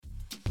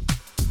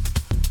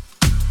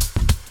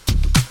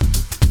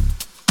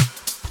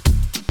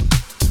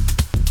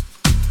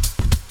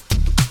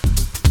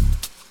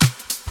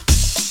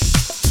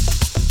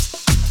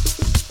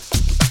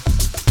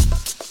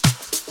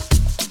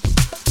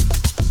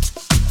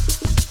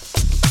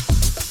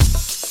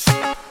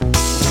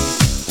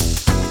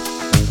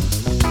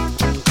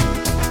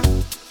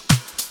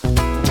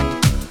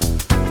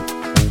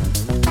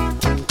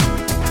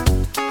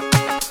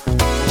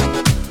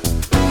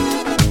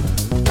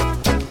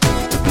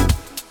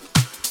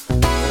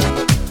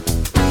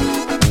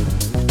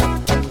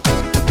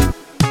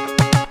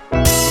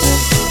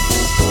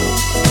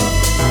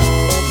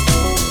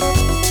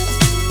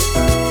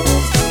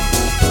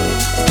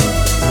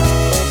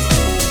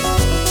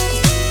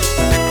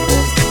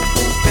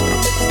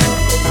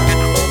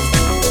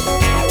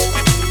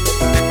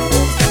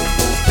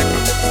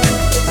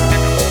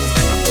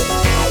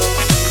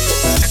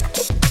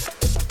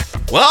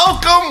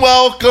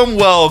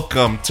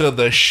Welcome to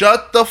the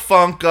Shut the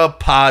Funk Up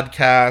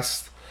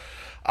podcast.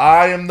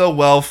 I am the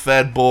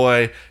well-fed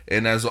boy,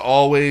 and as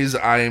always,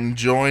 I am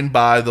joined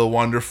by the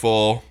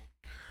wonderful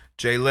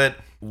J-Lit,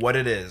 what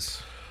it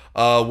is.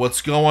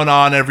 What's going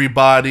on,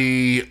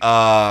 everybody?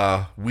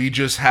 That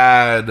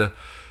was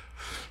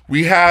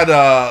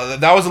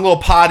a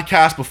little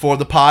podcast before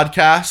the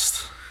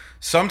podcast.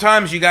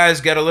 Sometimes you guys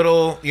get a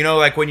little,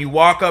 like when you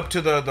walk up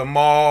to the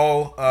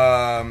mall,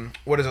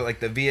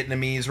 like the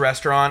Vietnamese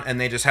restaurant, and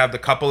they just have the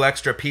couple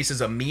extra pieces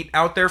of meat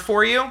out there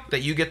for you that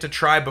you get to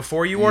try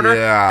before you order.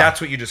 Yeah.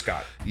 That's what you just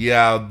got.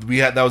 Yeah, we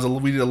did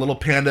a little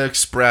Panda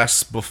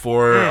Express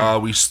before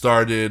we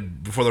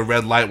started, before the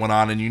red light went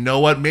on, and you know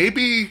what?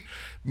 Maybe,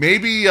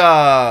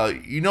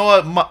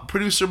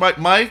 producer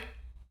Mike,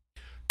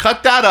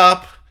 cut that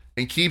up.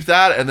 And keep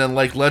that, and then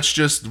let's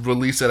just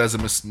release it as a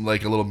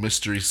little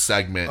mystery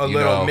segment.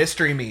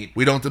 Mystery meat.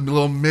 We don't do a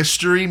little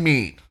mystery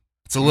meat.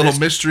 It's a little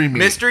mystery meat.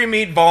 Mystery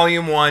meat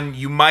volume 1.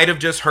 You might have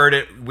just heard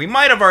it. We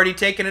might have already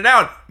taken it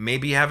out.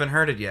 Maybe you haven't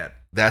heard it yet.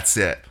 That's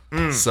it.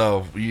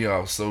 So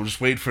just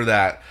wait for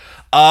that.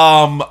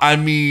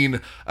 A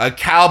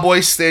cowboy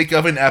steak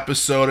of an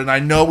episode, and I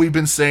know we've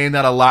been saying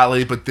that a lot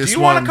lately, but this one... Do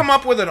you want to come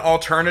up with an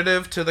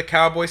alternative to the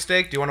cowboy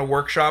steak? Do you want to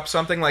workshop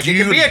something? It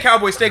can be a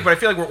cowboy steak, but I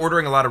feel like we're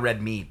ordering a lot of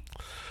red meat.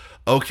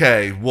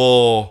 Okay,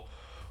 how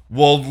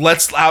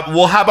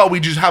about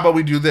we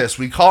do this?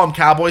 We call them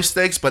cowboy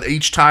steaks, but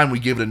each time we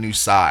give it a new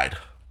side.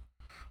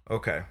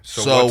 Okay,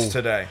 so what's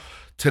today?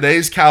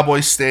 Today's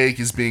cowboy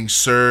steak is being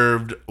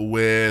served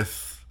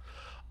with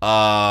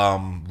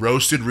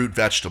roasted root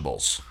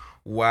vegetables.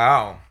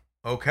 Wow.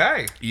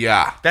 Okay.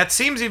 Yeah. That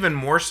seems even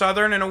more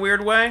southern in a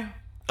weird way.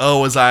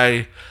 Oh,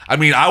 I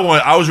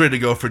was ready to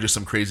go for just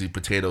some crazy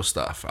potato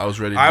stuff. I was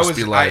ready to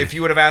be like... if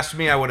you would have asked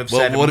me, I would have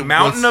said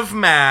mountain of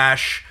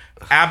mash,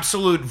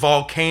 absolute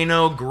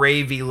volcano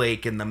gravy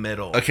lake in the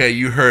middle. Okay,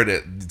 you heard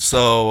it.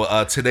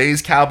 So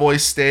today's cowboy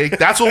steak,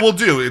 that's what we'll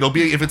do. It'll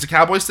be, if it's a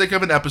cowboy steak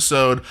of an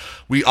episode,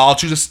 I'll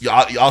choose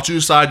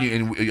a side,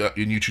 and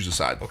you choose a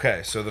side.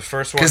 Okay, so the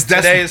first one,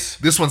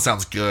 this one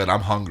sounds good.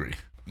 I'm hungry.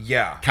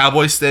 Yeah.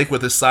 Cowboy steak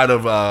with a side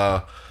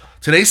of,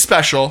 today's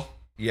special.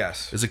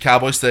 Yes. Is a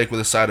cowboy steak with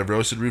a side of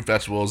roasted root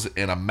vegetables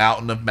and a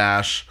mountain of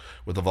mash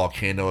with a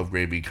volcano of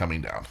gravy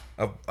coming down.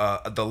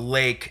 The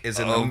lake is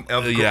a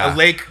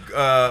lake,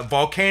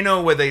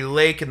 volcano with a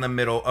lake in the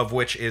middle of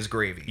which is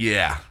gravy.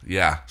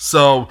 Yeah.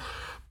 So,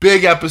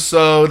 big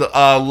episode,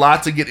 a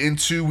lot to get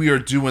into. We are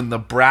doing the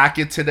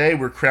bracket today.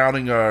 We're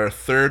crowning our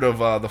third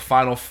of the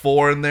final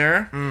four in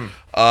there.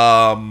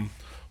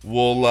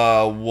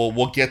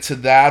 We'll get to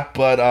that,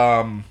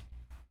 but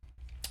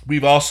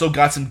we've also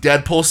got some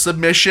Deadpool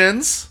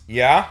submissions.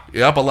 Yeah.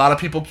 Yep. A lot of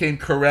people came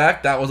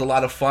correct. That was a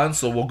lot of fun.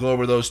 So we'll go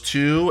over those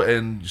too.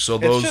 And so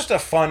it's just a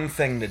fun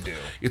thing to do.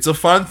 It's a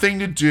fun thing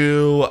to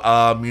do.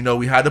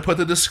 We had to put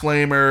the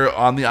disclaimer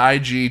on the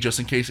IG just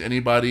in case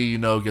anybody,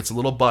 gets a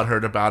little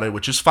butthurt about it,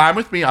 which is fine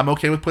with me. I'm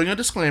okay with putting a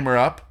disclaimer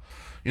up.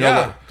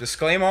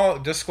 Disclaim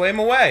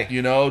away.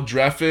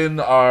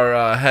 Dreffin,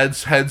 our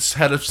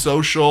head of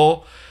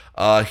social.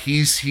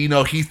 He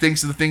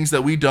thinks of the things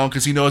that we don't,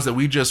 because he knows that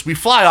we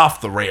fly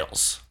off the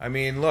rails. I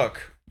mean,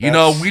 look,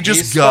 we just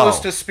he's go.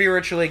 Supposed to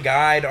spiritually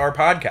guide our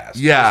podcast.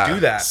 Yeah, just do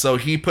that. So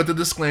he put the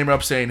disclaimer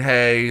up saying,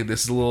 "Hey,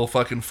 this is a little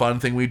fucking fun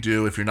thing we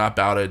do. If you're not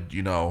about it,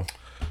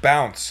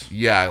 bounce."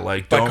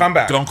 Yeah, don't come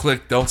back. Don't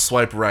click. Don't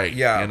swipe right.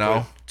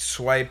 Yeah,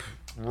 swipe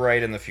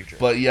right in the future.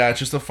 But yeah, it's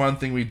just a fun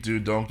thing we do.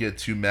 Don't get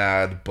too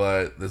mad.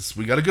 But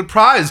we got a good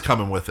prize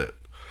coming with it.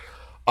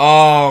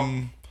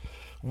 I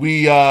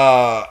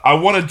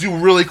want to do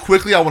really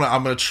quickly. I'm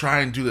gonna try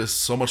and do this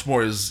so much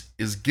more. Is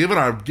giving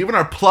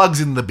our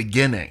plugs in the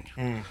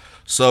beginning.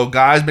 So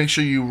guys, make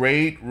sure you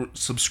rate,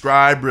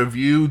 subscribe,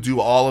 review, do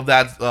all of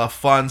that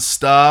fun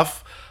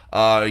stuff.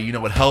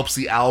 It helps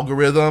the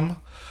algorithm.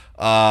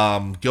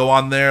 Go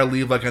on there,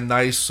 leave a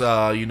nice,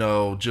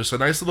 just a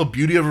nice little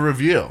beauty of a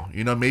review.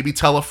 Maybe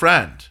tell a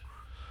friend.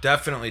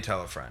 Definitely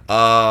tell a friend.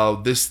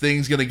 This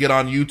thing's gonna get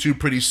on YouTube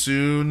pretty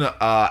soon.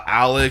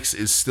 Alex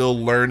is still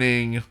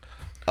learning.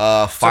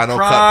 Final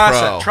Cut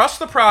Pro. Trust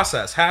the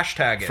process.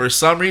 Hashtag it. For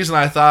some reason,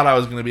 I thought I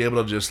was going to be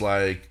able to just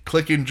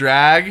click and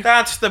drag.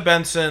 That's the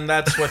Benson.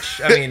 That's what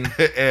I mean.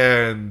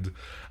 And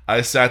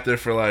I sat there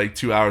for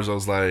 2 hours. I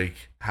was like,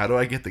 how do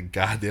I get the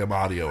goddamn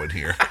audio in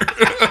here?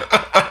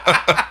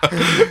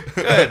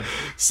 Good.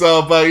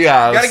 So, but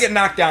yeah. You got to get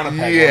knocked down a peg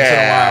once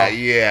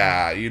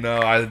in a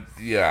while.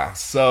 Yeah.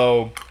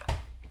 So,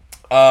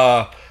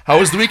 how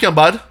was the weekend,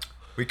 bud?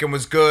 Weekend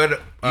was good.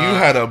 You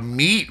had a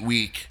meat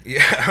week.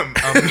 Yeah,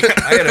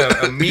 I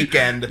had a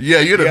meekend. Yeah,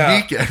 you had a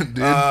meekend,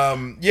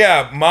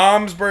 dude.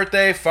 Mom's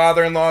birthday,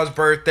 father-in-law's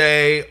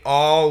birthday,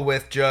 all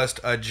with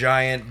just a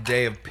giant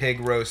day of pig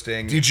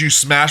roasting. Did you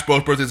smash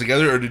both birthdays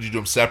together, or did you do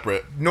them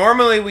separate?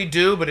 Normally we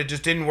do, but it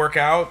just didn't work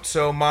out.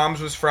 So Mom's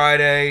was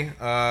Friday.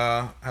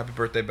 Happy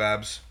birthday,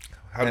 Babs.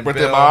 Happy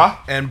birthday, Ma.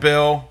 And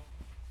Bill.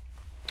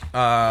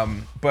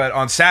 But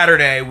on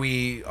Saturday,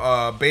 we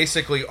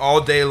basically all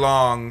day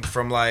long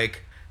from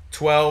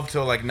 12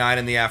 till like 9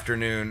 in the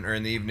afternoon or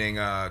in the evening,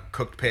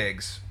 cooked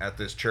pigs at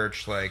this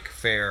church like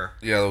fair.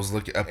 Yeah, that was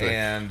looking epic.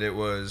 And it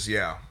was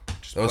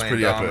just that was playing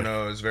pretty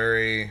dominoes,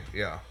 epic.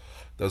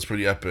 That was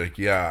pretty epic.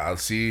 Yeah, I'll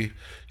see. You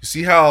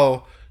see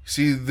how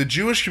the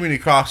Jewish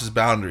community crosses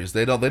boundaries.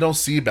 They don't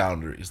see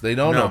boundaries. They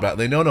don't know about.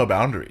 They know no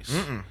boundaries.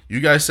 Mm-mm. You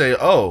guys say,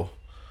 oh,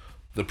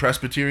 the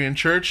Presbyterian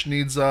Church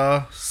needs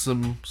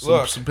some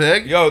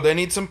pig. Yo, they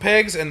need some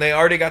pigs, and they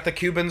already got the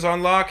Cubans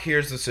on lock.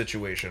 Here's the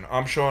situation: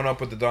 I'm showing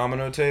up with the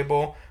domino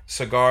table,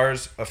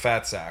 cigars, a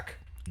fat sack.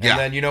 And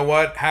then you know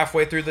what?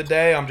 Halfway through the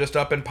day, I'm just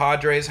up in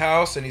Padre's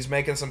house, and he's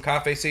making some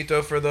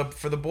cafecito for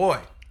the boy.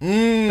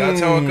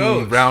 That's how it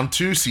goes. Round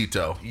 2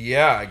 Cito.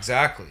 Yeah,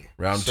 exactly.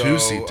 Round 2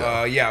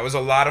 Cito. It was a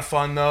lot of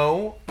fun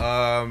though.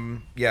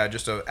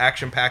 Just an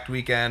action-packed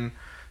weekend.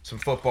 Some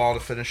football to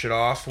finish it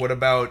off. What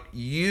about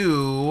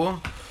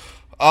you?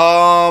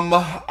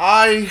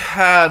 I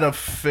had a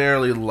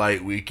fairly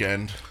light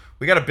weekend.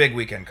 We got a big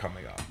weekend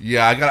coming up.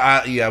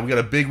 Yeah, we got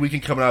a big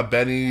weekend coming up.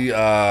 Benny,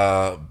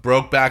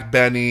 Brokeback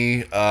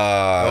Benny,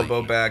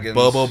 Bobo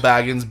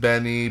Baggins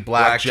Benny,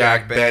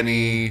 Blackjack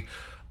Benny.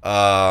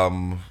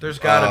 There's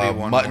got to be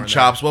one mutton more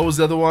chops. What was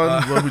the other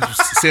one?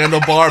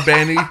 Sandalbar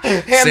Benny.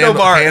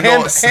 Sandalbar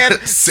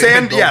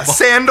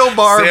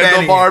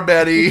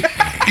Benny.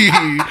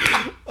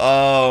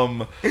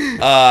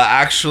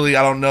 Actually,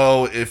 I don't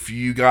know if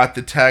you got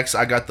the text.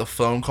 I got the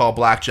phone call.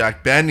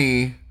 Blackjack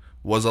Benny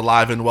was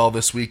alive and well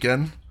this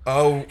weekend.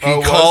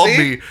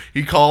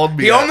 He called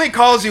me. He only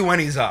calls you when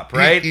he's up,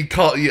 right? He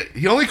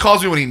only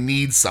calls me when he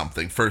needs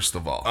something. First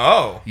of all.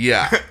 Oh.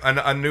 Yeah.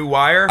 a new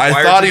wire.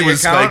 I thought he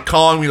was like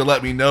calling me to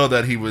let me know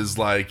that he was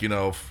like, it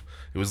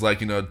was like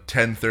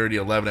 10:30,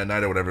 11 at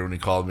night or whatever when he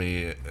called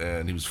me,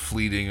 and he was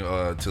fleeting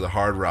to the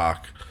Hard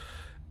Rock.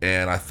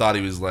 And I thought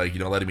he was like,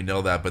 letting me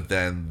know that, but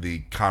then the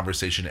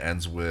conversation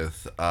ends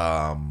with,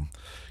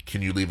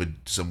 "Can you leave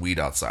some weed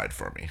outside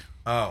for me?"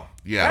 Oh,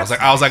 yeah. I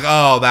was like,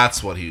 oh,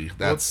 that's what he.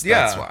 That's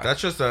why.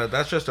 That's just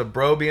a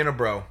bro being a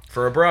bro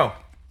for a bro.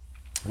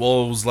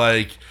 Well, it was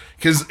like,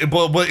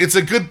 but it's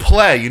a good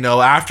play,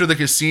 After the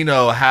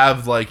casino,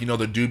 have the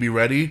doobie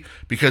ready,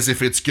 because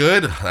if it's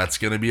good, that's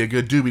gonna be a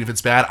good doobie. If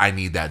it's bad, I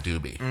need that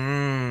doobie.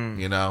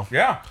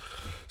 Yeah.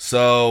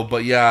 So,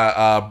 but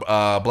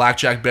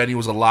Blackjack Benny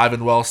was alive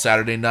and well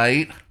Saturday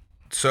night.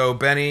 So,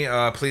 Benny,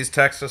 please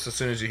text us as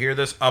soon as you hear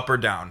this, up or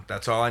down.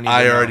 That's all I need to know.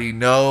 I already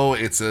know.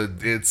 It's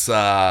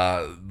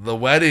the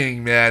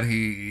wedding, man.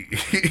 He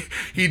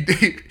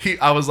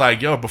I was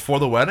like, yo, before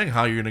the wedding,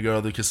 how you're gonna go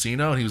to the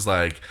casino? And he was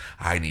like,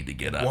 I need to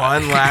get up.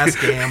 One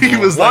last gamble. He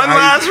was One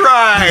last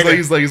ride.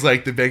 He's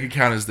like, the bank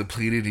account is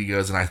depleted. He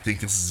goes, and I think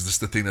this is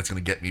just the thing that's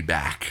gonna get me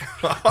back.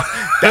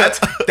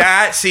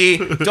 See,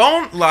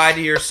 don't lie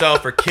to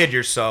yourself or kid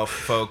yourself,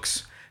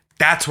 folks.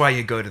 That's why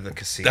you go to the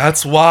casino.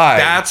 That's why.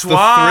 That's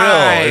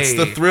why. Thrill. It's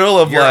the thrill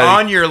of you're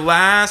on your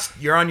last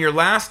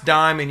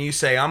dime, and you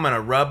say, I'm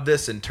gonna rub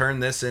this and turn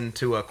this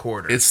into a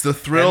quarter. It's the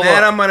thrill. And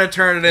then I'm gonna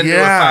turn it into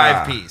a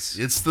 5-piece.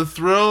 It's the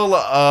thrill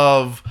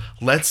of,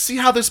 let's see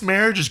how this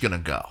marriage is gonna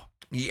go.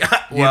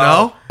 Yeah,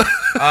 well,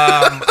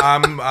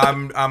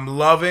 I'm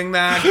loving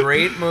that.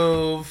 Great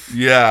move.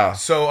 Yeah.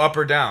 So up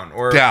or down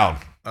or down.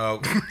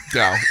 Oh,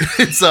 down.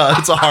 It's a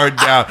hard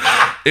down.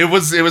 It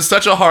was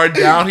such a hard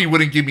down. He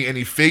wouldn't give me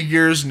any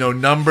figures, no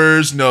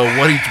numbers, no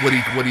what he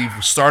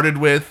started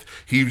with.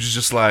 He was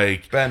just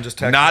like, Ben, just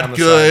text not me on the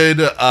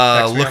good.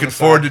 Side. Looking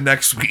forward to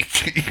next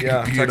week.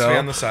 Yeah, text me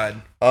on the side.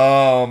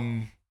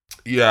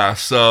 Yeah.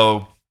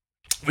 So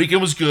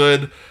weekend was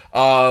good.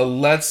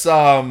 Let's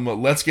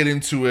get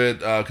into it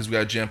because we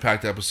got a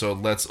jam-packed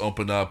episode. Let's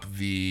open up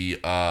the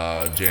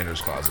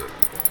janitor's closet.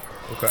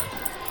 Okay.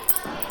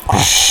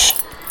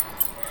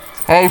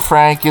 Hey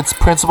Frank, it's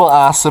Principal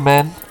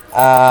Osman.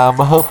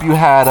 Hope you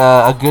had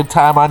a good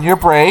time on your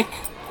break.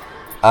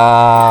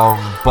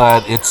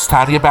 But it's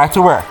time to get back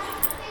to work.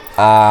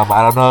 I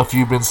don't know if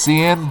you've been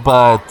seeing,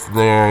 but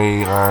they're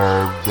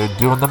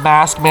doing the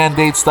mask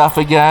mandate stuff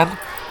again.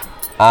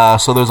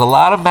 So there's a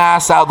lot of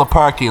masks out in the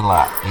parking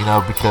lot,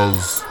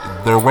 because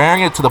they're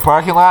wearing it to the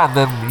parking lot, and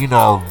then,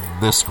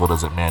 this school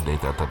doesn't mandate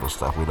that type of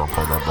stuff. We don't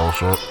play that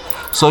bullshit.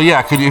 So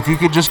yeah, if you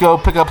could just go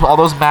pick up all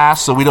those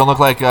masks so we don't look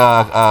like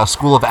a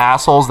school of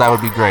assholes, that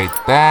would be great.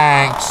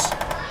 Thanks.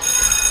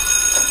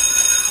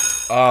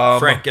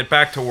 Frank, get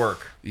back to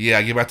work.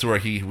 Yeah, get back to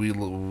work.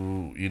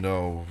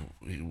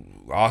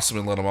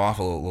 Osman let him off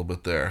a little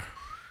bit there.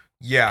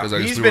 Yeah,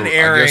 he's been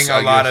airing a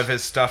lot of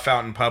his stuff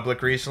out in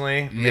public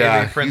recently.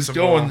 Yeah, he's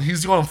going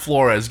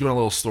Flores. He's going a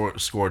little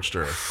scorched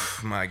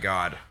earth. My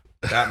God,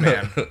 that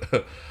man.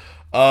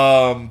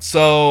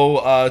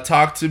 So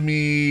talk to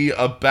me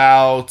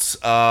about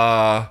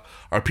our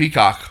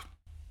Peacock.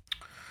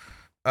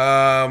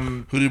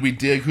 Who did we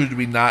dig? Who did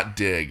we not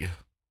dig?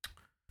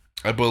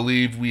 I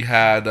believe we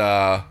had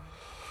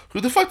who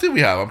the fuck did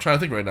we have? I'm trying to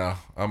think right now.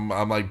 I'm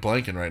like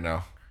blanking right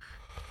now.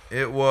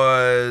 It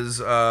was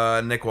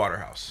Nick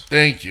Waterhouse.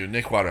 Thank you,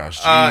 Nick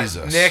Waterhouse.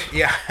 Jesus. Nick,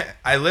 yeah.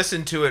 I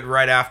listened to it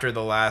right after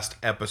the last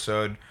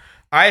episode.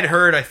 I'd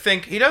heard. I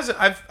think he does.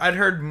 I'd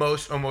heard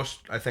almost.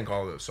 I think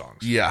all of those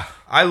songs. Yeah.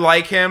 I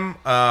like him.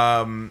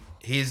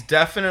 He's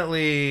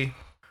definitely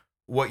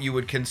what you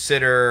would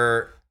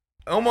consider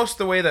almost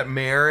the way that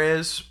Mayer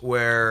is,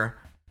 where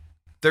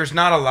there's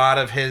not a lot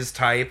of his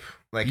type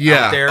out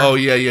there. Oh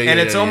yeah. And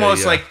it's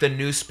almost yeah. like the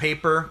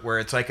newspaper, where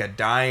it's like a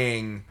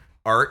dying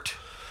art,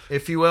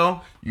 if you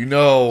will.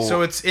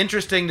 So it's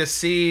interesting to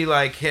see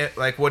like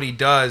what he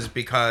does,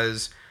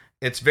 because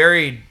it's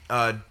very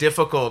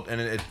difficult,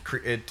 and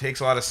it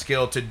takes a lot of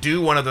skill to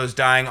do one of those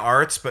dying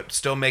arts, but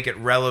still make it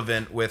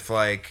relevant with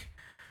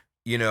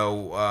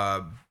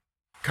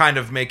kind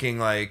of making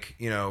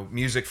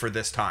music for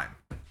this time.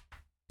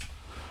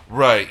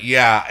 Right,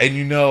 yeah.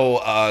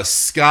 And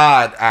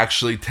Scott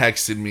actually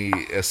texted me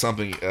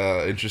something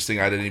interesting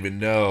I didn't even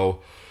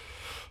know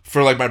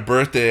for my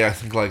birthday, I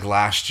think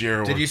last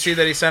year. Did you see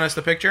that he sent us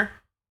the picture?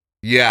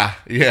 Yeah.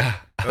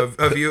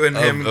 Of you and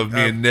him. Of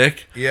me and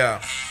Nick.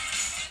 Yeah.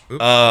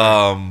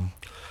 Oops.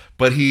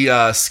 But he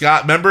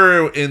Scott,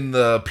 remember in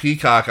the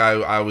Peacock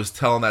I was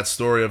telling that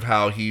story of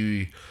how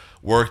he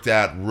worked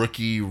at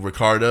Rookie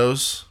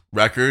Ricardo's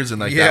records, and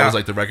that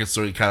was the record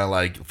store he kind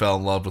of fell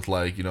in love with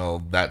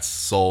that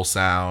soul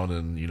sound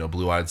and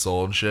Blue-Eyed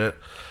Soul and shit.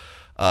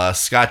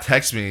 Scott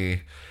texts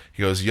me,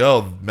 he goes,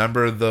 yo,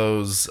 remember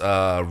those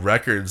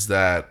records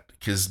that,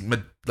 because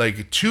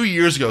 2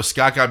 years ago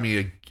Scott got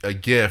me a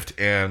gift,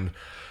 and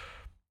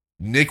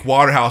Nick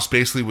Waterhouse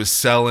basically was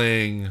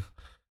selling,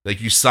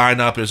 you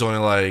sign up, there's only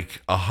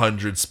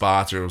 100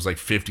 spots, or it was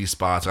 50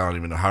 spots, I don't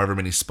even know, however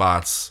many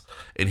spots,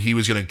 and he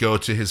was gonna go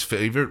to his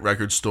favorite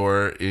record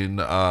store in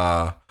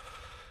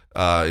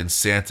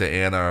Santa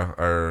Ana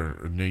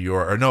or New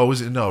York,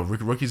 or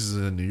Rookies is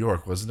in New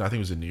York, wasn't it? I think it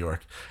was in New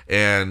York,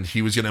 and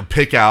he was gonna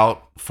pick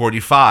out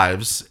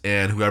 45s,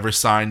 and whoever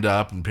signed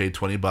up and paid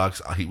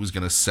 $20, he was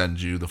gonna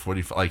send you the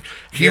 45.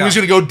 He was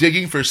gonna go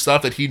digging for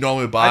stuff that he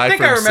normally would buy. I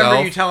think for I himself.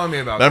 remember you telling me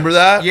about. Remember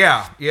this.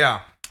 that?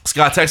 Yeah.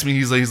 Scott texted me.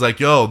 He's like,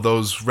 yo,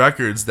 those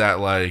records that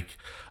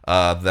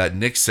that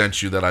Nick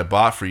sent you that I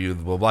bought for you,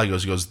 blah blah. He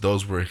goes,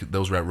 those were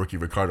at Rookie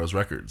Ricardo's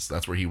records.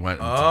 That's where he went.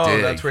 Oh, to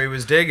dig that's where he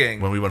was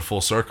digging when we went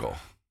full circle.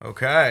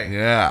 Okay.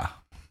 Yeah.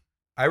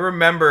 I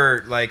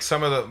remember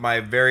some of my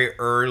very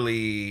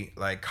early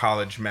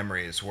college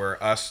memories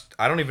were us.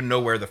 I don't even know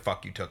where the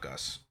fuck you took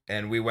us,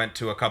 and we went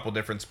to a couple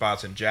different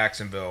spots in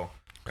Jacksonville,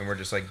 and we're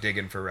just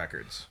digging for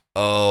records.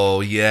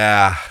 Oh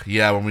yeah,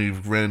 when we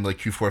ran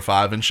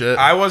Q45 and shit.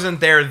 I wasn't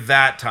there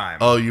that time.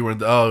 Oh, you were.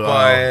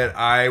 But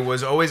I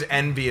was always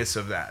envious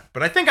of that.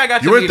 But I think I got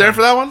to. You weren't there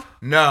for that one?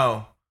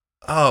 No.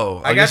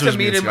 Oh, I got to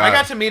meet him. I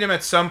got to meet him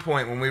at some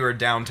point when we were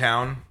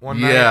downtown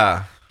one night.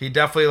 Yeah. He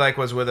definitely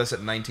was with us at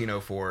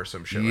 1904 or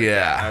some shit.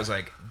 That. I was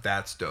like,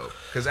 that's dope.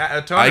 Because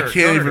I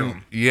can't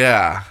even.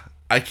 Yeah.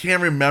 I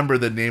can't remember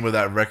the name of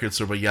that record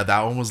store, but yeah,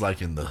 that one was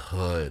in the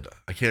hood.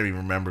 I can't even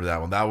remember that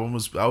one. That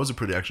was a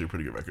pretty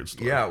good record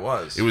store. Yeah, it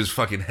was. It was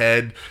fucking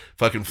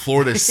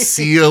floor to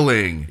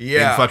ceiling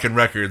in fucking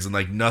records,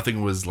 and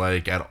nothing was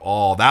at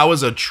all. That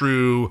was a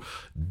true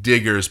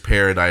digger's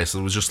paradise.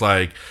 It was just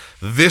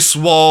this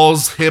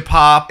wall's hip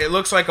hop. It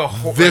looks like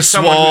this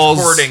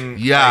wall's hoarding.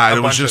 Yeah, and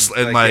it was just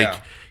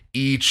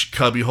each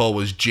cubbyhole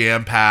was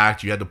jam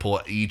packed. You had to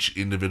pull each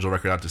individual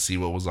record out to see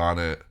what was on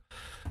it.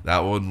 That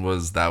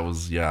was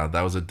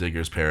a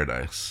digger's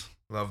paradise.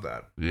 Love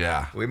that.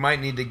 Yeah. We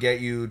might need to get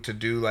you to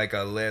do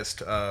a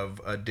list of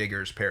a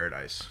digger's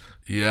paradise.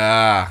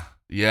 Yeah.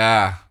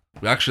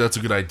 Actually, that's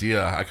a good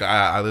idea.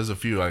 I there's a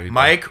few.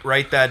 Mike,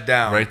 write that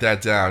down. Write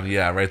that down.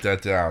 Yeah, write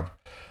that down.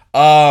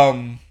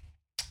 One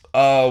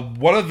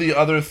of the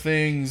other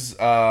things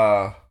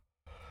that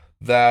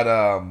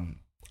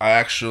I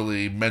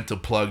actually meant to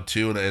plug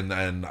too, and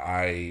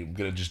I'm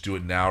gonna just do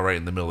it now, right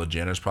in the middle of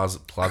Janitor's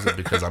closet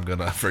because I'm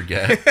gonna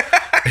forget.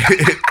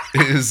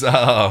 is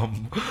I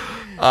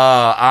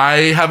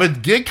have a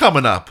gig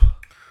coming up.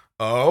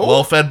 Oh,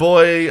 Well Fed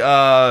Boy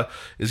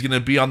is gonna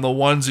be on the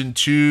 1s and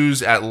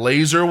 2s at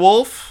Laser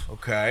Wolf.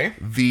 Okay.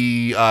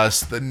 The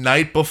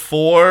night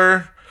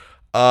before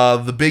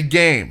the big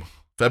game.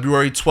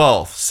 February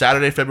 12th,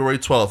 Saturday, February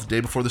 12th,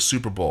 day before the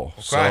Super Bowl.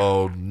 Okay.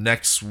 So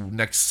next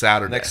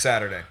Saturday.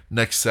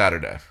 Next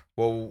Saturday.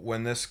 Well,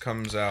 when this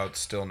comes out,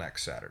 still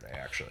next Saturday,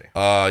 actually.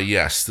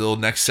 Yeah, still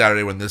next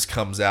Saturday when this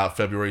comes out,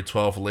 February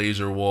 12th,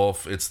 Laser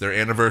Wolf. It's their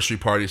anniversary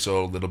party,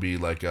 so it'll be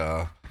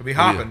it'll be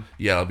hopping.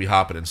 It'll be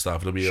hopping and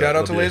stuff. It'll be shout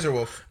out to Laser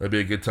Wolf. It'll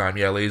be a good time.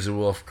 Yeah, Laser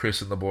Wolf, Chris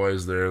and the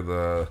boys, they're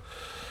the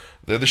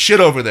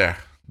shit over there.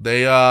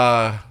 They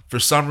for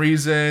some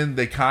reason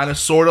they kind of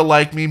sort of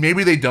like me.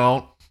 Maybe they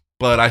don't.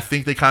 But I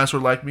think they kind of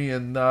sort of like me,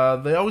 and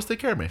they always take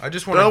care of me. I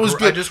just want to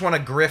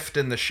grift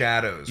in the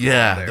shadows.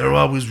 Yeah, they're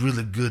always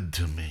really good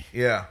to me.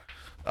 Yeah.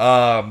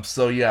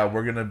 So yeah,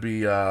 we're gonna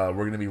be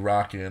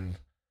rocking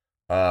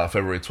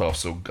February 12th.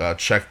 So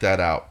check that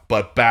out.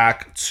 But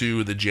back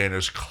to the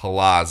Janitor's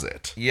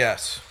Closet.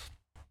 Yes.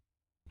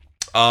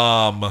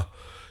 Are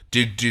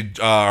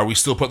we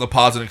still putting the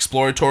pause in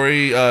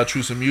exploratory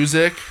through some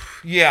music?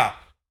 Yeah.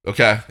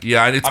 Okay.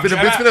 Yeah, and it's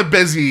been a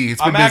busy.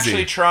 I'm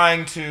actually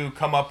trying to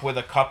come up with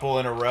a couple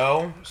in a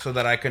row so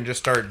that I can just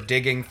start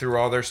digging through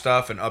all their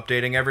stuff and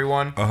updating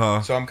everyone.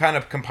 So I'm kind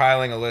of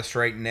compiling a list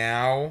right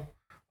now,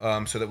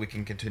 so that we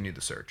can continue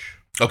the search.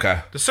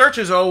 Okay. The search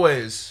is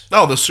always.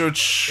 No, the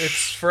search.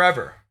 It's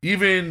forever.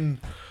 Even.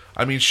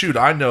 I mean, shoot,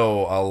 I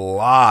know a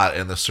lot,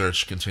 and the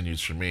search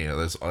continues for me.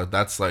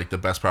 That's like the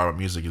best part about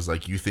music is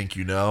like you think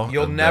you know.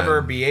 You'll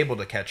never be able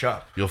to catch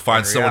up. You'll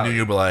find someone new,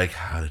 you'll be like,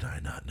 how did I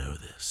not know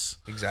this?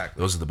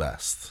 Exactly. Those are the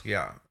best.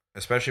 Yeah.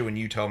 Especially when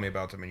you tell me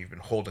about them and you've been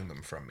holding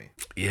them from me.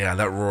 Yeah,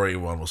 that Rory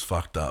one was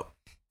fucked up.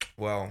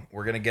 Well,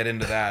 we're going to get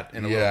into that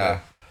in a little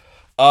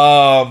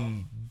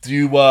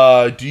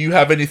bit. Do you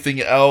have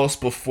anything else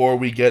before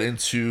we get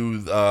into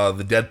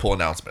the Deadpool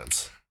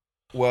announcements?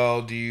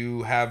 Well, do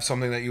you have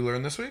something that you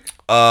learned this week?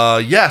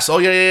 Yes. Oh,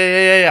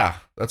 yeah.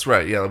 That's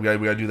right. Yeah, we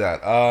gotta do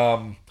that.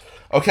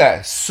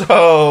 Okay,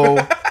 so...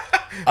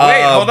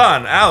 Wait, hold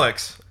on.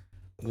 Alex,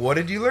 what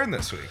did you learn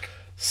this week?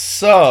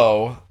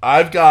 So,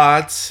 I've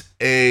got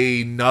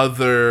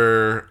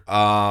another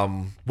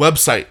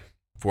website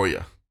for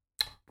you.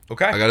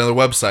 Okay. I got another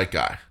website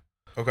guy.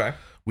 Okay.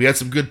 We had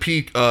some good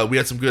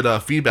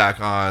feedback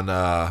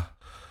on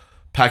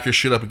Pack Your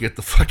Shit Up and Get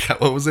the Fuck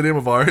Out. What was the name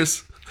of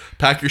ours?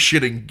 Pack Your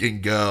Shit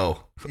and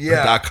Go.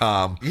 Yeah.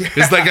 .com. Yeah.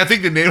 It's like, I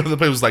think the name of the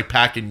place was like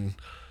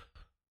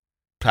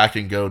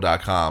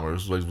packandgo.com, or it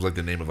was like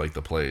the name of like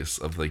the place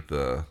of like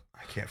the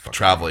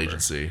travel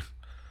agency. It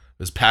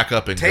was Pack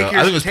Up and Go. I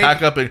think it was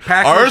Pack Up and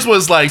ours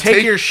was like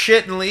take your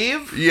shit and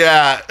leave.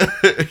 Yeah.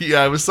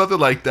 Yeah, it was something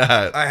like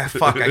that. I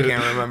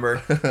can't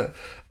remember.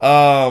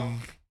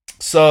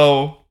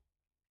 So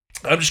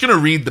I'm just gonna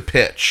read the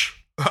pitch.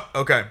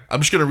 Okay. I'm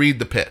just gonna read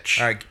the pitch.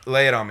 All right,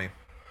 lay it on me.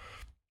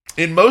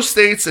 In most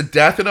states, a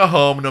death in a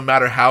home, no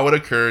matter how it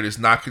occurred, is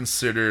not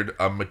considered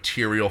a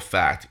material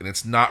fact, and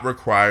it's not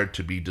required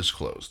to be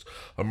disclosed.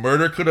 A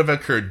murder could have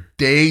occurred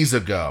days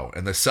ago,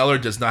 and the seller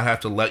does not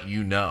have to let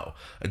you know.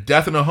 A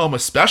death in a home,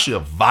 especially a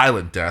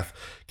violent death,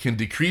 can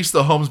decrease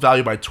the home's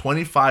value by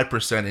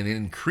 25% and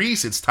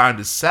increase its time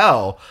to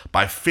sell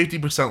by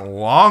 50%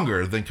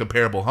 longer than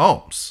comparable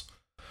homes.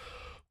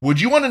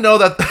 Would you want to know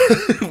that?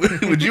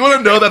 Would you want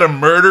to know that a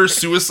murder,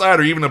 suicide,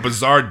 or even a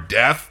bizarre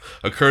death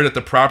occurred at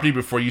the property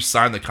before you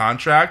sign the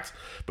contract?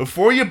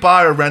 Before you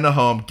buy or rent a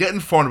home, get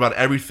informed about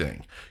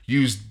everything.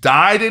 Use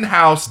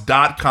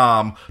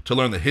diedinhouse.com to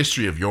learn the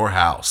history of your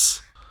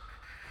house.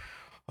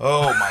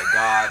 Oh my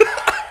God.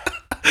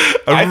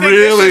 I think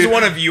this is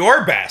one of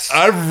your best.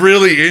 I'm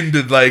really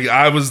into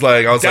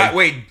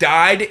Wait,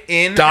 died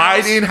in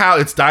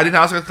house? It's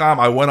diedinhouse.com.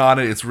 I went on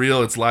it. It's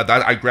real. It's live.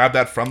 I grabbed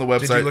that from the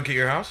website. Did you look at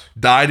your house?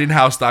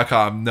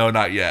 Diedinhouse.com. No,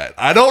 not yet.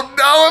 I don't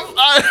know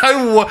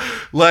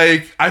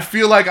if I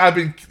feel like I've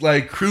been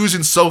like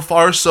cruising so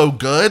far so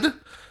good.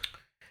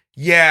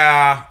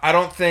 Yeah, I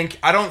don't think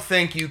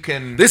you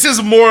can. This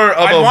is more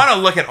of I want to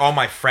look at all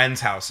my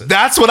friends' houses.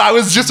 That's what I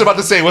was just about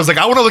to say. Was like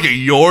I want to look at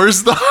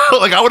yours though.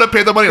 Like I want to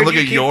pay the money and look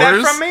at yours. Could you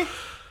keep that from me?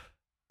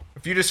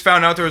 If you just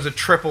found out there was a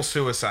triple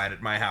suicide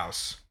at my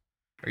house,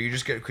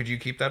 could you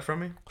keep that from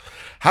me?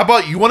 How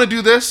about you want to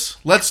do this?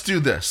 Let's do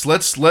this.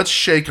 Let's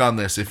shake on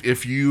this.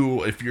 If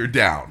you're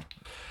down,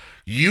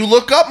 you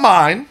look up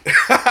mine.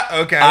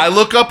 Okay. I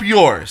look up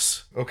yours.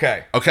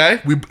 Okay.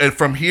 And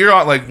from here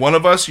on, like one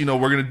of us, we're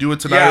gonna do it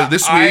tonight or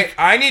this week.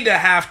 I need to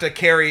have to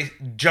carry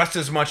just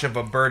as much of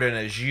a burden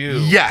as you.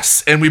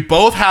 Yes, and we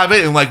both have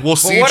it, and like we'll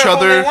see each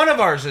other. Only one of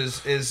ours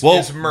is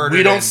murdered.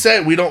 We don't say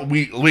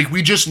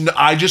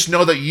I just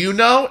know that you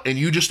know, and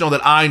you just know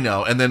that I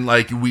know, and then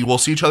like we will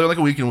see each other in like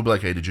a week, and we'll be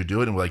like, hey, did you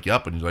do it? And we're like,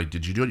 yup. And you're like,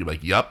 did you do it? You're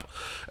like, yup.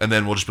 And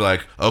then we'll just be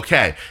like,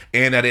 okay.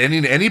 And at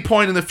any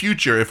point in the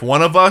future, if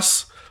one of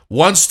us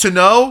wants to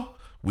know,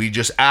 we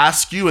just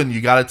ask you, and you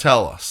got to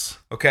tell us.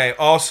 Okay,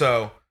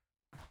 also,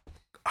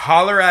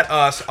 holler at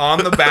us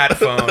on the bat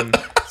phone.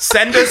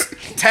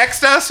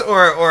 Text us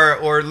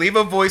or leave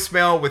a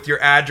voicemail with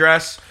your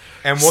address,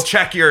 and we'll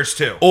check yours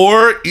too.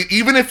 Or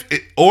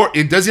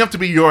it doesn't have to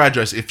be your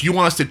address. If you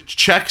want us to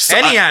check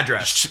any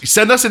address,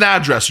 send us an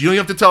address. You don't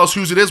have to tell us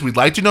whose it is. We'd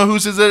like to know who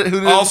it is.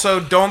 Also,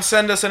 don't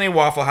send us any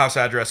Waffle House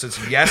addresses.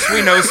 Yes,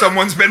 we know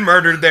someone's been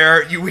murdered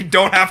there. We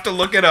don't have to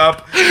look it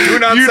up. Do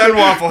not send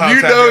Waffle House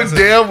addresses. You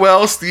know damn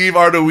well Steve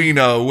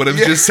Arduino would have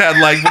just sent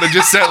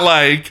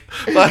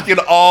fucking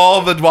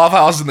all the Waffle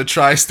Houses in the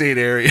tri-state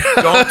area.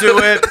 Don't do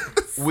it.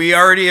 We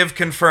already have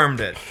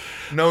confirmed it.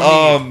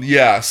 No need.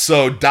 Yeah,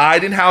 so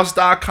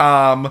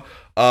diedinhouse.com.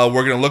 We're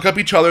going to look up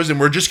each other's, and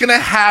we're just going to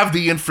have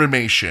the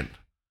information.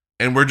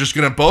 And we're just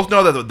going to both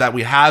know that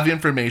we have the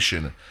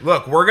information.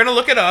 Look, we're going to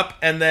look it up,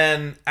 and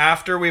then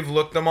after we've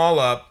looked them all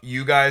up,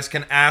 you guys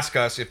can ask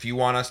us if you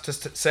want us to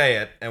say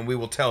it, and we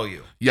will tell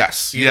you.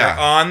 Yes, Either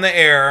on the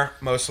air,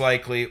 most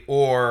likely,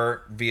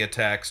 or via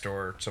text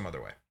or some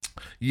other way.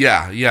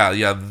 Yeah.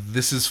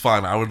 This is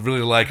fun. I would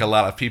really like a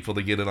lot of people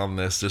to get in on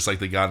this, just like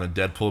they got in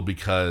Deadpool,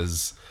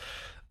 because...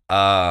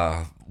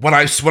 when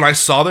I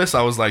saw this,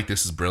 I was like,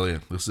 "This is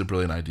brilliant. This is a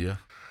brilliant idea."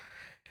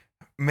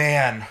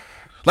 Man,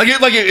 Like I've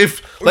heard.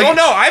 Like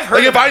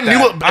if about I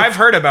knew, that. I've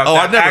heard about. Oh,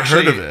 that. I've never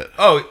Actually, heard of it.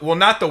 Oh, well,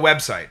 not the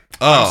website.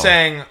 Oh. I'm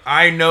saying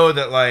I know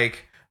that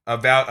like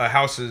about a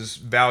house's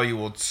value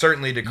will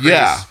certainly decrease.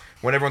 Yeah.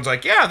 When everyone's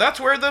like, yeah, that's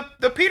where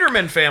the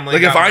Peterman family.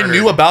 Like got if I murdered.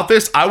 knew about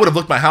this, I would have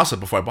looked my house up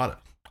before I bought it.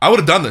 I would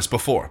have done this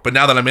before, but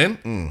now that I'm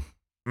in,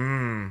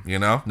 you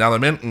know, now that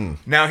I'm in,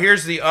 Now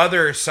here's the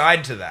other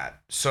side to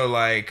that. So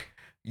like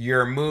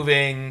you're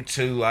moving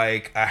to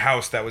like a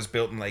house that was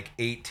built in like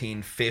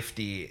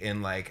 1850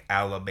 in like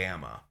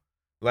Alabama,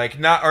 like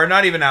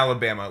not even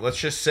Alabama. Let's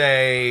just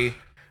say,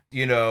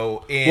 you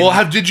know,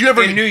 did you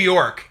ever in New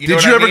York?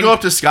 Did you ever go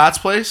up to Scott's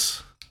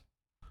place?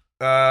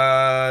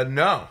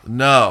 No.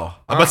 No.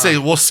 I'm about to say,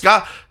 well,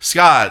 Scott,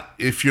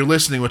 if you're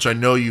listening, which I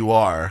know you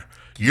are,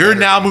 you're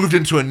now moved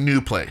into a new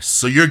place,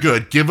 so you're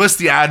good. Give us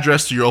the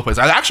address to your old place.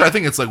 I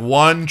think it's like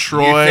 1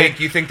 Troy.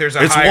 You think there's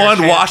a It's higher 1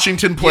 chance?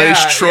 Washington Place,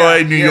 Yeah,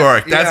 Troy, New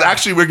York. That's yeah.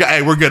 actually we're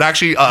good.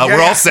 Actually,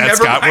 we're all set,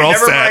 Scott. We're all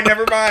set.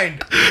 Never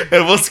mind.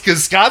 And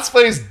because Scott's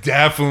place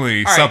definitely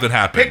All right, something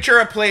happened. Picture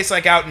a place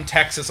like out in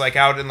Texas, like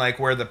out in like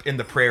where in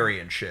the prairie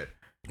and shit.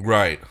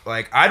 Right.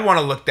 Like I'd want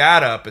to look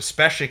that up,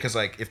 especially because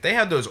like if they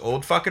had those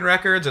old fucking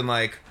records and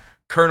like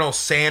Colonel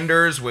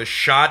Sanders was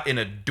shot in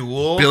a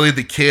duel. Billy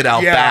the Kid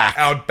out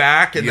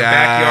back in the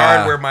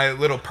backyard where my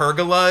little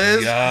pergola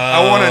is.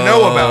 I want to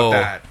know about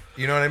that.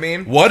 You know what I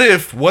mean? What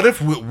if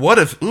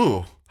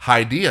ooh,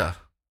 idea.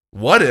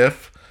 What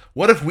if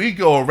we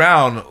go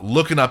around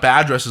looking up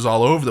addresses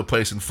all over the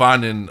place and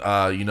finding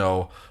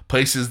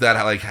places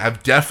that like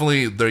have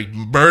definitely the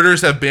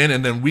murders have been,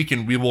 and then we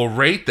will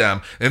rate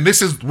them. And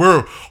this is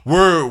we're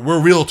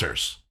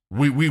realtors.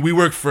 We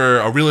work for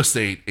a real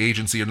estate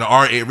agency, and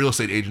our real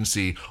estate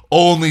agency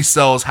only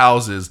sells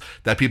houses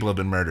that people have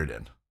been murdered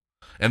in.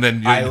 And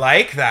then I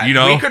like that. You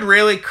know, we could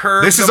really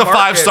curve. This is the a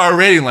market. 5-star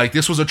rating. Like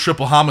this was a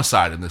triple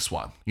homicide in this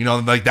one. You know,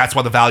 like that's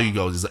why the value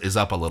is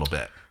up a little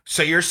bit.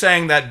 So you're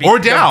saying that or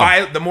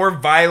down. The more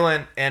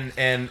violent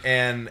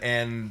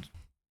and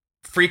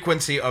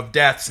frequency of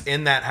deaths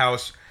in that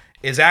house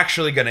is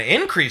actually going to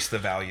increase the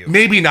value.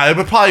 Maybe not,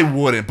 but probably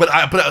wouldn't. But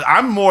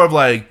I'm more of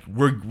like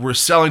we're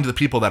selling to the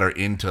people that are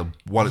into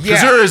one.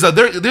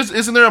 Because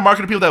isn't there a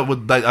market of people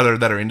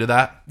that are into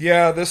that?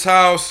 Yeah, this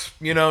house,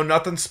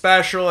 nothing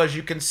special, as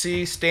you can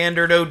see,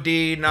 standard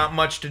OD, not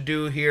much to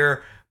do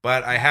here.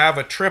 But I have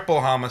a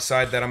triple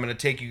homicide that I'm going to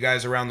take you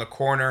guys around the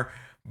corner.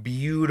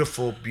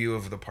 Beautiful view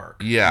of the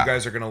park. Yeah, you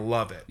guys are going to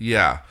love it.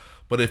 Yeah.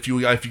 But if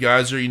you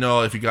guys are,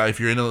 if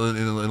you're in a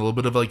little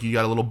bit of like, you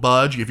got a little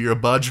budge, if you're a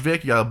budge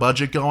Vic, you got a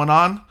budget going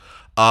on,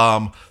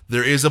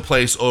 there is a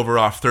place over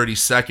off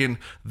 32nd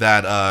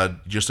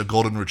that just a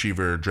golden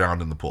retriever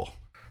drowned in the pool.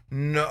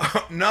 No.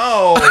 The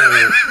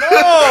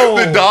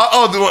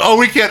dog,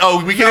 we can't,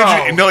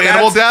 no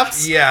animal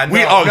deaths? Yeah,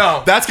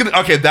 no. That's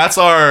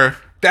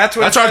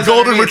our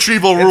golden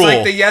retrieval rule. It's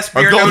like the yes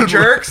beer, no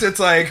jerks. It's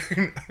like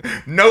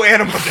no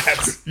animal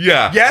deaths.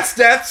 Yeah. Yes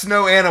deaths,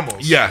 no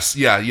animals. Yes.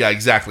 Yeah,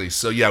 exactly.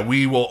 So yeah,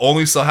 we will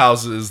only sell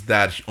houses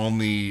that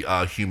only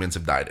humans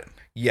have died in.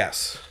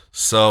 Yes.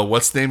 So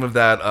what's the name of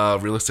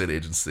that real estate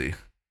agency?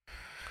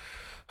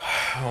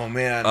 Oh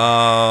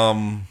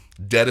man.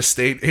 Dead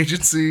Estate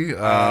Agency.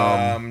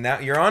 Now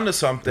you're onto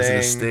something. Is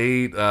it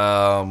estate?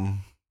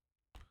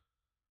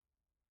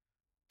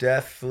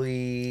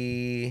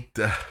 Deathly.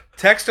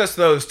 Text us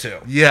those two.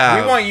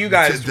 Yeah, we want you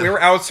guys. We're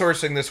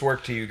outsourcing this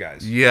work to you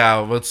guys. Yeah,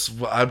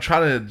 I'm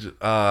trying to.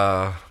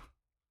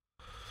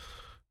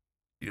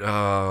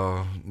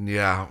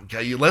 Yeah.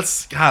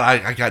 Let's. God,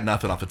 I got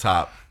nothing off the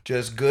top.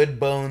 Just Good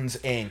Bones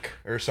Inc.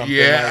 or something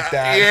like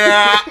that.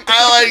 Yeah,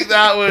 I like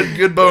that one.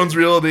 Good Bones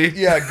Realty.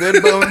 Yeah,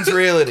 Good Bones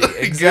Realty.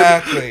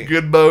 Exactly.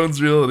 Good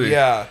Bones Realty.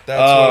 Yeah, that's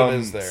what it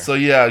is there. So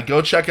yeah,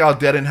 go check out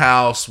Dead in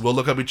House. We'll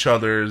look up each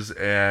other's,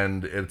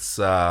 and it's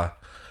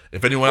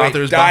if anyone out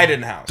there is Died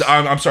in House.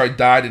 I'm sorry,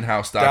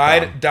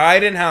 diedinhouse.com.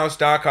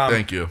 Diedinhouse.com.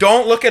 Thank you.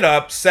 Don't look it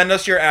up. Send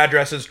us your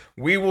addresses.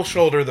 We will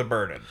shoulder the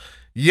burden.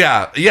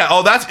 Yeah.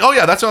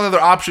 That's another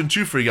option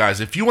too for you guys.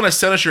 If you want to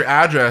send us your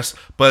address,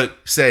 but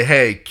say,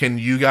 hey, can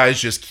you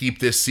guys just keep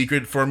this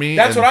secret for me?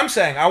 That's what I'm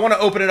saying. I want to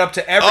open it up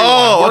to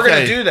everyone. We're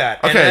going to do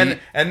that. Okay.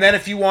 And then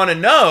if you want to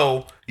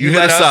know, you hit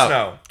let us us up.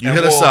 know. You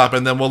hit us up,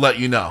 and then we'll let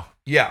you know.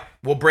 Yeah.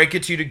 We'll break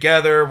it to you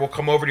together. We'll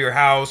come over to your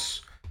house.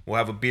 We'll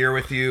have a beer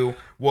with you.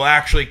 We'll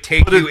actually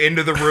take you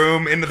into the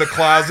room, into the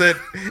closet,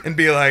 and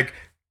be like,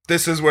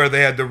 this is where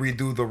they had to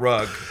redo the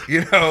rug,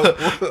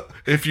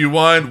 If you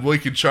want, we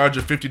could charge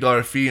a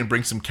 $50 fee and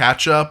bring some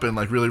ketchup and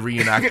like really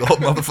reenact the whole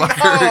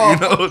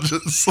motherfucker,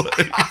 just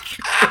like.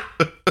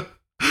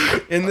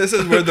 And this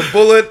is where the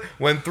bullet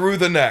went through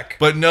the neck.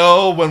 But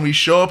no, when we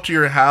show up to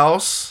your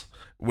house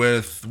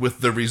with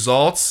the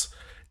results,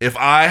 if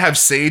I have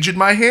sage in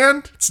my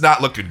hand, it's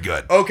not looking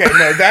good. Okay,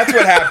 no, that's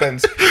what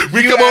happens.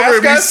 We come over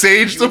and we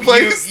sage the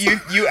place.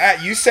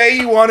 You say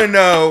you want to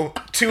know.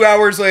 2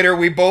 hours later,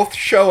 we both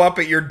show up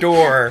at your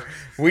door.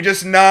 We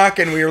just knock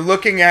and we are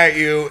looking at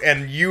you,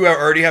 and you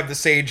already have the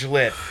sage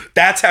lit.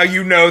 That's how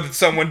you know that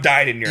someone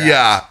died in your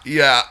house.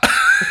 Yeah.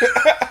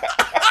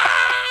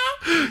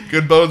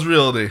 Good Bones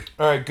Realty.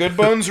 All right, Good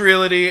Bones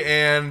Realty,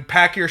 and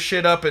pack your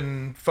shit up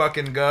and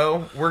fucking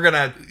go. We're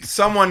gonna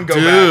go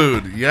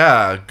back. Dude,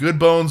 yeah, Good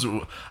Bones.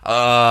 What's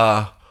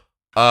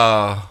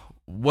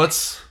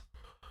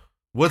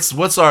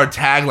our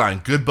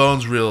tagline? Good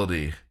Bones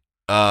Realty.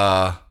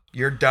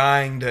 You're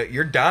dying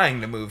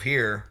to move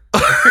here.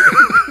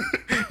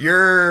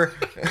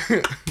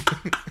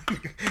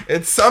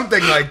 It's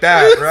something like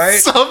that, right?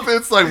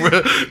 It's like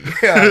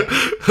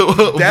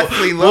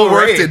deathly low we'll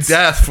work rates. to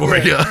death for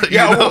you.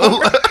 Yeah,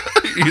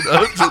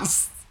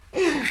 Just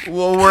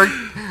we'll work.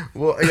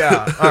 Well,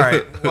 yeah. All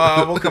right.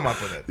 Well, we'll come up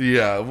with it.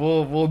 yeah,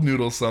 we'll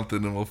noodle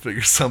something and we'll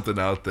figure something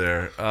out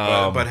there.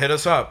 But hit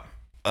us up.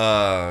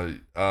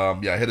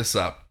 Yeah, hit us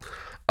up.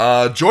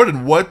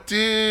 Jordan, what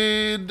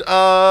did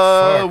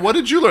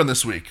you learn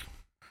this week?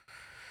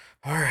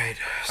 All right.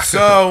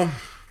 So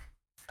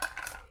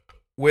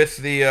with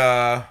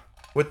the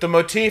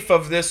motif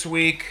of this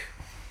week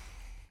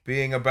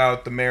being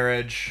about the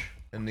marriage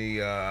and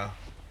the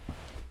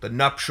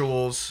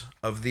nuptials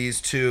of these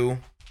two,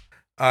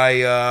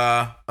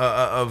 of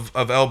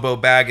Elbow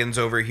Baggins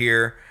over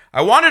here,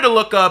 I wanted to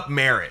look up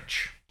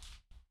marriage.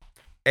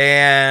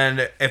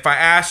 And if I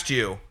asked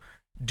you,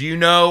 do you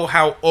know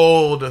how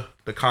old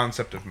the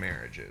concept of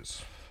marriage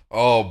is?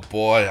 Oh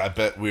boy, I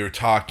bet we were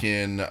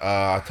talking.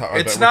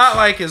 It's not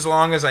like as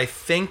long as I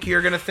think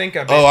you're gonna think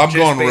of it. Oh, I'm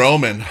going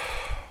Roman.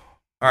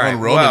 All right,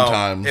 Roman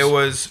times. It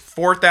was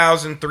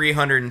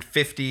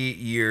 4,350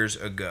 years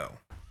ago.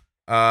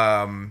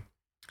 And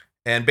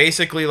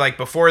basically, like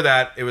before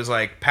that, it was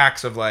like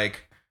packs of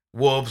like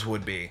wolves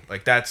would be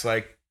like that's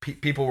like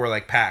people were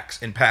like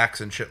packs and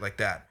shit like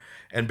that.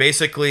 And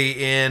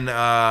basically in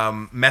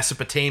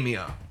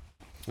Mesopotamia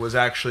was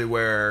actually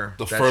where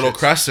the Fertile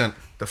Crescent.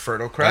 The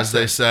Fertile Crescent, as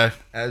they say.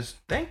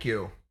 Thank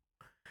you.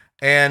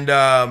 And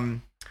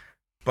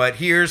but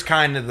here's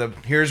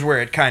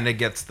where it kind of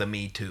gets the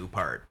Me Too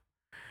part.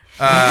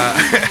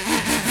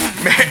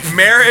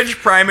 Marriage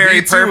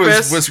primary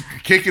purpose was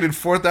kicking in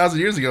 4,000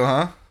 years ago,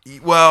 huh?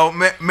 Well,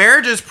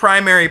 marriage's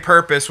primary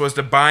purpose was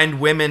to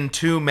bind women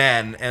to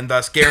men and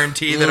thus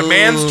guarantee that a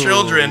man's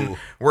children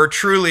were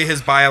truly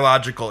his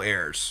biological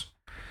heirs.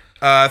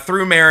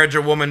 Through marriage,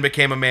 a woman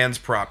became a man's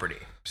property.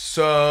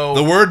 So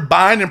the word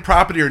bind and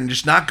property are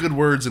just not good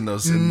words in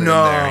those. In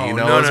there, you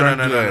know?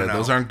 No.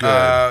 Those aren't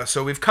good.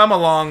 So we've come a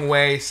long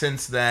way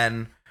since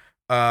then.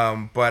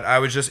 But I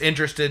was just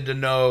interested to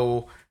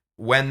know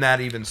when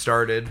that even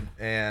started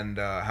and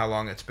how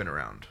long it's been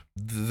around.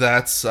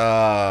 That's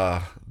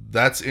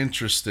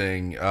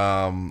interesting.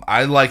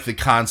 I like the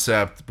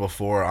concept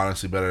before,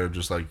 honestly, better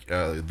just like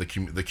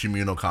the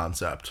communal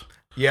concept.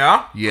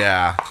 Yeah.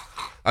 Yeah,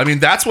 I mean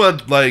that's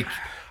what like.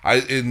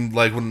 When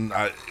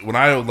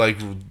I like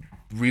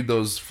read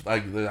those,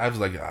 like I have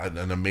like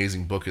an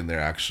amazing book in there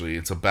actually.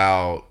 It's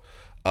about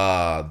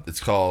it's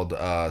called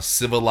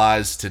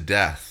Civilized to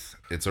Death.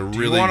 It's a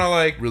really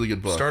really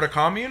good book. Start a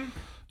commune?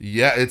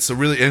 Yeah, it's a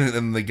really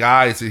and the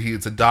guy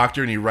it's a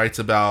doctor and he writes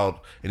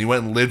about and he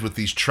went and lived with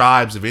these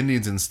tribes of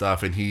Indians and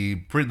stuff and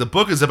the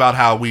book is about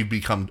how we've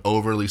become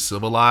overly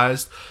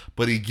civilized,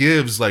 but he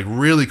gives like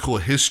really cool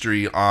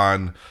history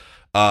on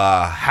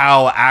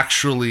how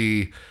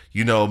actually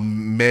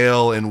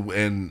male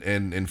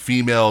and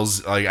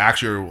females like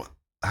actually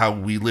how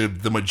we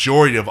lived. The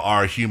majority of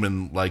our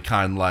human like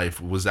kind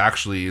life was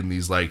actually in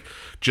these like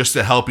just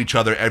to help each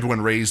other.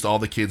 Everyone raised all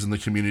the kids in the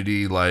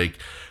community. Like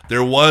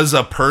there was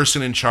a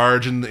person in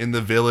charge in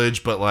the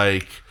village, but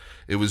like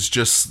it was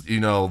just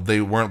they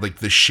weren't like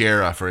the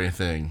sheriff or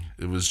anything.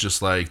 It was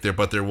just like there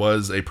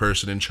was a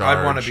person in charge.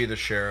 I'd want to be the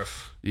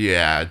sheriff.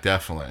 Yeah,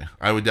 definitely.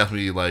 I would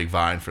definitely like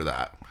vying for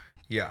that.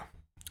 Yeah.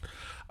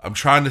 I'm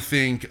trying to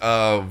think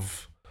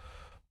of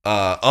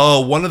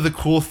one of the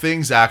cool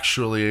things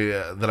actually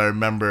that I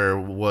remember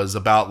was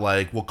about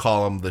like we'll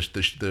call him the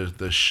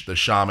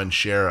shaman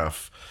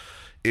sheriff.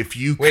 If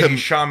you he's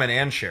shaman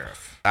and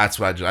sheriff. That's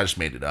what I just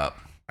made it up.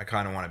 I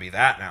kind of want to be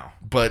that now.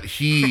 But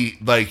he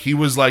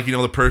was like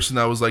the person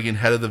that was like in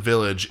head of the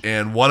village,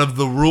 and one of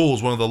the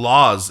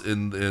laws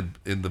in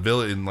the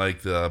village in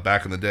like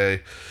back in the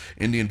day,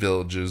 Indian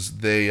villages,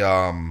 they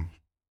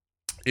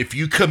if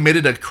you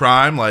committed a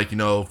crime, like,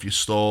 if you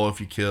stole, if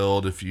you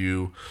killed, if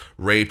you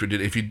raped, or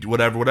if you,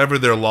 whatever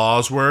their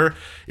laws were,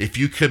 if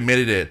you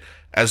committed it,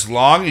 as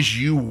long as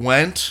you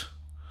went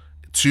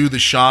to the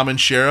shaman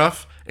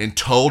sheriff and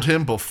told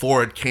him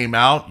before it came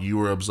out, you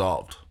were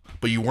absolved.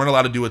 But you weren't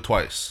allowed to do it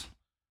twice.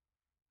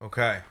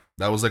 Okay.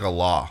 That was like a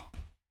law.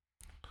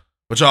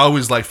 Which I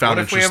always found interesting.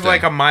 What if we have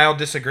like a mild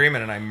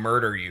disagreement and I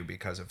murder you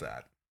because of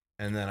that?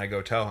 And then I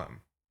go tell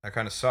him. That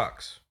kind of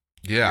sucks.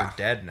 Yeah. You're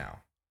dead now.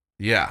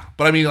 Yeah,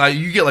 but I mean, like,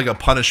 you get like a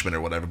punishment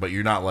or whatever, but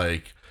you're not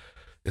like,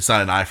 it's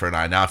not an eye for an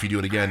eye. Now, if you do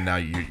it again, now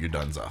you're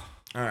donezo.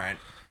 All right.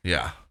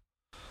 Yeah.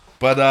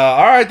 But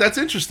all right, that's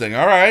interesting.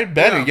 All right,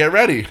 Benny, Get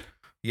ready.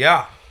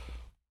 Yeah.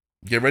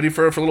 Get ready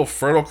for a little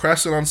Fertile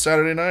Crescent on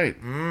Saturday night.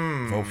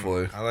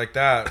 Hopefully, I like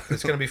that.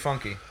 It's gonna be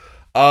funky.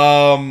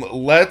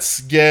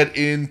 Let's get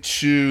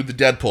into the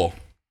Deadpool.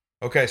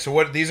 Okay, so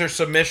what? These are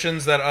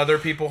submissions that other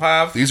people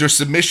have. These are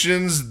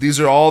submissions. These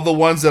are all the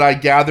ones that I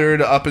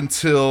gathered up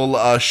until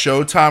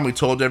showtime. We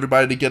told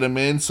everybody to get them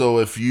in. So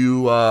if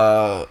you're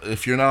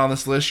not on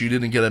this list, you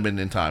didn't get them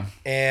in time.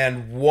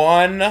 And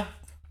one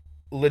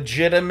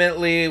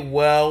legitimately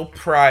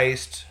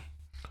well-priced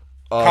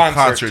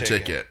concert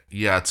ticket.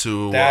 Yeah,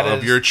 That of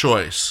is- your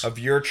choice. of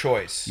your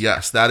choice.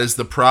 Yes, that is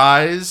the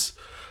prize.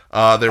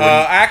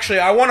 Actually,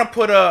 I want to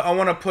put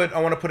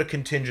a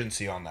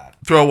contingency on that.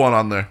 Throw one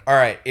on there. All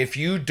right, if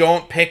you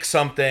don't pick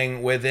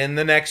something within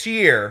the next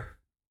year,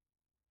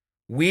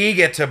 we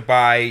get to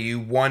buy you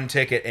one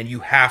ticket, and you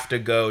have to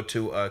go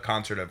to a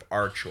concert of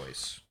our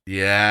choice.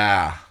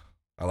 Yeah,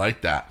 I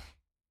like that.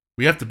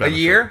 We have to A benefit.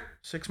 year,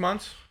 6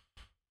 months,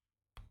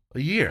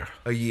 A year.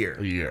 a year.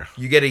 A year.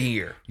 You get a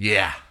year.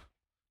 Yeah.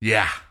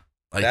 Yeah.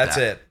 Like That's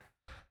that.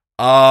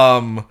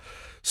 it.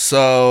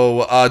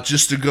 So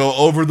just to go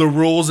over the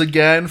rules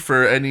again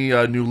for any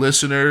new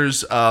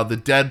listeners,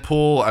 the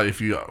Deadpool.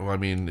 If you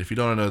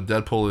don't know,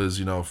 Deadpool is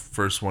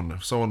first one.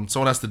 Someone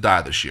has to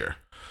die this year,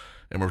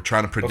 and we're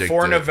trying to predict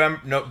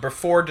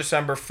Before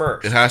December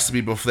 1st. It has to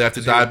be before. They have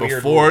to die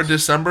before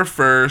December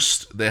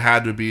 1st. They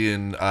had to be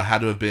had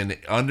to have been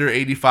under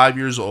 85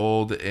 years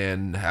old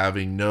and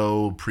having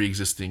no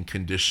pre-existing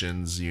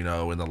conditions. In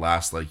the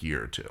last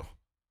year or two.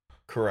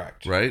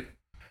 Correct. Right.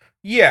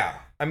 Yeah.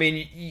 I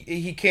mean,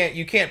 you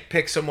can't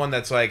pick someone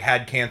that's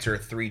had cancer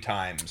 3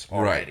 times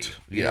already. Right.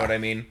 You know what I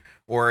mean?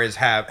 Or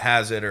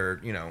has it, or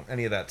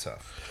any of that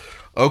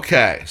stuff.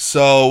 Okay,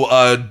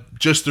 so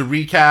just to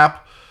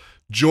recap,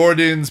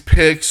 Jordan's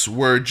picks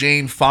were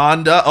Jane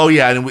Fonda. Oh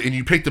yeah, and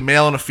you picked a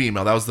male and a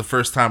female. That was the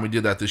first time we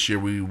did that this year.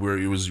 We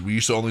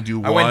used to only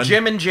do one. I went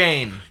Jim and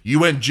Jane. You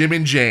went Jim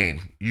and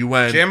Jane. You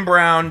went Jim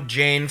Brown,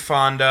 Jane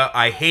Fonda.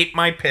 I hate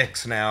my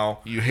picks now.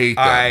 You hate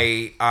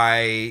them.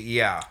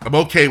 Yeah. I'm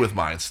okay with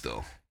mine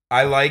still.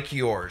 I like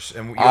yours,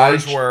 and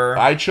yours were.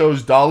 I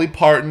chose Dolly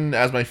Parton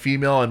as my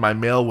female, and my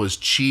male was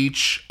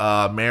Cheech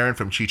Marin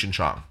from Cheech and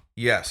Chong.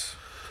 Yes.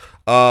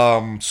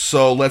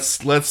 So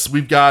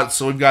we've got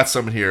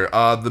some here.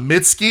 The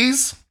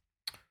Mitskis.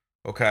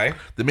 Okay.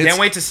 Can't Can't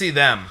wait to see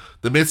them.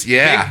 The Mits,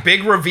 yeah.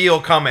 Big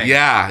reveal coming.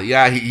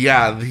 Yeah.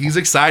 He's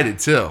excited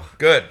too.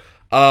 Good.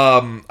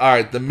 All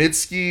right. The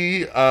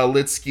Litsky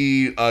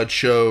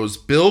chose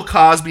Bill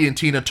Cosby and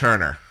Tina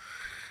Turner.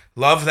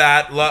 Love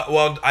that.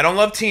 Well, I don't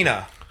love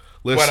Tina.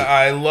 Listen, But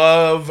I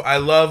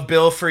love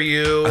Bill for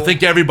You. I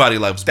think everybody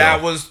loves Bill.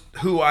 That was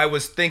who I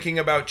was thinking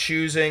about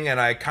choosing, and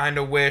I kind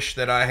of wish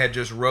that I had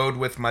just rode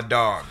with my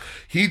dog.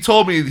 He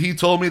told me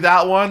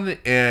that one,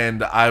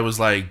 and I was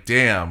like,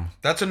 damn.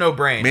 That's a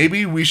no-brainer.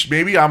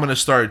 Maybe I'm gonna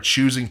start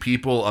choosing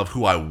people of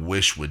who I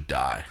wish would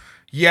die.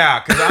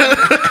 Yeah, because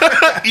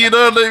I'm You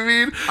know what I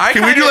mean?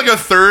 Can we do a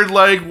third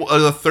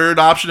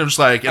option of just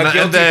a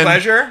guilty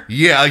pleasure.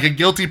 Yeah, a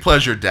guilty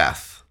pleasure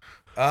death.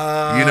 You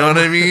know what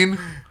I mean?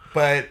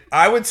 But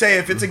I would say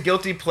if it's a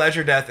guilty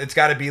pleasure death, it's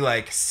got to be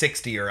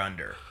 60 or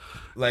under,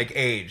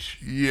 age.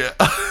 Yeah.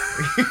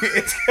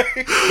 It's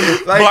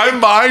My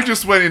mind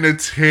just went in a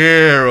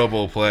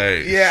terrible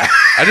place. Yeah.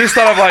 I just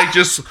thought of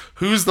just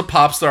who's the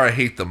pop star I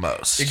hate the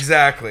most.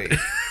 Exactly.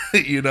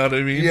 You know what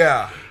I mean?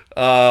 Yeah.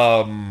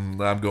 I'm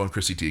going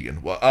Chrissy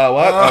Teigen. What?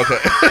 Okay.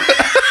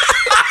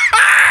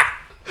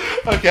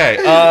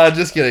 Okay.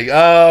 Just kidding.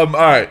 All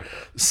right.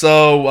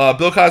 So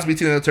Bill Cosby,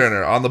 Tina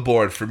Turner on the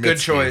board for Mitski. Good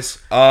choice.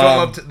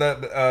 Don't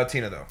love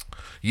Tina though.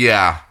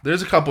 Yeah,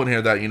 there's a couple in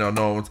here that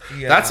no one's.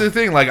 Yeah. That's the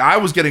thing. I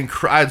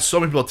had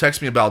so many people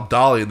text me about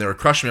Dolly, and they were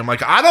crushing me. I'm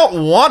like, I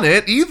don't want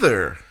it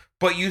either.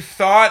 But you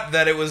thought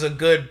that it was a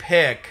good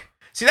pick.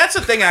 See, that's the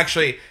thing.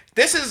 Actually,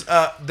 this is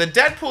the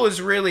Deadpool is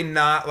really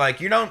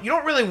not you don't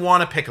really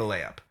want to pick a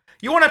layup.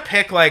 You want to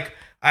pick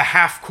a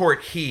half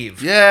court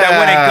heave. Yeah. That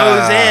when it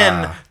goes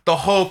in, the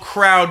whole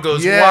crowd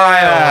goes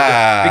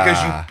wild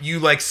because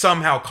you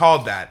somehow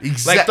called that.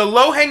 The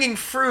low hanging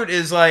fruit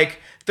is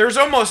there's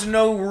almost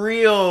no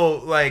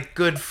real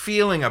good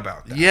feeling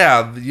about that.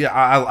 Yeah.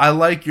 I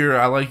like your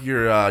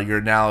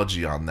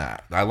analogy on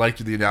that. I like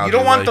the analogy. You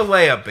don't want the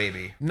layup,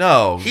 baby.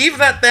 No. Heave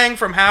that thing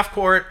from half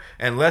court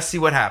and let's see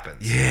what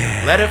happens.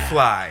 Yeah. Let it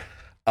fly.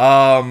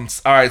 All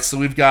right, so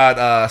we've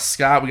got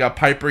Scott, we got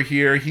Piper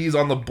here. He's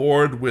on the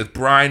board with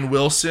Brian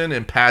Wilson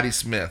and Patti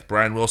Smith.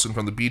 Brian Wilson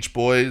from the Beach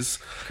Boys.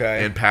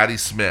 Okay. And Patti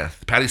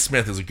Smith. Patti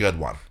Smith is a good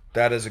one.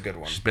 That is a good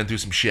one. She's been through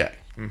some shit.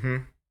 Mm-hmm.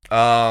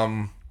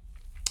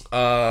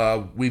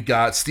 We've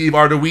got Steve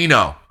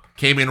Arduino.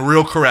 Came in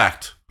real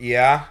correct.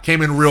 Yeah.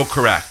 Came in real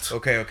correct.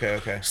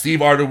 Okay. Steve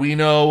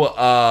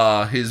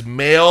Arduino, his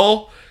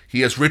male,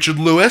 he has Richard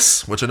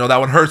Lewis, which I know that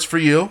one hurts for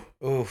you.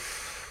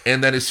 Oof.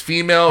 And then his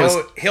female is...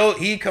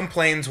 He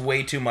complains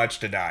way too much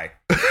to die.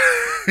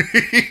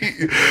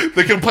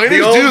 The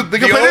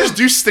complainers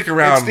do stick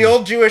around. It's the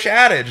old Jewish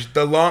adage: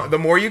 the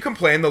more you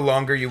complain, the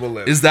longer you will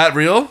live. Is that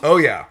real? Oh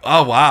yeah.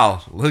 Oh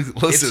wow. Listen,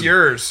 it's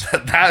yours.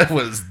 That's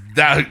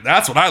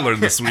what I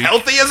learned this week.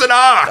 Healthy as an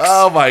ox.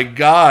 Oh my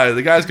god,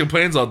 the guy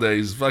complains all day.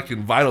 His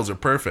fucking vitals are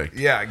perfect.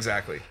 Yeah,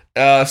 exactly.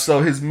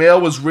 So his male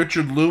was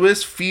Richard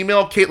Lewis.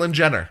 Female, Caitlyn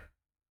Jenner.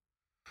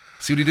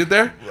 See what he did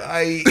there?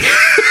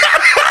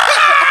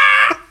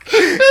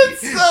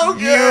 It's so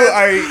good.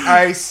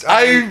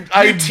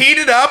 You teed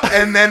it up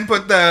and then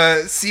put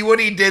the see what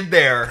he did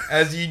there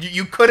as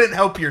you couldn't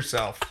help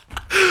yourself.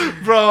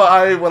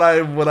 Bro, when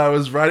I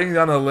was writing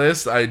down a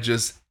list, I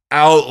just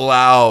out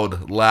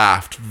loud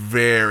laughed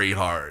very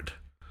hard.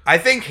 I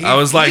think I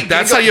was like,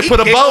 that's how you put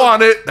a bow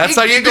on it. That's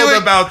how you do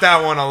it. About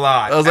that one a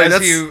lot. I was like,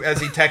 as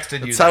he texted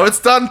you. That's how it's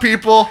done,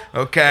 people.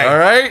 Okay. All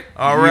right.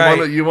 All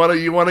right. You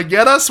want to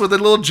get us with a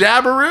little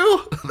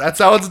jabberoo? That's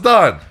how it's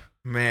done.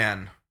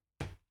 Man.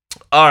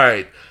 All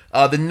right.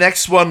 The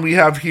next one we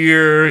have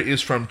here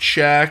is from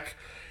Czech.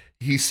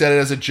 He said it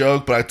as a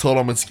joke, but I told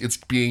him it's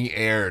being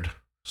aired.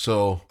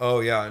 So.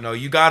 Oh yeah, no,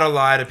 you gotta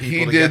lie to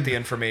people to get the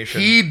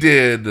information. He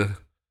did.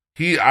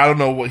 I don't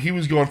know what he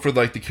was going for,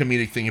 like the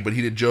comedic thing, but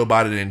he did Joe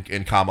Biden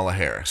and Kamala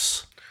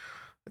Harris.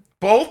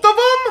 Both of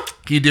them?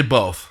 He did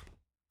both.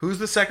 Who's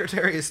the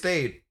Secretary of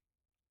State?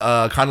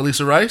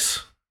 Condoleezza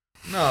Rice?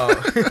 No.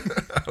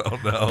 I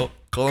don't know.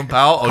 Colin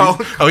Powell?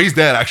 He's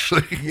dead,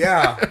 actually.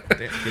 Yeah.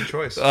 Damn, good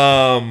choice.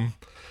 All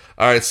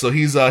right, so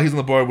he's on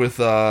the board with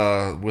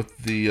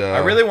the. I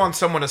really want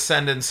someone to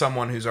send in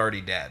someone who's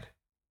already dead.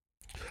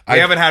 I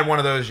haven't had one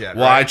of those yet.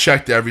 Well, right? I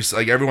checked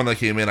everyone that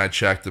came in. I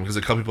checked them because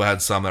a couple people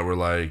had some that were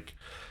like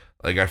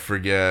I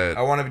forget.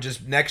 I want to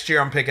just next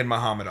year. I'm picking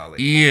Muhammad Ali.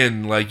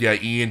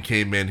 Ian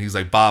came in. He's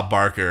like Bob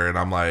Barker, and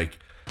I'm like,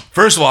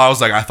 first of all, I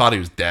was like, I thought he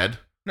was dead.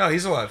 No,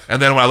 he's alive.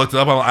 And then when I looked it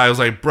up, I was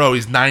like, bro,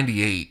 he's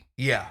 98.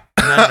 Yeah.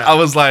 No. I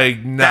was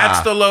like, nah.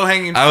 That's the low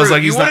hanging fruit. I was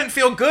like, you wouldn't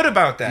feel good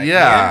about that.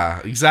 Yeah,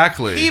 Ian.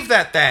 exactly. Heave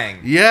that thing.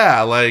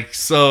 Yeah, like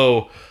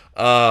so.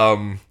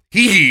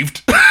 He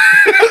heaved.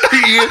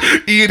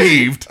 Ian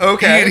heaved.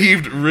 Okay. Ian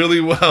heaved really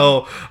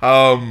well.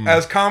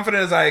 As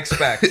confident as I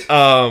expect.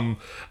 I'm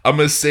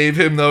gonna save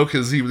him though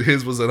because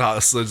his was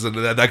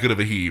that good of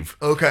a heave.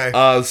 Okay.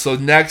 So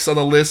next on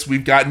the list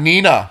we've got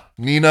Nina.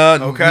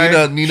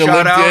 Okay. Nina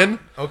Shout out. LinkedIn.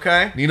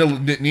 Okay.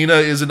 Nina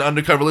is an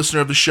undercover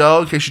listener of the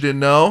show. In case you didn't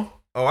know.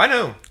 Oh, I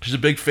know. She's a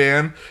big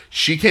fan.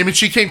 She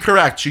came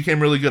correct. She came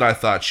really good. I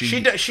thought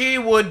she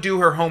would do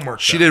her homework.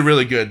 She did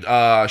really good.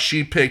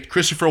 She picked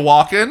Christopher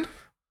Walken.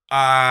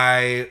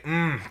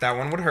 That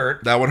one would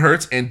hurt. That one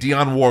hurts. And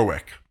Dionne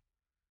Warwick.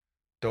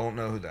 Don't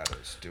know who that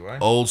is, do I?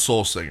 Old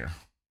soul singer.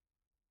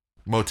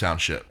 Motown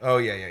shit. Oh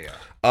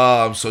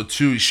yeah. So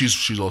two,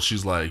 she's old.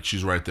 She's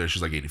right there.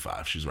 She's like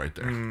 85. She's right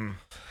there.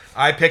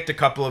 I picked a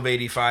couple of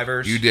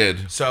 85ers. You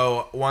did.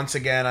 So once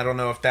again, I don't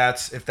know if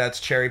that's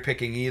cherry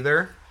picking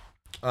either.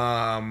 No,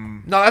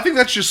 I think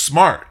that's just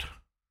smart.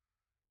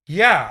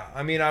 Yeah,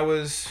 I mean, I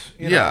was,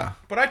 know,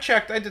 but I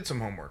checked. I did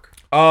some homework.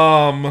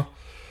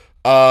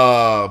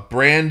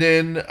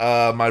 Brandon,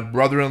 my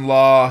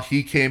brother-in-law,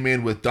 he came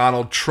in with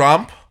Donald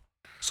Trump.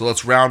 So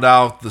let's round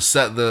out the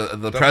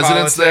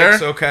presidents politics, there.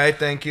 Okay,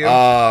 thank you.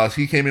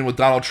 He came in with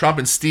Donald Trump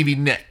and Stevie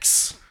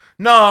Nicks.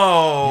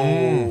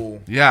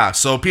 No. Yeah,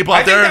 so people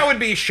out I there, think that would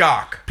be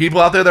shock. people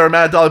out there that are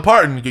mad at Dolly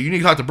Parton, you need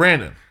to talk to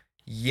Brandon.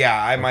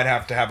 Yeah, I might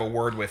have to have a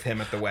word with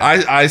him at the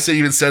wedding. I say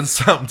even said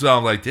something to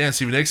him like, damn,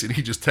 Stevie Nicks, and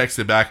he just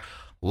texted back,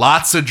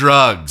 lots of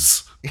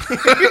drugs.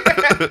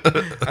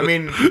 I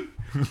mean,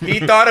 he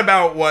thought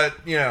about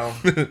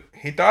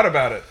he thought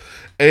about it.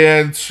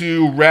 And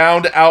to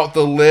round out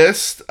the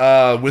list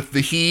with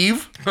the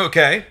heave,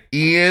 okay,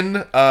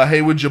 Ian,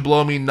 Hey Would You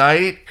Blow Me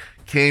Night,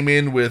 came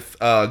in with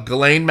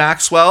Ghislaine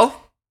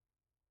Maxwell.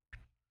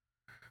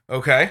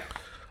 Okay,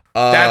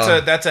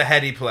 that's a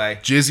heady play.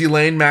 Jizzy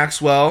Lane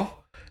Maxwell.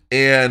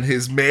 And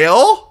his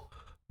male,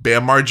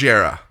 Bam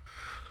Margera.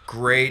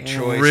 Great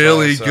choice.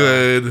 Really also.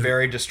 good.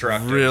 Very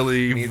destructive.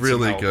 Really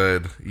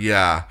good.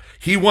 Yeah.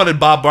 He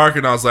wanted Bob Barker,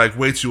 and I was like,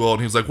 way too old.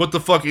 And he was like, what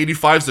the fuck,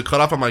 85's the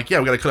cutoff? I'm like, yeah,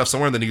 we got to cut off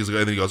somewhere. And then he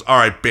goes, all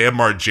right, Bam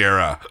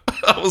Margera.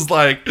 I was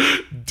like,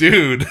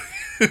 dude.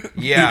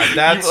 Yeah,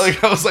 that's...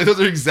 I was like, those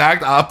are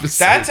exact opposites.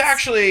 That's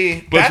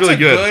actually... But that's really a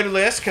good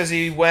list, because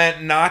he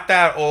went not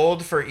that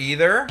old for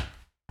either.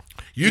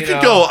 You could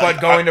go...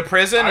 But going to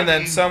prison, and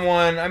then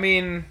someone... I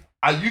mean...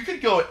 you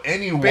could go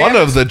any one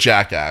of the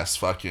Jackass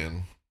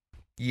fucking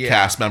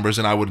cast members,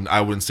 and I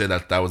wouldn't say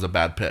that was a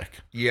bad pick.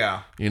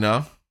 Yeah. You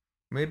know?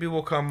 Maybe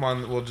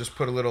we'll just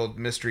put a little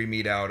mystery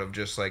meat out of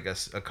just like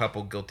a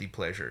couple guilty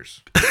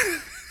pleasures.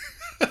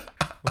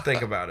 We'll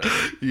think about it.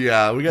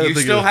 Yeah, we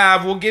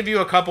gotta we'll give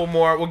you a couple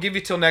more. We'll give you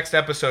till next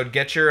episode.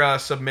 Get your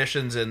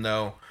submissions in,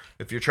 though,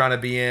 if you're trying to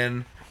be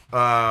in.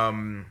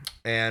 And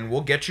we'll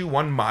get you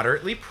one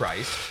moderately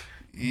priced.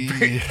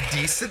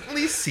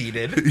 Decently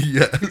seated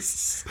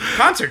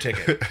concert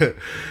ticket.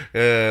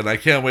 And I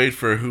can't wait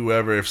for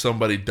if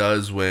somebody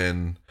does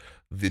win,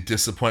 the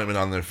disappointment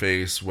on their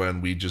face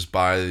when we just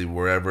buy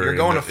wherever you're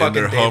going to fucking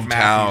their Dave hometown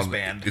Matthews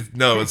Band.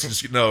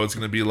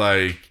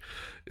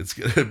 It's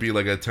gonna be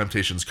like a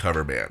Temptations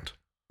cover band.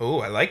 Oh,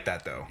 I like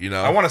that though.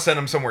 I want to send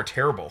them somewhere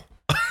terrible.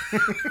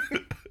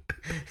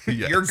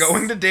 Yes. You're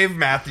going to Dave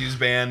Matthews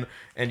Band,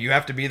 and you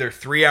have to be there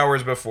 3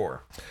 hours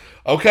before.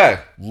 Okay,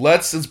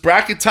 it's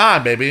bracket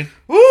time, baby.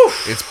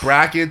 Woof. It's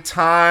bracket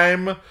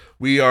time.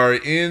 We are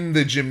in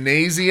the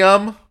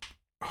gymnasium.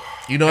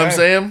 You know what I'm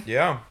saying?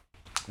 Yeah.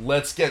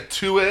 let's get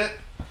to it.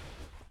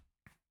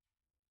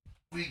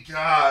 We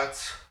got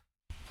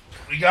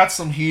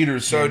some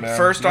heaters. So here, man.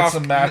 first We got off,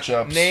 some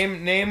matchups.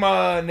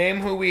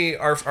 Name who we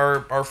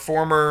our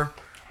former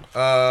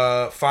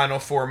Final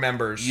Four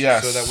members.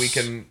 Yes. So that we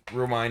can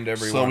remind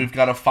everyone. So we've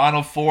got a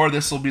Final Four.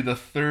 This will be the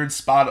third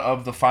spot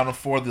of the Final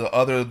Four.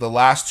 The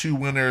last two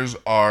winners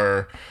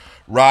are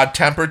Rod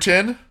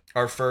Temperton,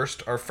 our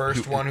first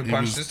one who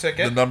punched his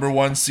ticket. the number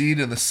 1 seed,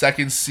 and the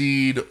second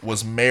seed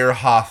was Mayor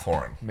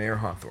Hawthorne. Mayor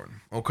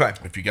Hawthorne. Okay.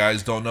 If you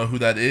guys don't know who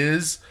that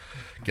is,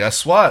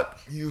 guess what?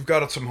 You've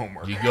got some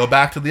homework. You go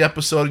back to the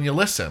episode and you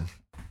listen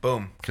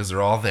Boom. because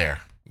they're all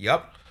there.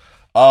 Yep.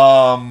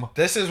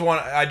 This is one.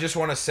 I just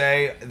want to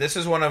say this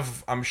is one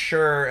of. I'm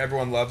sure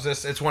everyone loves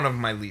this. It's one of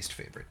my least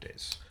favorite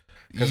days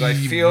because I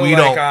feel we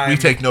like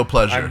take no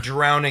pleasure. I'm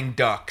drowning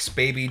ducks,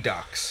 baby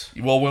ducks.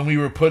 Well, when we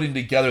were putting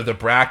together the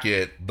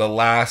bracket, the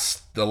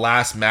last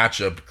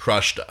matchup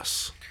crushed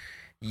us.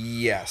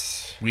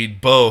 Yes. We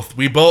haven't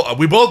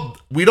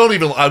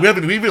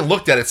even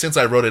looked at it since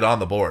I wrote it on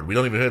the board. We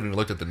haven't even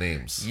looked at the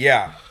names.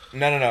 Yeah.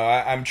 No.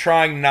 I'm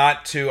trying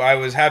not to. I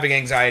was having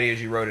anxiety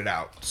as you wrote it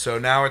out. So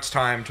now it's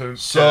time to.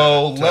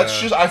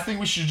 I think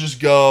we should just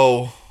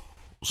go.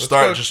 Just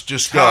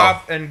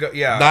top go and go.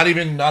 Yeah. Not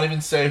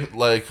even say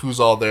like who's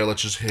all there.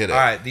 Let's just hit it. All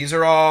right.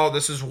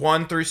 This is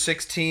 1 through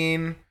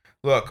 16.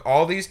 Look,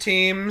 all these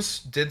teams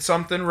did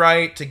something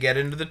right to get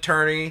into the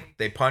tourney.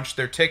 They punched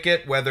their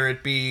ticket, whether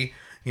it be,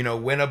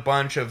 win a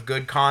bunch of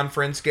good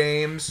conference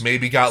games.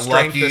 Maybe got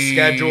strength of lucky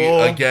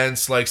schedule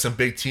against like some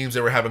big teams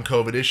that were having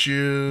COVID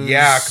issues.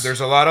 Yeah,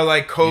 there's a lot of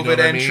like COVID what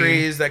I mean?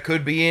 entries that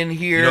could be in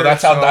here.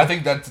 That's how I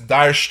think that's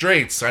Dire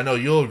Straits. I know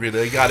you'll agree.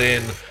 They got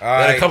in. They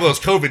had a couple of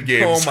those COVID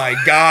games. Oh my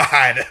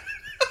God.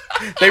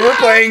 They were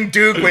playing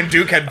Duke when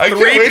Duke had I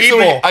three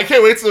people. I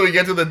can't wait till we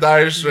get to the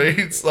Dire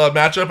Straits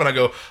matchup, and I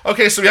go,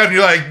 okay, so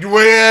you're like,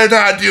 we're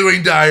not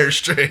doing Dire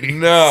Straits.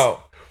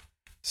 No.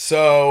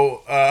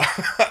 So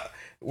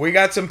we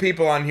got some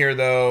people on here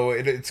though.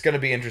 It's going to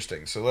be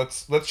interesting. So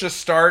let's just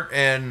start,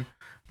 and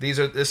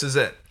this is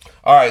it.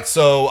 All right.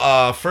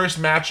 So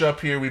first matchup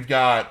here, we've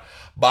got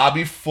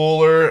Bobby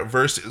Fuller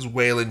versus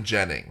Waylon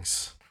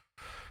Jennings.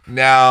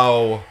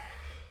 Now,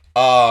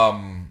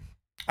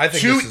 I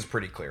think this is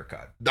pretty clear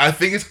cut. I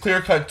think it's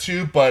clear cut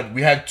too, but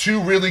we had two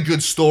really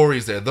good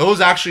stories there.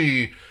 Those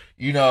actually,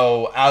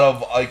 out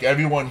of like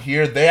everyone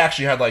here, they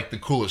actually had like the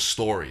coolest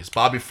stories.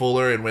 Bobby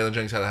Fuller and Waylon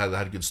Jennings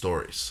had good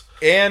stories.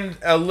 And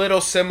a little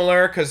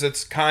similar because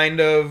it's kind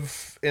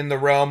of in the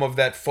realm of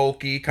that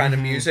folky kind of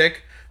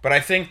music. But I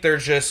think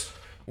there's just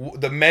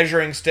the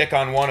measuring stick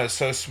on one is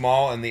so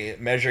small and the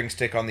measuring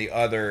stick on the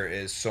other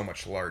is so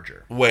much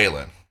larger.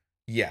 Waylon.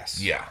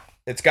 Yes. Yeah.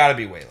 It's got to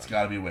be Waylon. It's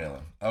got to be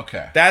Waylon.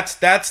 Okay. That's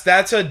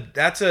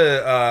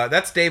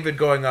David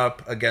going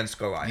up against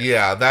Goliath.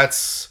 Yeah,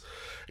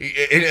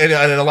 and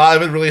a lot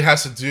of it really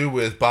has to do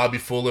with Bobby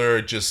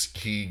Fuller. Just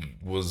he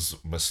was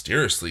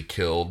mysteriously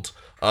killed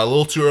a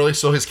little too early,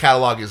 so his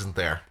catalog isn't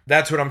there.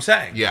 That's what I'm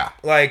saying. Yeah.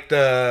 Like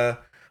a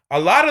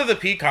lot of the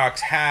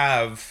Peacocks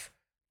have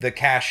the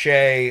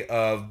cachet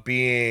of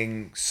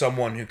being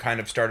someone who kind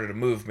of started a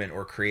movement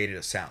or created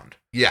a sound.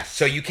 Yes.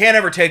 So you can't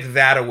ever take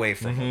that away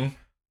from them.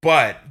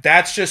 But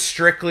that's just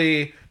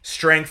strictly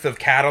strength of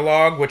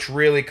catalog, which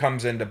really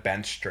comes into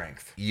bench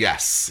strength.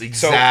 Yes,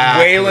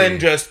 exactly. So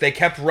Waylon they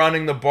kept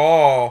running the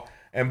ball,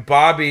 and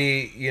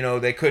Bobby,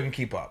 they couldn't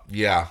keep up.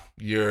 Yeah,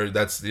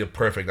 that's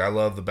perfect. I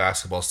love the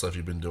basketball stuff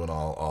you've been doing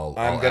all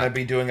I'm going to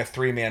be doing a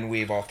 3-man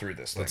weave all through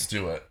this thing. Let's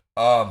do it.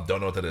 Don't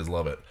know what that is.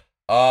 Love it.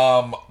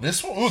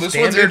 This one's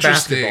Standard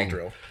interesting. basketball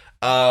drill.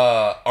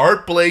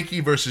 Art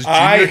Blakey versus Junior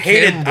I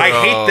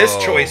hate this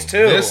choice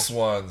too. This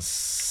one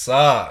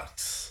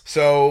sucks.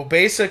 So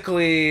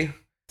basically,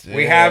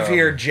 we have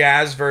here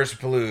Jazz versus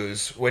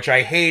Blues, which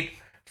I hate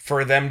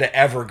for them to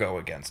ever go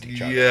against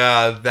each other.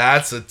 Yeah,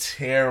 that's a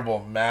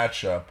terrible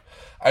matchup.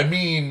 I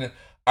mean,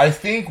 I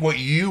think what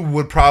you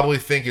would probably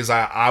think is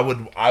I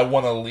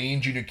want to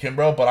lean Junior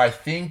Kimbrough, but I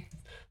think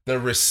the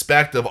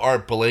respect of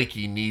Art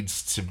Blakey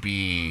needs to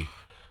be.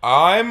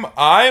 I'm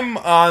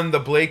on the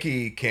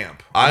Blakey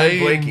camp. I'm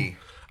Team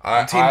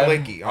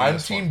Blakey. I'm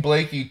Team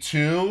Blakey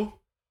too.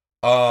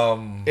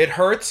 It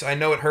hurts. I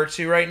know it hurts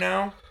you right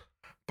now,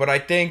 but I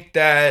think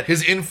that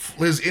his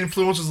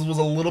influence was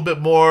a little bit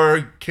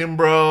more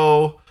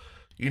Kimbrough.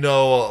 A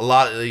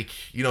lot like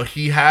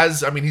he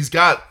has. I mean, he's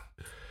got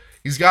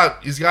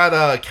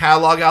a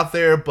catalog out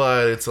there,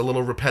 but it's a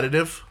little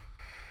repetitive.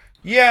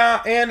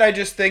 Yeah, and I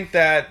just think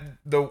that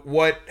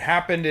what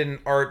happened in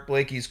Art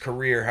Blakey's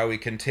career, how he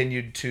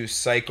continued to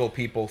cycle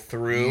people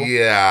through.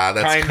 Yeah,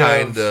 that's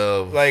kind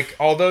of like,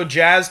 although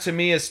jazz to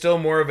me is still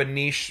more of a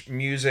niche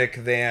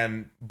music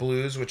than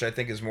blues, which I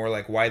think is more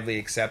like widely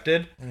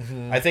accepted.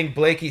 I think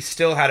Blakey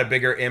still had a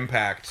bigger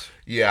impact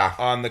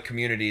on the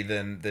community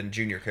than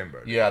Junior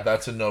Kimbrough. Yeah,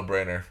 that's a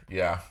no-brainer.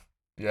 Yeah,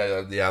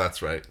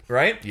 that's right.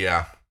 Right?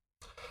 Yeah.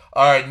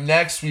 All right,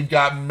 next we've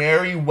got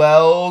Mary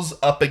Wells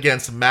up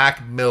against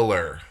Mac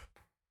Miller.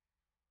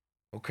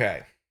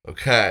 Okay. I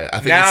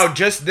think now,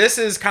 this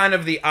is kind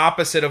of the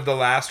opposite of the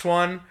last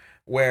one,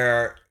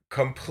 where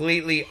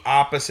completely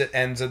opposite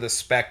ends of the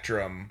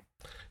spectrum.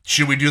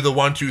 Should we do the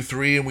 1, 2,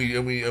 3 and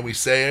we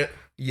say it?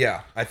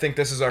 Yeah, I think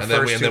this is our And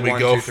first then we 1,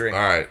 go 2, 3. all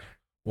right.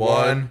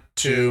 1,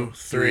 2,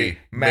 3.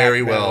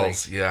 Mary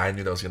Wells. Yeah, I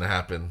knew that was gonna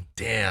happen.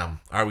 Damn.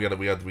 All right,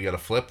 we got to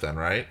flip then,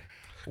 right?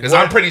 Because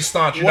I'm pretty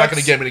staunch. You're not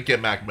gonna get me to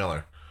get Mac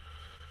Miller.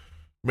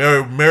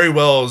 Mary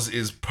Wells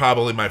is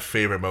probably my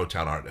favorite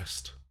Motown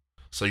artist.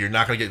 So you're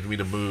not gonna get me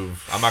to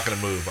move. I'm not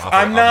gonna move.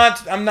 I'm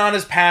not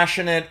as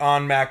passionate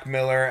on Mac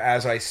Miller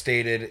as I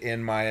stated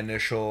in my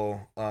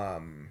initial.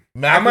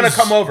 Mac I'm gonna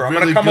come over. I'm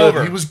really gonna come good.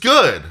 over. He was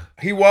good.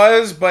 He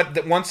was,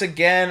 but once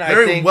again,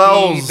 Mary I think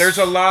Wells- there's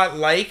a lot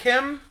like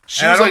him.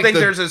 She And I was don't like think the-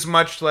 there's as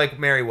much like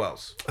Mary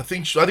Wells. I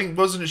think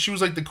wasn't she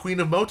was like the queen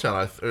of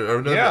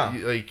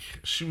Motown? Like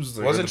she was.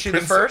 Like, Wasn't she the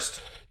princess.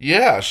 first?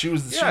 Yeah, she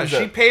was. Yeah, was she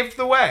that- paved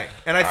the way,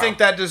 and I think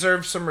that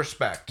deserves some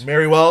respect.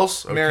 Mary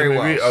Wells. Okay, Mary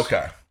Wells.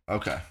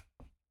 Okay.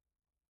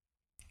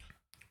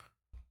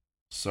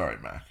 Sorry,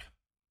 Mac.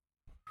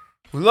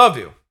 We love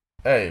you.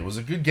 Hey, it was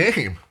a good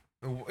game.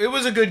 It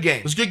was a good game.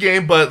 It was a good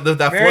game, but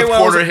that Mary fourth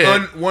Wells quarter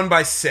hit. won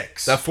by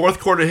 6. That fourth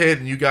quarter hit,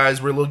 and you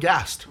guys were a little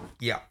gassed.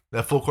 Yeah,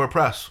 That full court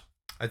press.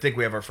 I think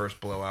we have our first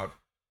blowout.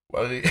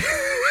 Well,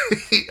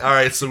 all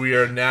right, so we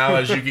are now,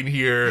 as you can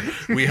hear,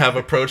 we have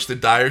approached the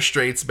Dire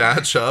Straits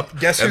matchup.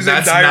 Guess and who's in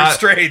that's dire not-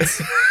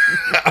 straits?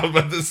 I'm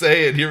about to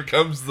say it. Here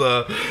comes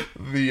the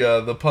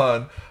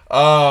pun.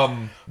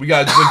 We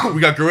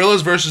got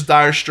Gorillas versus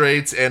Dire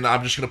Straits, and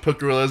I'm just gonna put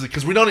Gorillas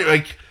because we don't even,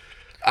 like.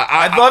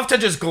 I'd love to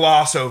just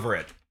gloss over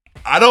it.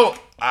 I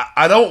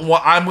don't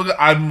want.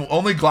 I'm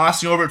only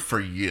glossing over it for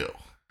you.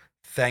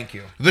 Thank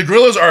you. The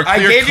Gorillas are clear I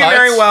gave you cuts.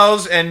 Mary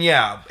Wells, and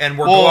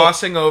we're Well-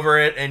 glossing over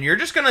it, and you're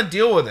just gonna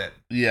deal with it.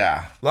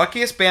 Yeah.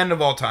 Luckiest band of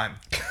all time.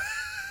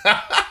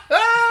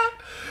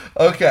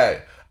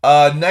 Okay.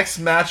 Next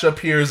matchup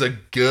here is a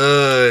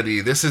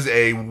goodie. This is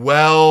a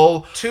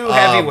Two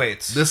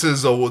heavyweights. This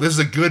is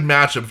a good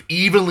matchup,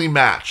 evenly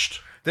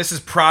matched. This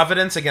is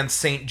Providence against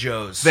St.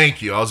 Joe's.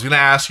 Thank you. I was gonna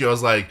ask you. I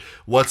was like,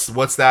 what's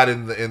that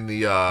in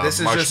the This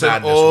is March just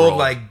Madness an old world?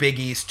 like Big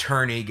East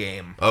tourney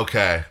game.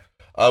 Okay.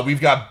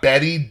 We've got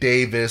Betty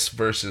Davis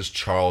versus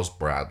Charles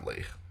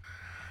Bradley.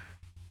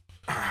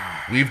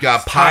 We've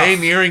got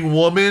Pioneering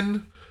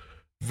Woman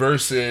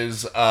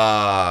versus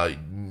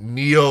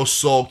Neo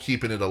Soul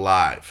Keeping It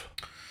Alive.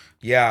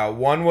 Yeah,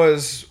 one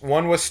was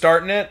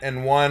starting it,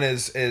 and one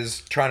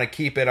is trying to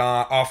keep it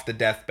off the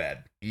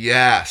deathbed.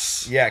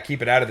 Yes. Yeah,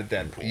 keep it out of the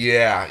dead pool.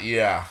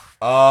 Yeah.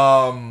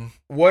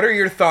 What are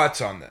your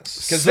thoughts on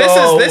this? Because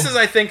So- this is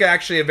I think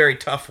actually a very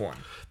tough one.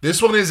 This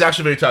one is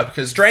actually very tough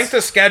because Strength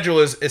of schedule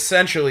is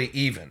essentially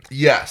even.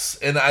 Yes,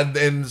 and I'm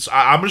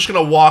just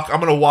gonna walk. I'm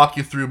gonna walk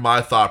you through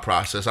my thought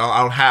process.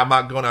 I'm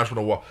not going. I'm just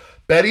gonna walk.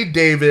 Betty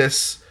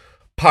Davis,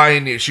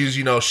 pioneer.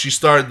 She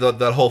started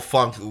that whole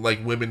funk,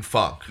 like women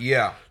funk.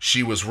 Yeah.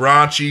 She was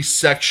raunchy,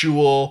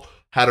 sexual,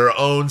 had her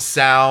own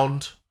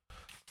sound,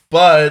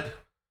 but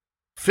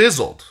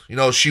fizzled.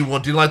 She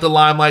didn't like the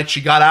limelight.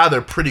 She got out of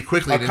there pretty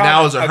quickly, and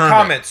now is a hermit.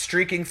 comet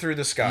streaking through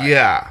the sky.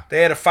 Yeah.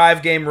 They had a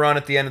 5-game run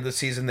at the end of the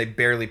season. They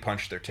barely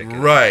punched their ticket.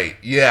 Right.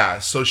 Yeah.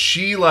 So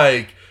she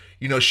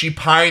she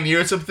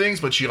pioneered some things,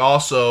 but she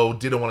also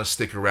didn't want to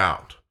stick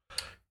around.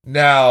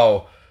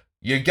 Now,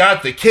 you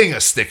got the king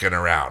of sticking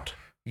around,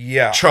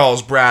 Yeah.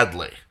 Charles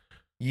Bradley.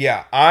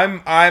 Yeah.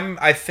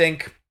 I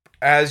think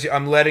as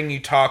I'm letting you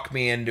talk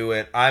me into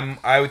it,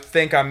 I would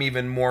think I'm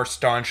even more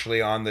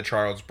staunchly on the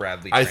Charles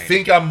Bradley train. I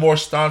think I'm more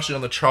staunchly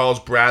on the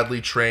Charles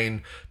Bradley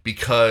train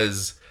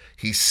because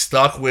he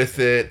stuck with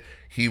it.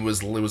 It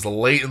was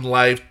late in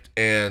life,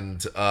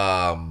 and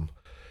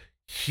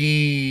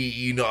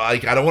he, I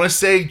don't want to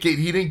say he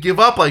didn't give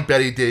up like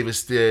Betty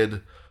Davis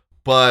did,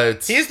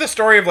 but he's the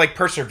story of like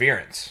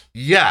perseverance.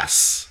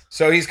 yes,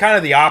 So he's kind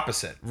of the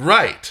opposite.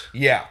 right.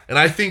 Yeah. And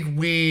I think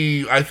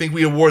we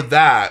award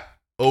that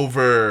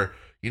over,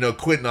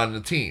 quitting on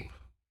the team.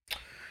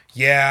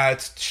 Yeah,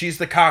 she's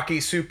the cocky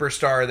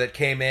superstar that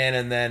came in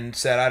and then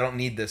said, I don't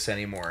need this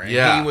anymore. And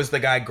Yeah. he was the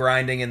guy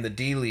grinding in the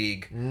D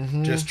League,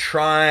 Mm-hmm. just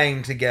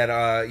trying to get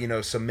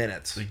some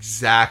minutes.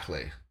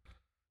 Exactly.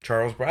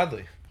 Charles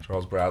Bradley.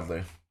 Charles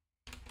Bradley.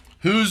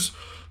 Who's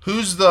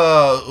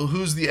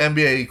the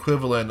NBA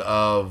equivalent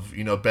of,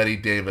 Betty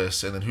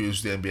Davis, and then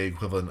who's the NBA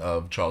equivalent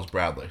of Charles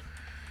Bradley?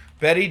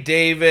 Betty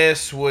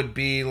Davis would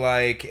be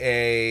like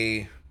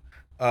a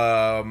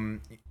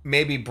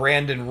maybe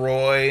Brandon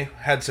Roy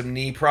had some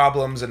knee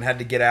problems and had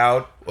to get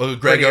out. Greg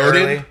pretty Oden?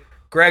 early.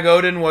 Greg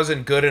Oden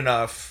wasn't good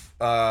enough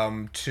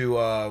to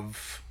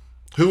have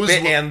Who was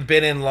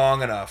been in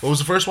long enough. what was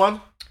the first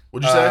one?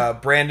 What'd you say?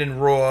 Brandon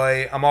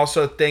Roy. I'm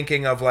also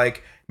thinking of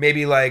like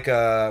maybe like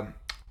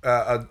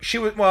she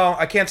was, well,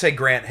 I can't say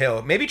Grant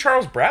Hill. Maybe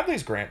Charles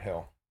Bradley's Grant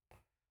Hill.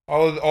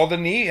 All the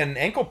knee and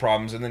ankle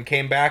problems, and then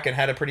came back and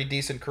had a pretty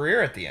decent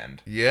career at the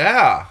end.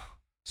 Yeah.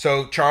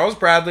 So Charles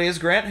Bradley is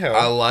Grant Hill.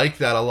 I like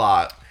that a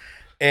lot.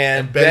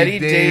 and Betty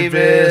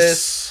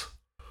Davis,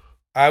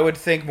 I would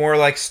think more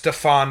like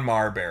Stephon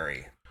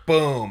Marbury.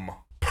 Boom.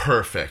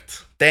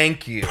 Perfect.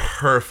 Thank you.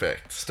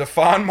 Perfect.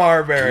 Stephon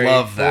Marbury.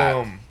 Love that.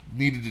 Boom.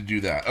 Needed to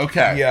do that.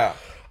 Okay. Yeah.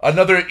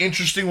 Another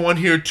interesting one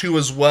here too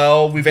as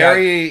well. We've got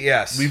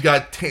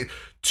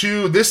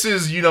two. This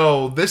is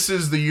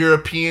the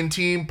European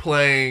team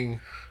playing.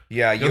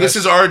 Yeah, this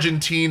is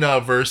Argentina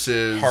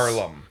versus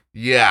Harlem.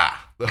 Yeah,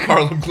 the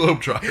Harlem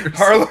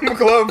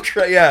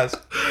Globetrotters. Yes.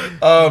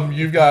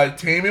 You've got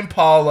Tame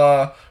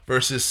Impala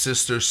versus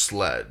Sister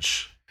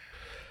Sledge.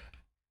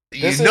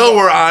 You know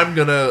where I'm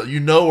gonna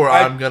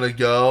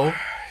go.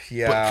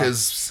 Yeah,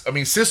 because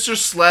Sister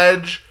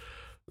Sledge,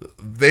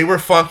 they were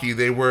funky.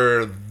 They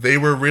were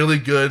really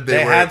good.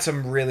 They had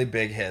some really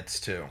big hits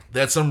too. They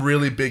had some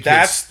really big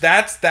hits.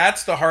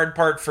 That's the hard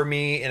part for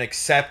me in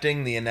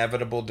accepting the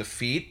inevitable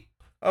defeat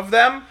of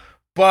them.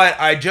 But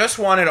I just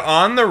wanted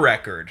on the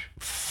record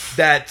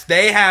that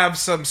they have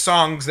some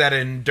songs that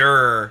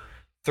endure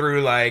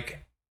through like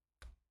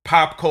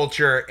pop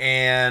culture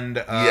and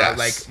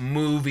like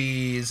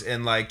movies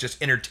and like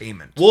just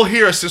entertainment. We'll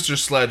hear a Sister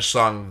Sledge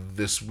song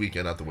this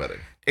weekend at the wedding.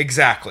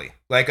 Exactly.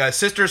 Like a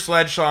Sister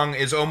Sledge song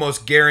is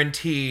almost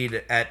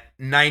guaranteed at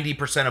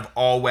 90% of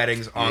all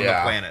weddings on the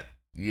planet.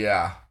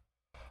 Yeah.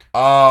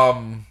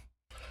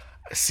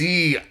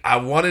 See, I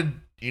wanted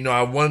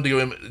to go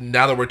in,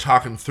 now that we're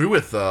talking through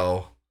it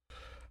though,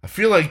 I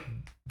feel like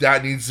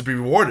that needs to be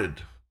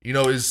rewarded.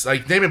 Is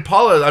like Tame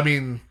Impala,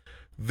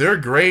 they're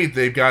great.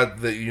 They've got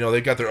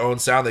they've got their own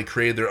sound. They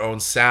created their own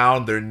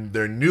sound.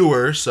 They're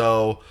newer,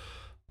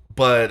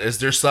 but is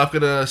their stuff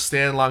gonna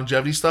stand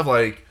longevity stuff?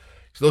 Like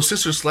those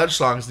Sister Sledge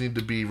songs need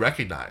to be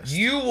recognized.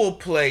 You will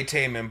play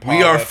Tame Impala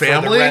We are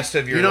family for the rest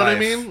of your life. You know what I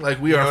mean? Like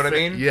we are what I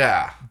mean?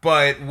 Yeah.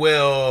 But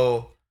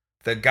will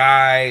the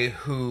guy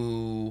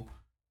who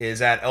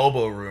is at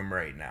Elbow Room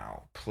right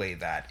now play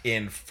that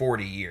in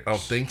 40 years? I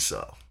don't think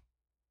so.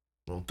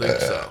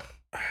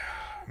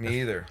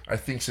 Me either. I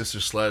think Sister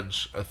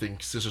Sledge. I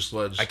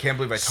can't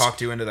believe I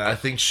talked you into that. I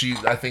think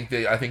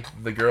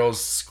the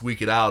girls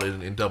squeak it out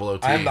in double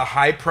OT. I'm the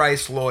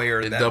high-priced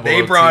lawyer that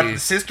they brought.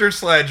 Sister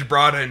Sledge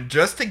brought in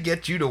just to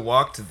get you to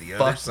walk to the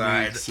other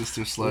side.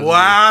 Sister Sledge.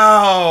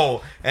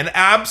 Wow, an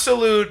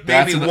absolute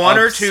maybe one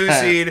or two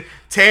seed.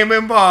 Tame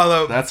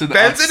Impala. Benson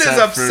is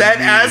upset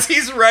as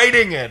he's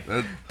writing it,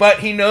 but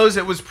he knows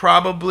it was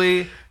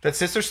probably that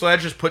Sister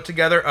Sledge has put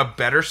together a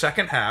better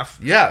second half.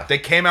 Yeah. They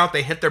came out,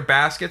 they hit their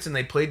baskets, and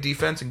they played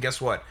defense, and guess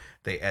what?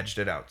 They edged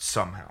it out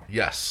somehow.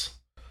 Yes.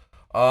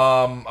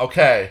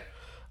 Okay.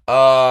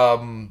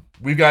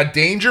 We've got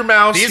Danger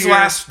Mouse These here.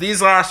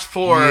 last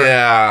four.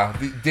 Yeah.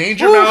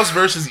 Danger Mouse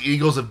versus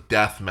Eagles of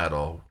Death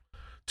Metal.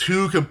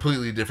 Two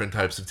completely different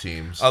types of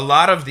teams. A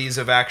lot of these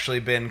have actually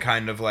been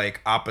kind of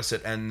like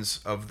opposite ends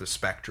of the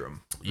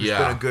spectrum. There's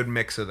been a good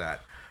mix of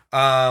that.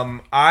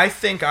 I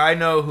think I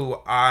know who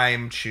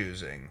I'm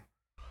choosing.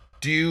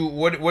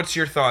 What's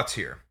your thoughts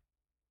here?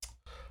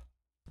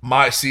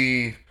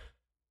 The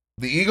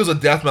Eagles of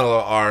Death Metal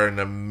are an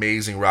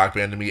amazing rock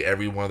band to me.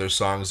 Every one of their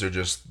songs,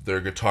 their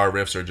guitar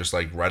riffs are just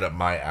like right up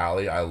my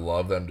alley. I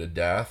love them to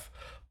death.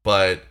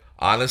 But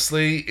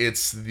honestly,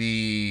 it's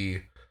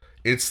the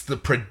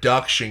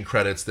production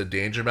credits, the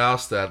Danger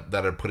Mouse that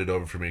are put it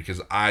over for me,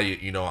 because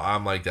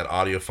I'm like that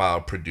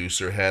audiophile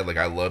producer head. Like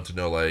I love to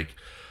know like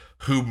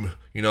who,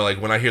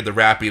 like when I hear the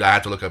rap beat, I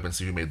have to look up and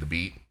see who made the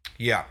beat.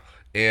 Yeah.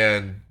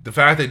 And the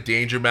fact that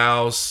Danger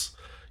Mouse,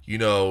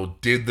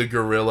 did the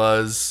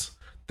Gorillaz,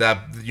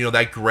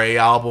 that Gray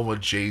album with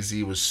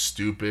Jay-Z was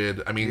stupid.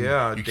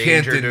 You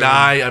can't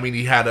deny.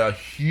 He had a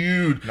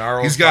huge.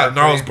 He's got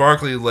Gnarls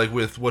Barkley like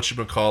with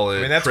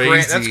whatchamacallit. That's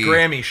crazy. That's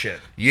Grammy shit.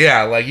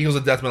 Yeah, like Eagles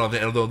of Death Metal.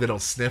 Although they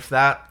don't sniff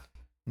that.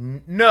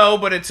 No,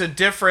 but it's a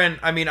different.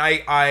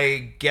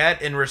 I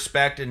get and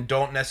respect and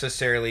don't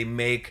necessarily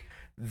make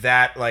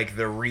that like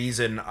the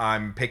reason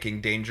I'm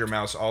picking Danger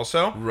Mouse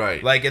also.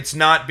 Right. Like it's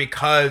not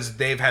because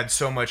they've had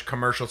so much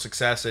commercial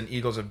success and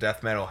Eagles of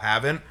Death Metal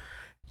haven't.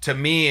 To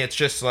me, it's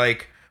just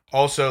like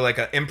also like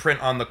an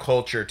imprint on the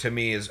culture to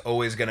me is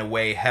always going to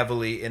weigh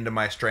heavily into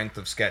my strength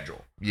of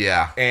schedule.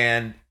 Yeah.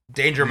 And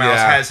Danger Mouse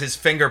has his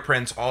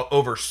fingerprints all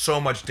over so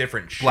much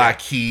different shit. Black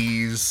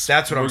Keys.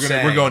 That's what I'm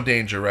saying. We're going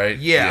Danger, right?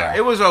 Yeah,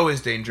 it was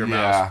always Danger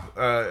Mouse.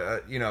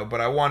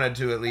 But I wanted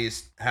to at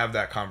least have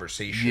that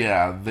conversation.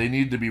 Yeah, they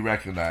need to be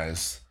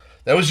recognized.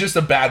 That was just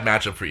a bad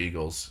matchup for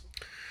Eagles.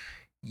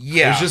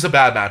 Yeah. It was just a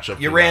bad matchup.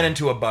 You ran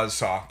into a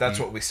buzzsaw. That's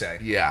what we say.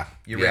 Yeah.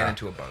 You ran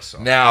into a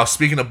buzzsaw. Now,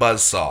 speaking of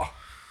buzzsaw,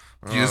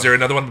 is there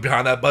another one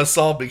behind that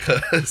buzzsaw?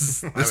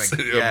 Because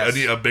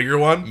a bigger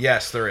one?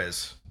 Yes, there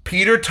is.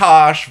 Peter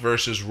Tosh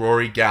versus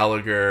Rory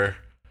Gallagher.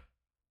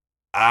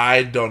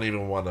 I don't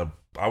even want to.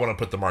 I want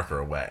to put the marker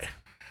away.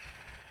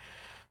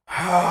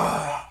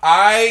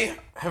 I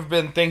have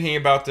been thinking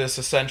about this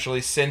essentially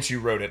since you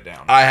wrote it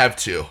down. I have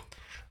too.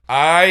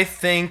 I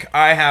think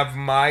I have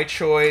my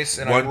choice,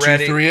 and I'm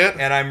ready. 1, 2, 3 it,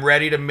 and I'm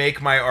ready to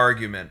make my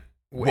argument.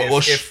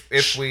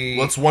 If we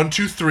let's 1,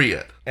 2, 3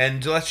 it,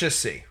 and let's just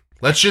see.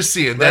 Let's just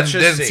see, and then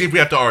see if we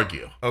have to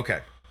argue.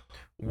 Okay.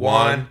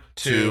 1,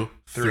 2,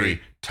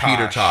 3.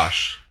 Peter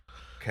Tosh.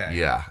 Okay.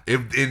 Yeah.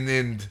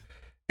 And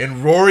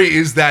Rory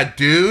is that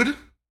dude,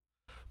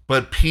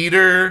 but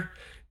Peter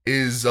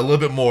is a little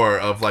bit more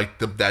of like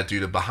that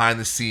dude of behind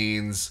the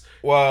scenes.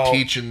 Well,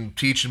 teaching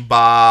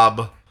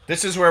Bob.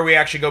 this is where we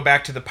actually go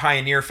back to the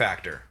pioneer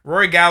factor.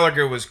 Rory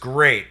Gallagher was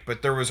great,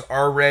 but there was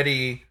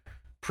already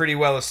pretty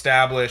well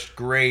established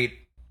great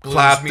blues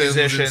Claptons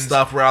musicians and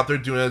stuff were out there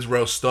doing it. as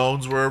Rose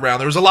Stones were around.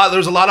 There was a lot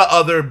of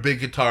other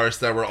big guitarists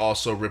that were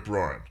also rip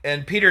roaring.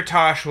 And Peter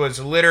Tosh was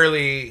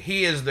literally,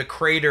 he is the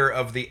crater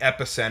of the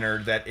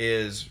epicenter that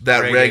is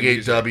That reggae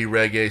music. dubby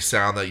reggae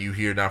sound that you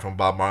hear now from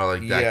Bob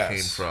Marley, like that Yes.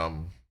 came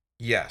from.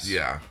 Yes.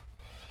 Yeah.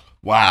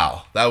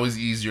 Wow, that was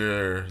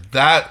easier.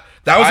 That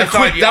was I a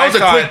quick. thought- That was I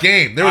a thought- quick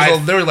game. There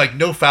were like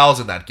no fouls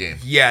in that game.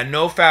 Yeah,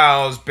 no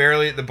fouls,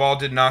 barely, the ball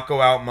did not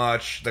go out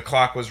much. The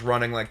clock was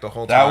running like the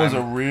whole That time. was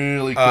a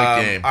really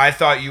quick game. I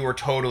thought you were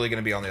totally going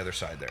to be on the other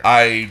side there.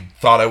 I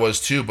thought I was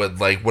too, but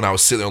like when I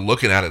was sitting there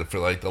looking at it for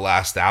like the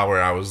last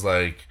hour, I was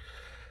like,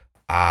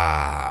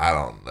 I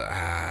don't.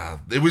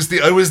 It was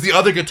the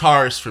other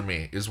guitarists for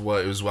me. Is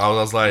what it was. I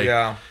was like,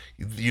 Yeah.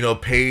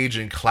 Page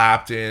and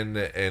Clapton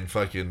and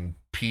fucking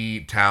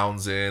Pete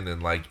Townsend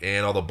and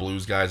all the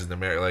blues guys in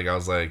America. Like I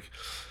was like,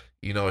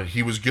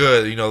 he was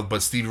good.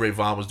 But Stevie Ray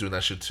Vaughan was doing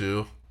that shit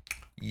too.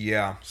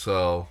 Yeah.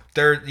 So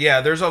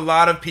There's a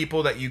lot of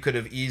people that you could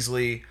have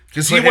easily,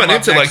 because he put him went up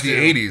into like next the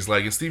to. '80s,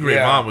 like and Stevie Ray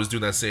Yeah. Vaughan was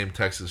doing that same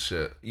Texas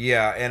shit.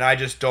 Yeah, and I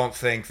just don't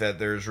think that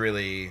there's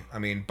really, I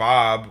mean,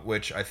 Bob,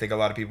 which I think a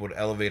lot of people would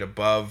elevate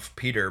above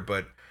Peter,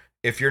 but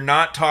if you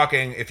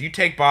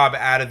take Bob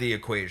out of the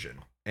equation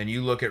and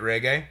you look at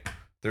reggae,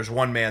 there's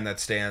one man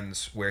that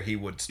stands where he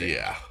would stand.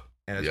 Yeah.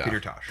 And it's Yeah. Peter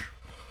Tosh.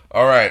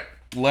 All right,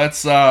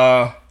 let's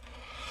top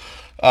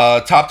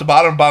to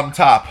bottom, bottom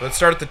top. Let's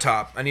start at the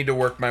top. I need to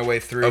work my way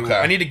through. Okay.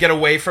 I need to get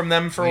away from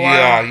them for a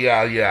while.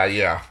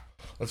 Yeah.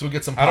 Let's go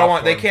get some. I don't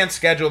want. They popcorn. can't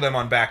schedule them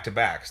on back to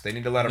backs. They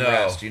need to let them No.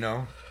 rest.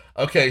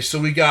 Okay, so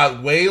we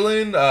got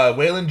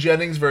Waylon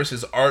Jennings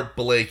versus Art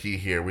Blakey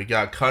here. We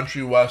got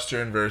country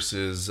western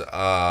versus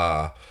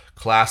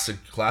classic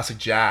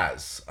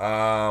jazz.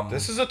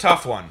 This is a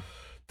tough one.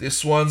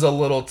 This one's a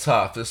little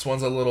tough.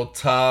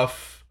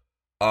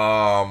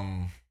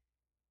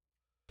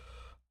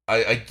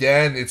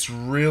 It's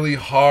really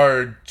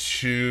hard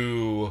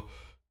to,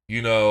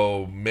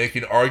 make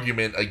an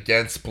argument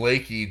against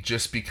Blakey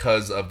just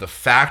because of the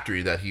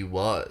factory that he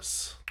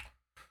was.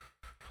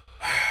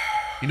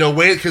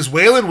 Because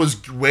Waylon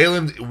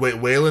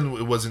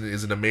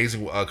is an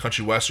amazing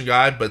country western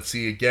guy, but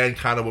see again,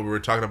 kind of what we were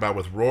talking about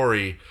with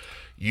Rory,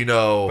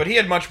 But he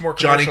had much more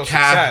Johnny commercial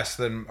Cash- success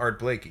than Art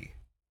Blakey.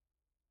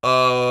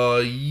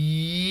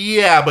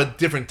 Yeah, but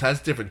different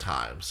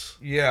times.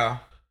 Yeah.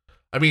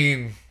 I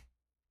mean,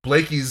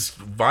 Blakey's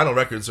vinyl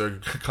records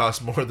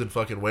cost more than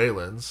fucking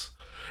Waylon's.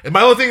 And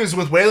my only thing is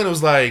with Waylon, it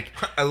was like,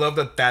 I love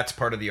that that's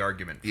part of the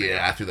argument.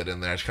 yeah, I threw that in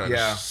there. I just kind of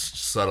Yeah.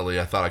 subtly.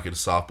 I thought I could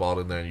softball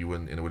it in there, and you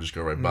wouldn't, and it would just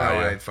go right No, by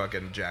you. I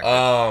fucking jacked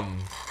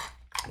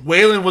it.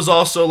 Waylon was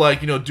also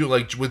do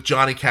like with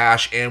Johnny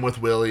Cash and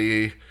with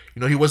Willie.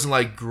 He wasn't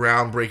like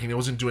groundbreaking. He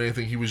wasn't doing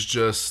anything. He was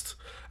just.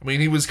 I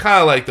mean, he was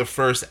kind of like the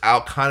first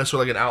kind of sort of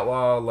like an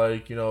outlaw,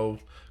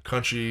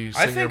 country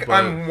singer. I think but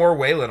I'm more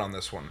Waylon on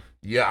this one.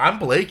 yeah, I'm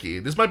Blakey.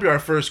 This might be our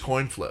first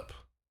coin flip.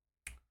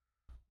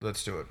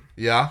 Let's do it.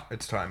 Yeah.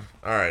 It's time.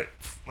 All right.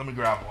 Let me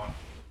grab one.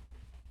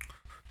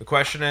 The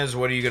question is,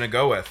 what are you going to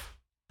go with?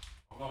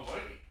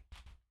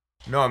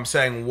 No, I'm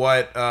saying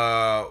what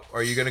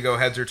are you going to go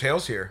heads or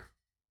tails here?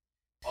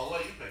 I'll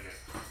let you pick it.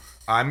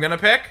 I'm going to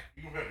pick?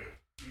 You can pick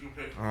it. You can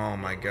pick. Oh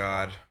my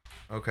god.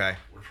 Okay.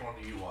 Which one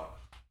do you want?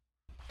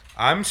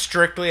 I'm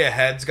strictly a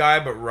heads guy,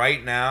 but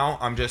right now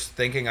I'm just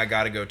thinking I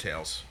got to go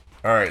tails.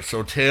 All right.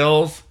 So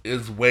tails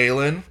is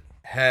Waylon.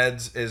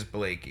 Heads is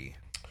Blakey.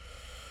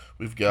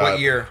 We've got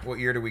What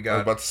year do we I was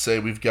got? about to say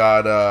we've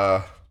got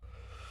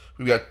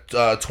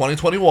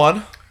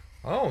 2021.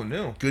 Oh,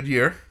 new. Good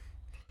year.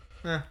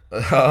 Eh.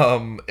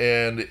 And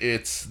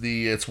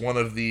it's one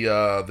of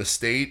the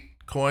state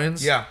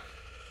coins. Yeah.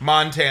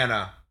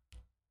 Montana.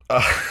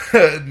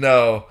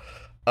 No.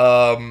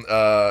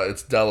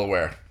 It's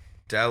Delaware.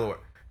 Delaware.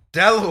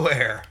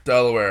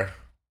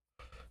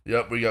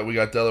 Yep, we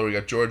got Delaware. We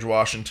got George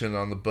Washington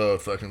on the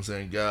boat fucking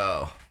saying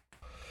go.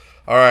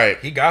 All right.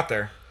 He got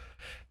there.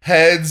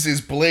 Heads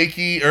is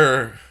Blakey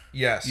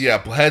Yes. yeah,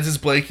 heads is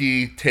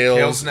Blakey,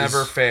 Tails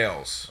never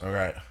fails. All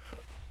right.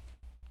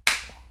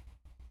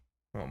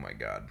 Oh my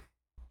god.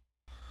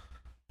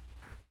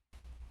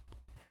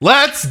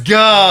 Let's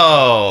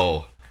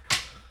go.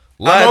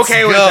 I'm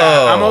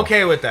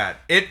okay with that.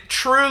 It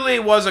truly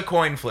was a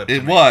coin flip. to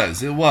It me. was.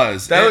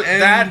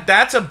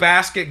 That's a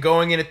basket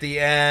going in at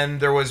the end.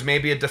 There was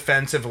maybe a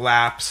defensive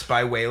lapse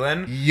by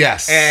Waylon.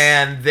 Yes.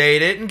 And they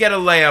didn't get a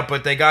layup,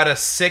 but they got a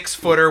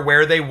 6-footer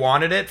where they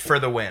wanted it for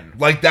the win.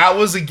 like that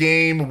was a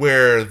game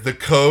where the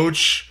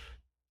coach,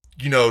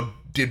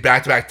 did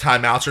back-to-back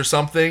timeouts or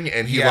something,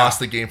 and he Yeah. lost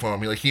the game for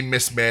him. He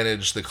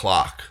mismanaged the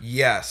clock.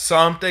 Yes,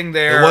 something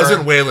there. It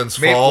wasn't Waylon's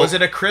fault. Was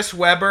it a Chris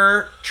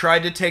Webber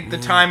tried to take the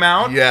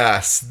timeout?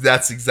 Yes,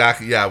 that's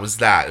exactly. Yeah, it was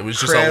that. It was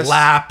just a Chris.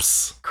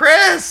 lapse.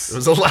 Chris! It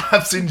was a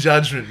lapse in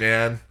judgment,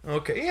 man.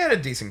 Okay, he had a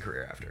decent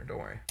career after, don't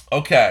worry.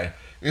 Okay,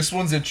 this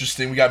one's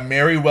interesting. We got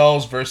Mary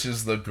Wells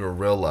versus the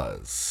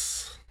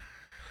Gorillas.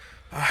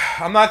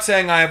 I'm not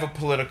saying I have a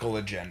political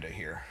agenda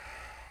here,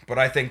 but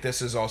I think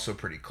this is also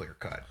pretty clear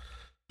cut.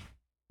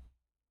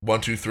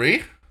 1, 2,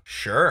 3.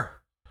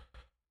 Sure.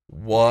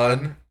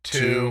 1,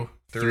 2,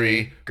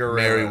 3. Gorillaz.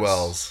 Mary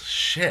Wells.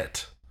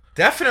 Shit.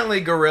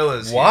 Definitely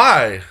Gorillaz. here.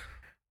 Why?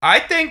 I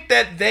think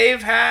that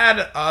they've had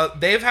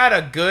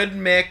a good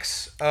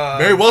mix of...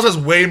 Mary Wells has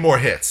way more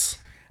hits.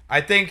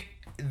 I think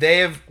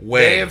they've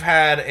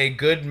had a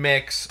good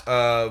mix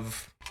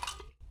of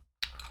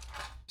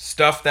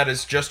stuff that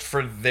is just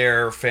for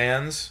their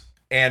fans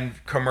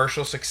and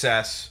commercial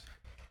success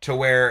to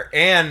where,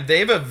 and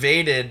they've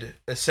evaded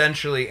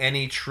essentially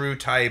any true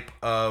type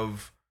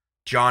of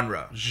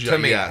genre to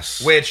me.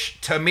 Yes. Which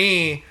to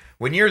me,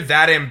 when you're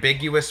that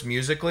ambiguous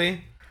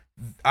musically,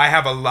 I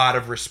have a lot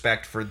of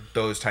respect for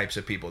those types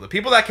of people. The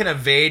people that can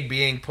evade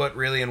being put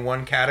really in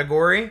one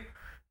category.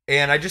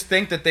 And I just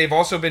think that they've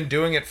also been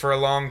doing it for a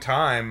long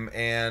time,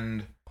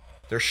 and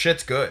their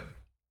shit's good.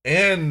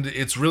 And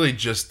it's really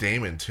just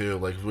Damon too,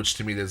 like, which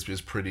to me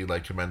is pretty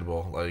like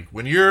commendable. Like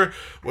when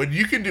like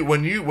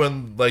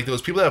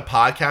those people that have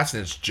podcasts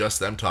and it's just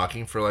them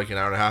talking for like an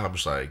hour and a half, I'm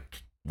just like,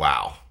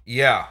 wow.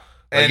 Yeah.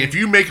 Like And if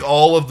you make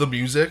all of the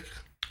music,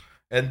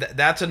 and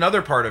that's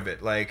another part of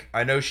it. Like,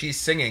 I know she's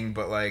singing,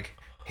 but like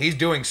he's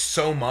doing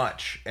so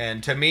much,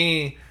 and to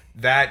me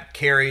that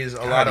carries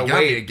a lot of got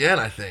me weight. again,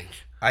 I think.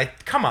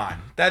 Come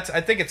on.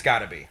 I think it's got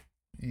to be.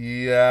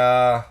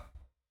 Yeah.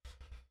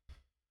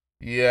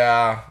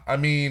 I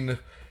mean,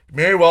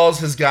 Mary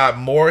Wells has got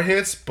more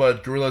hits,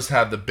 but Gorillaz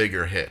have the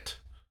bigger hit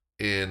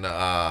in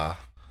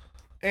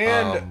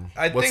And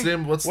I what's think the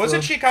name?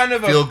 wasn't she kind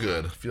of Feel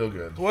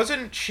Good.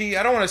 Wasn't she?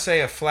 I don't want to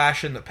say a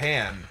flash in the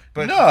pan,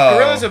 but No.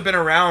 Gorillaz have been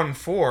around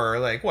for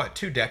like what,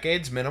 2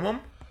 decades minimum?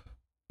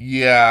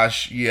 Yeah,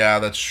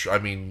 that's. I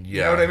mean, yeah.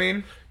 You know what I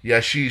mean? Yeah,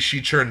 she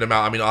churned them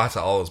out. I mean, all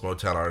those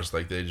Motown artists,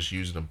 like, they just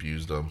used and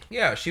abused them.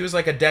 Yeah, she was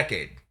like a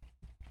decade.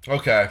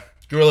 Okay,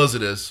 Gorillaz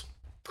it is.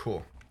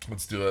 Cool.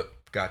 Let's do it.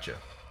 Gotcha.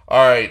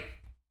 All right,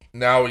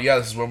 now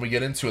this is when we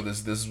get into it.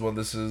 This is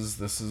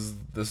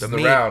the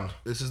meat. round.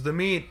 This is the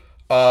meat.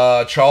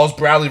 Charles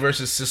Bradley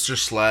versus Sister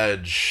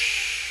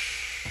Sledge.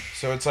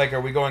 So it's like, are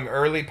we going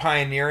early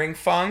pioneering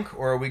funk,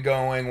 or are we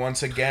going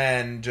once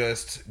again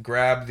just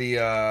grab the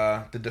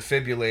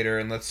defibrillator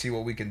and let's see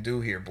what we can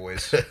do here,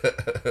 boys?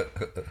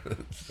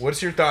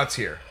 What's your thoughts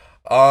here?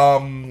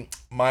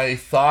 My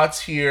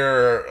thoughts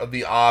here are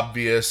the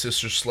obvious.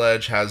 Sister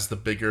Sledge has the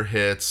bigger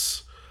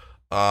hits.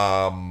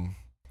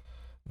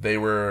 They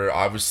were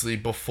obviously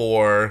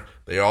before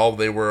they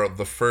were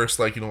the first,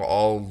 like, you know,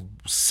 all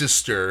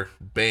sister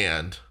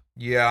band.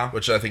 Yeah.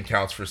 Which I think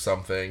counts for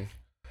something.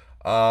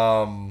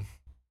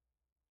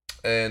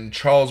 And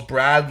Charles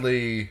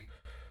Bradley,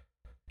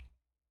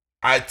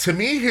 to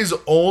me, his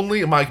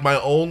only,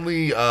 my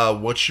only,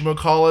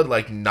 whatchamacallit,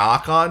 like,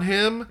 knock on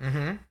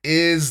him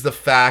is the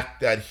fact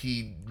that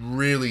he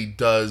really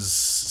does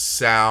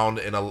sound,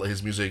 in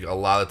his music a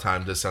lot of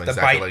times does sound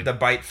like the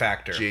bite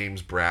factor.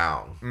 James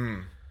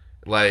Brown.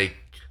 Like,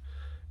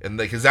 and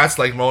because that's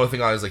like my only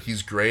thing on is like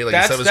he's great. Like,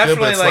 that's his stuff is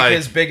definitely good, but it's like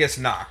his biggest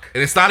knock.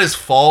 And it's not his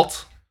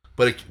fault,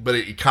 but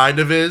it kind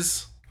of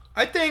is.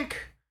 I think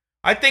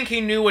he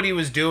knew what he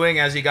was doing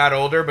as he got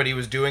older, but he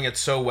was doing it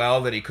so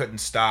well that he couldn't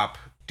stop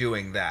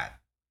doing that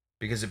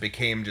because it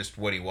became just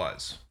what he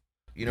was.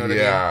 You know what I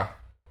mean? Yeah.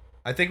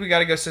 I think we got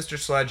to go Sister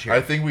Sledge here.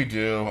 I think we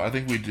do.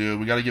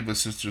 We got to give the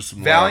sisters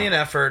some valiant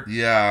love. effort.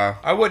 Yeah.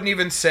 I wouldn't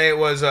even say it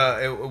was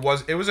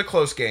a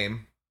close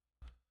game.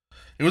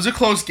 It was a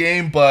close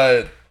game,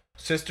 but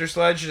Sister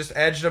Sledge just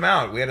edged him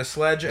out. We had a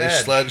sledge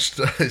edge.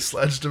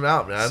 Sledged him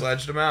out, man.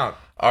 Sledged him out.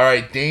 All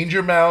right,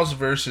 Danger Mouse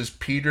versus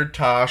Peter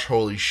Tosh.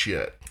 Holy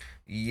shit.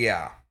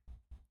 Yeah.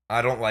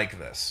 I don't like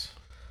this.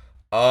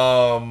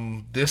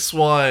 This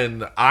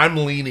one, I'm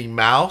leaning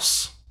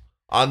Mouse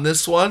on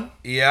this one.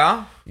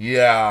 Yeah?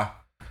 Yeah.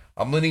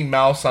 I'm leaning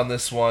Mouse on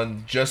this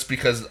one just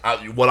because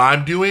what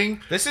I'm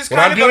doing. This is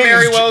kind of a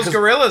Mary Wells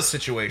Gorillaz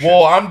situation.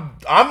 Well,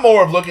 I'm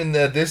more of looking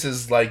at this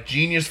as like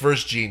genius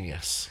versus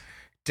genius.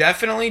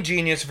 Definitely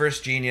genius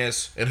versus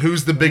genius. And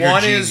who's the bigger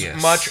genius? One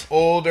is much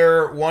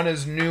older. One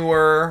is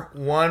newer.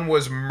 One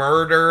was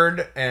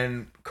murdered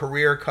and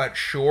career cut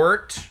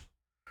short,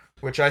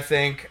 which I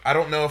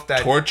don't know if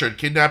that...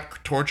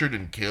 Kidnapped, tortured,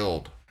 and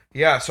killed.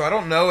 Yeah, so I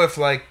don't know if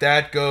like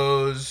that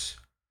goes...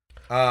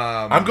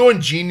 I'm going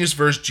genius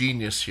versus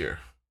genius here.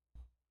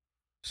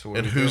 So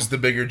and who's the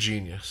bigger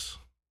genius?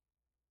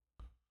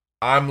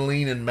 I'm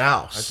leaning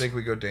Mouse. I think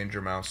we go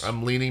Danger Mouse.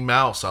 I'm leaning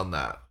Mouse on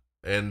that.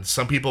 And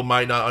some people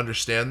might not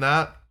understand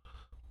that,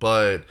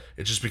 but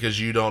it's just because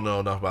you don't know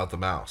enough about the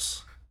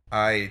Mouse.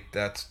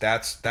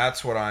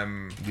 That's what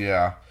I'm...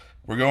 Yeah.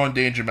 We're going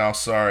Danger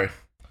Mouse, sorry.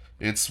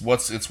 It's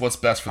what's best for the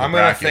bracket. I'm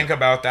going to think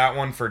about that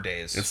one for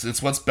days.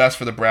 It's what's best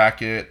for the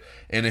bracket.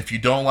 And if you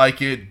don't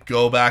like it,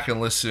 go back and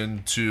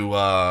listen to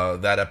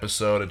that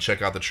episode and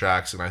check out the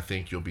tracks, and I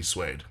think you'll be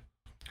swayed.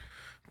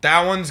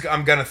 That one's,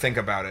 I'm gonna think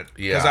about it,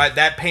 because Yeah.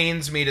 that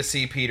pains me to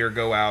see Peter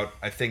go out.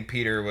 I think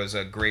Peter was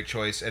a great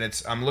choice,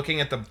 and I'm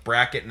looking at the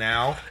bracket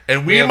now,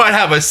 And we might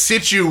have a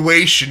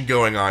situation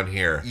going on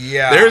here.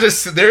 Yeah. There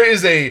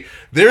is a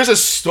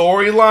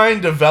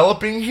storyline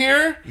developing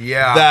here.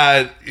 Yeah.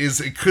 That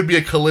it could be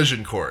a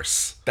collision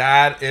course.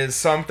 That is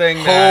something.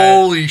 That,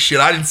 Holy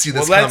shit! I didn't see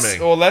this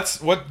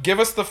coming. Give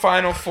us the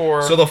final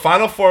four. So the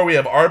final four, we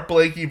have Art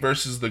Blakey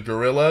versus the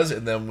Gorillas,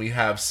 and then we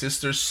have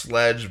Sister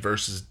Sledge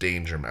versus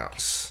Danger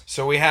Mouse.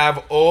 So we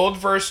have old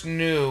versus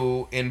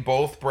new in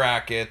both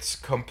brackets.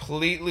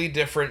 Completely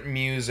different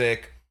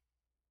music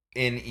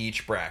in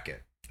each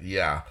bracket.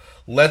 Yeah.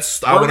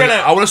 I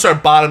want to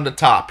start bottom to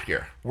top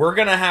here. We're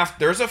gonna have.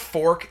 There's a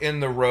fork in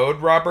the road,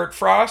 Robert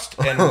Frost,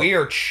 and we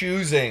are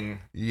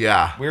choosing.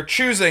 Yeah. We're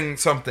choosing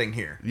something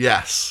here.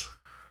 Yes.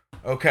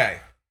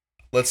 Okay.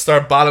 Let's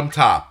start bottom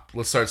top.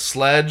 Let's start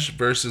Sledge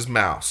versus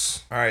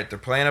Mouse. All right. They're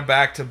playing a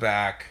back to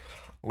back.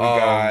 We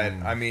got.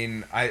 I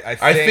mean, I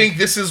think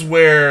this is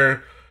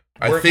where.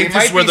 we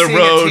might be seeing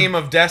a team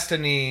of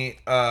destiny.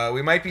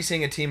 We might be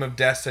seeing a team of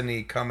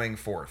destiny coming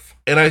forth.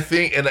 And I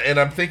think, and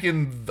I'm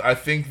thinking, I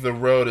think the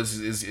road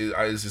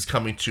is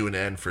coming to an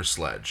end for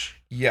Sledge.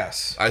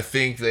 Yes, I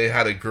think they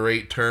had a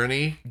great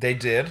tourney. They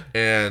did,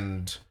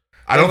 and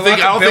I don't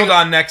think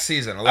on next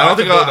season. I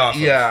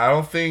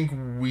don't think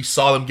we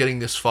saw them getting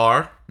this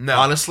far. No,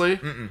 honestly.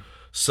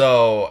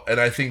 So, and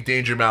I think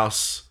Danger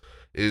Mouse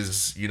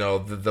is,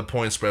 the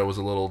point spread was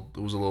a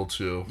little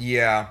too.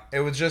 Yeah,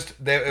 it was just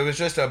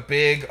a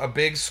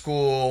big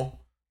school,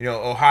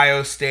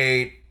 Ohio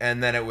State,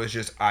 and then it was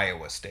just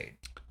Iowa State.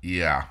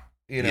 Yeah.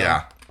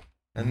 Yeah.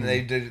 And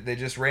they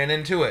just ran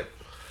into it.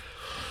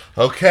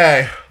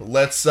 Okay,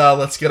 let's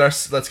get our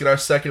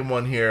second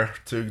one here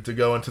to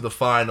go into the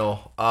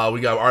final.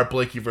 We got Art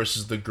Blakey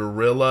versus the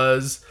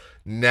Gorillas.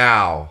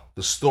 Now,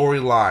 the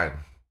storyline.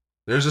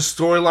 There's a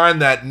storyline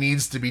that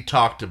needs to be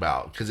talked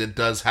about because it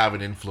does have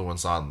an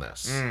influence on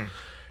this.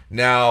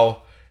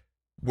 Now,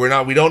 we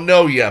don't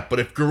know yet, but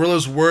if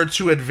Gorillas were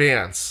to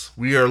advance,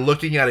 we are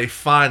looking at a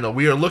final.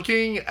 We are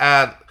looking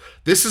at,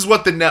 this is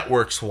what the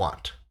networks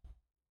want.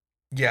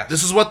 Yeah.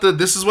 This is what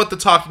the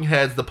talking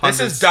heads, the pundits.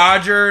 This is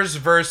Dodgers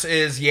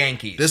versus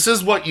Yankees. This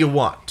is what you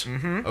want.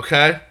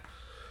 Okay?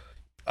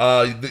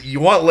 You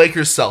want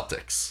Lakers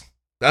Celtics.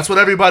 That's what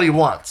everybody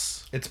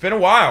wants. It's been a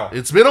while.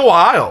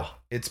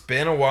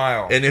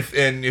 And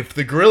if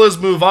the Gorillas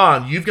move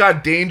on, you've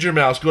got Danger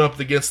Mouse going up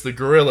against the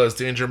Gorillas.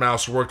 Danger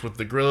Mouse worked with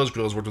the Gorillas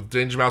worked with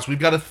Danger Mouse.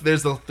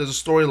 There's a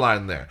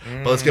storyline there.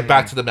 But let's get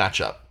back to the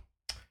matchup.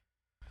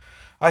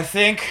 I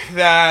think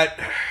that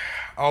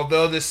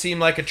although this seemed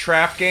like a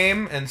trap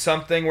game and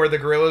something where the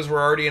Gorillas were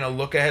already in a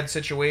look-ahead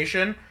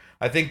situation,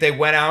 I think they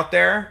went out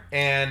there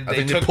and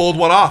they pulled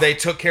one off. They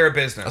took care of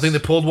business. I think they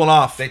pulled one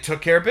off. They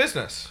took care of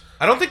business.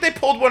 I don't think they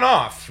pulled one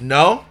off.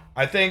 No?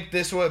 I think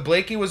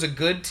Blakey was a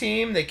good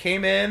team. They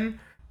came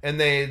in and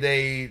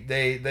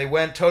they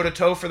went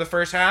toe-to-toe for the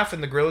first half,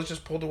 and the Gorillas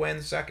just pulled away in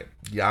the second.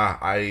 Yeah,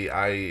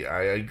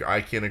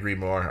 I can't agree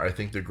more. I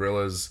think the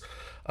Gorillas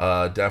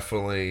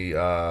definitely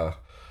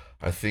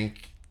I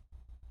think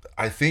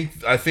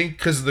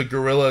because of the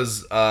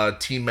Gorillas'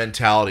 team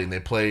mentality, and they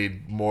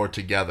played more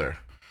together.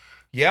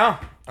 Yeah,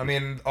 I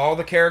mean, all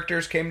the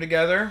characters came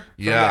together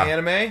from the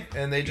anime,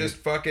 and they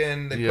just put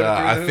it through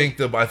the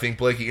hoop. I think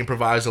Blakey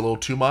improvised a little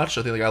too much.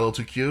 I think they got a little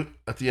too cute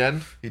at the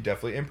end. He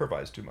definitely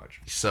improvised too much.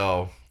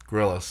 So,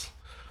 Gorillas.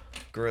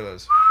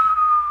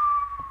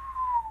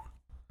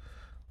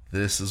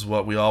 This is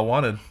what we all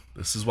wanted.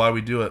 This is why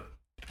we do it.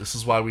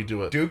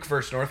 Duke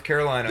versus North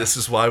Carolina. This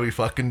is why we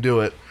fucking do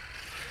it.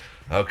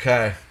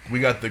 Okay, we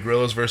got the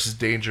Gorillas versus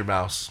Danger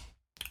Mouse.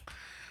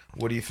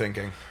 What are you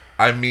thinking?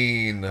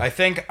 I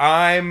think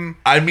I've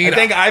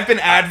been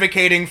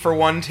advocating for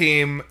one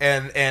team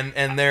and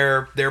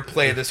their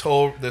play, this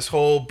whole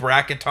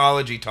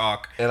bracketology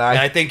talk, and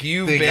I think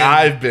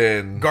I've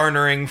been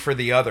garnering for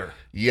the other.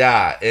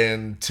 Yeah,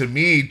 and to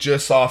me,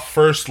 just off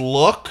first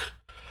look,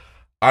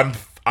 I'm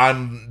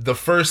the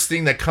first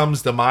thing that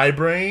comes to my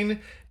brain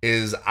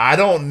is I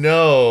don't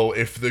know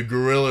if the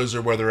Gorillas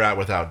are where they're at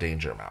without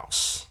Danger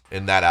Mouse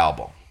in that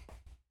album.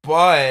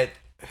 But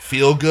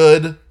Feel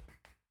Good,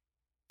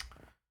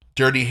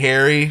 Dirty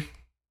Harry,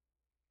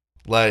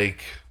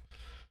 like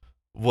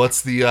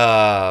what's the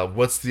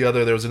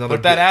other? There was another.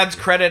 But that adds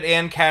credit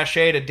and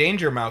cachet to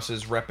Danger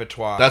Mouse's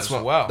repertoire That's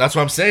what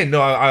I'm saying.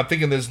 No, I'm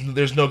thinking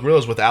there's no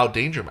Gorillas without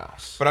Danger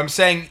Mouse. But I'm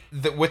saying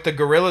that with the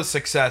Gorillas'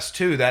 success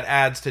too, that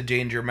adds to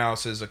Danger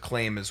Mouse's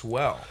acclaim as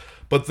well.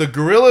 But the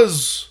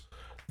Gorillas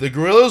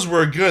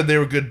were good. They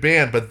were a good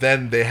band. But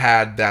then they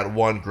had that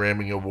one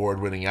Grammy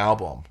Award-winning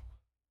album.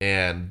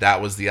 And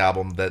that was the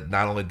album that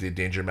not only did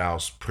Danger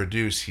Mouse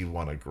produce, he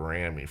won a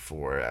Grammy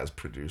for as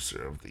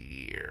producer of the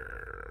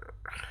year.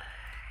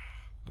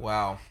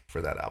 Wow.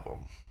 For that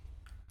album.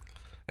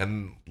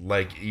 And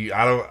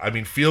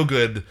Feel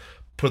Good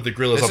put the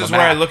Gorillas This on is the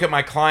where I map. look at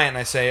my client and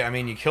I say, I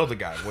mean, you killed the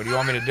guy. What do you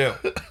want me to do?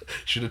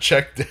 Should have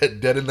checked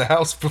dead in the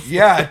house before.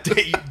 Yeah, did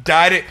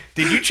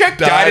you check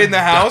died in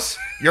the house?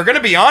 You're going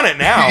to be on it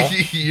now.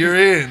 You're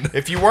in.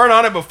 If you weren't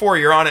on it before,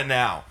 you're on it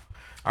now.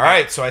 All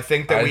right, so I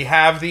think that we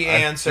have the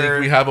answer. I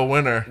think we have a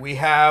winner. We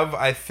have,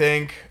 I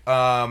think,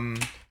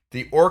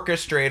 the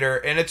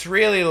orchestrator, and it's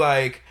really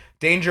like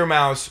Danger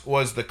Mouse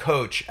was the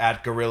coach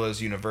at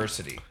Gorillaz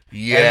University.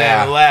 Yeah. And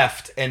then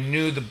left and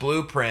knew the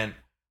blueprint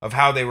of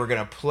how they were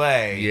going to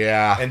play.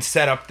 Yeah. And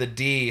set up the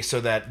D so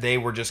that they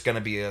were just going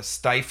to be a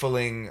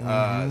stifling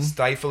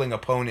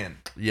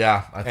opponent.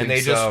 Yeah, I think And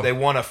they so. they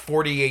won a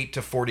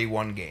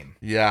 48-41 game.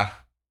 Yeah.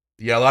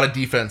 Yeah, a lot of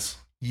defense.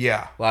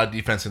 Yeah. A lot of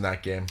defense in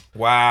that game.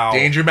 Wow.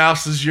 Danger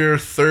Mouse is your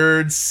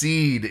third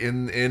seed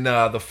in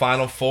the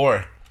Final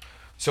Four.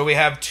 So we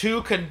have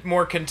two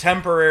more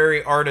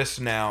contemporary artists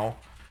now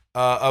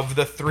of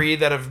the three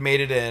that have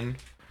made it in.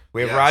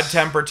 We have Yes.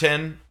 Rod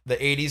Temperton, the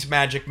 80s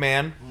Magic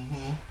Man,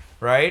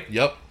 right?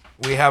 Yep.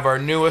 We have our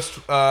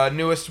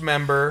newest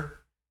member,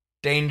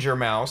 Danger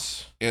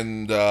Mouse,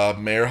 And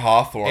Mayor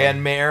Hawthorne.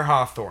 and Mayor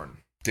Hawthorne.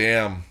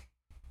 Damn.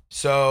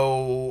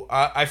 So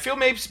I feel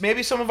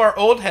maybe some of our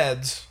old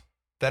heads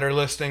that are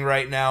listening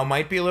right now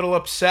might be a little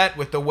upset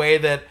with the way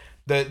that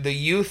the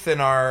youth in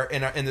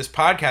this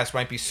podcast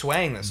might be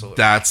swaying this a little.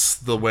 That's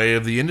the way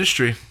of the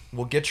industry.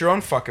 Well, get your own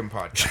fucking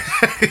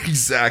podcast.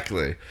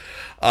 Exactly.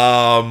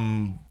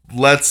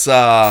 Let's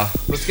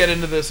Let's get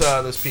into this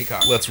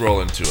peacock. let's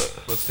roll into it.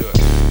 Let's do it.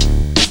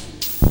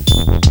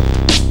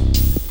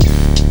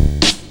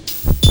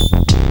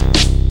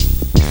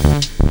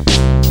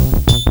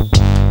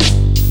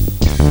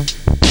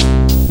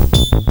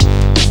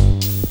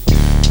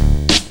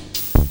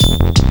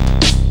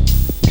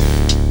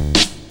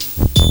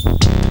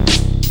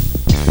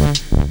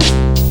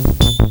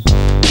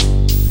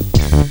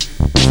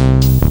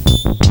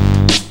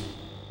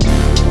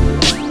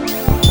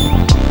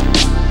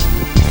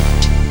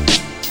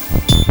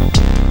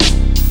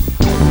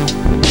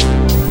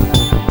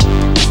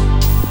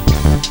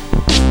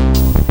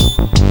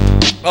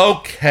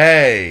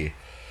 Okay.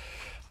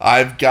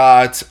 I've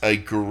got a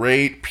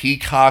great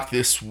peacock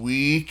this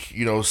week.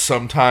 You know,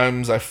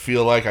 sometimes I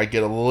feel like I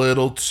get a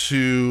little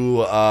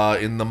too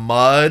in the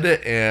mud,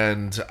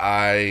 and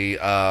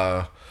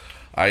I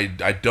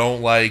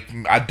don't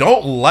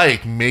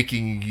like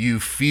making you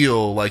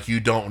feel like you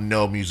don't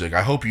know music.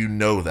 I hope you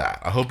know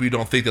that. I hope you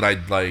don't think that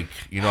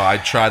I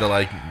try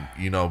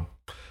to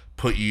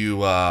put you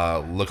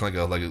looking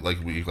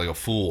like a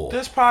fool.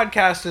 This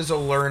podcast is a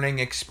learning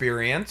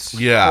experience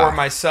Yeah. for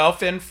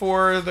myself and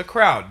for the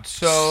crowd.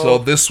 So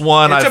this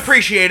one it's I've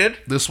appreciated.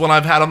 This one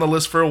I've had on the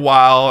list for a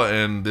while,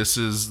 and this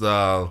is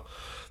Show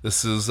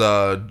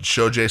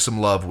Jay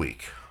Some Love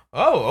Week.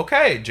 Oh,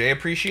 okay. Jay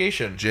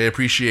Appreciation. Jay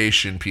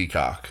Appreciation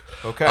Peacock.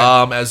 Okay.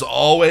 As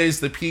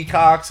always, the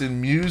Peacocks in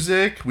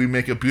Music. We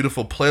make a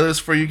beautiful playlist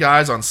for you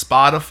guys on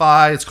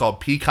Spotify. It's called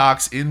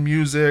Peacocks in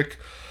Music.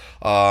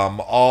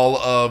 All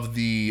of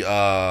the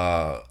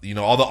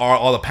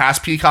all the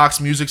past Peacocks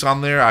music's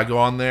on there. I go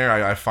on there.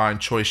 I find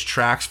choice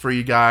tracks for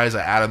you guys.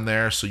 I add them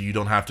there so you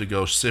don't have to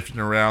go sifting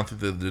around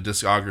through the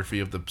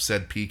discography of the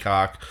said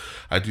Peacock.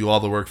 I do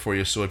all the work for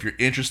you. So if you're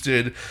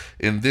interested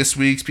in this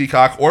week's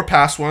Peacock or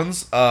past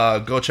ones,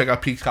 go check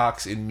out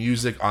Peacocks in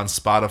Music on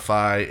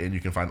Spotify, and you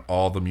can find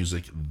all the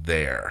music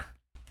there.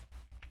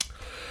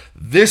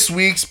 This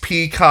week's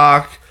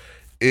Peacock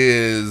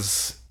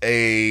is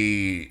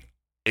a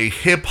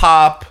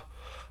hip-hop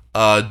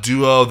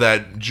duo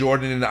that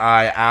Jordan and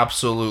I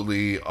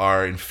absolutely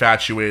are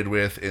infatuated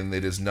with, and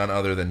it is none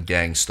other than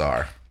Gang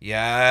Starr.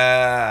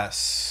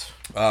 Yes.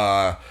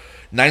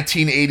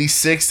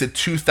 1986 to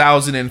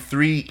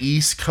 2003,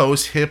 East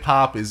Coast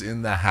hip-hop is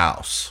in the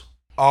house.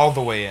 All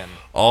the way in.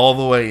 All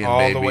the way in, All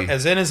baby. the way.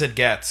 As in as it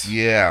gets.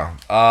 Yeah.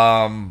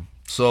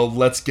 So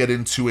let's get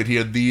into it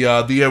here.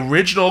 The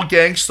original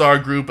Gang Starr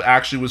group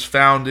actually was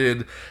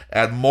founded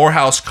at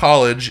Morehouse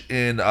College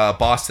in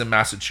Boston,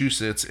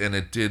 Massachusetts, and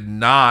it did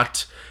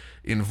not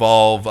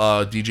involve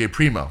DJ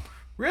Primo.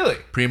 Really?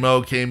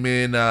 Primo came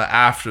in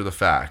after the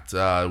fact.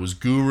 It was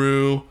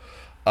Guru,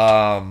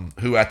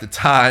 who at the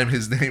time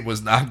his name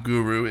was not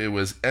Guru. It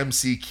was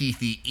MC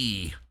Keithy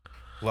E.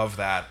 Love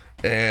that.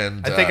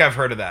 And I think I've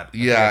heard of that.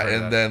 Yeah,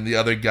 and then the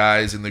other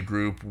guys in the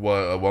group,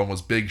 one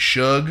was Big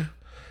Shug,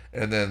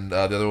 and then the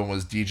other one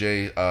was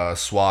DJ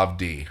Suave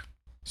D.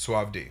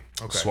 Suave D.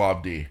 Okay.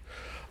 Suave D.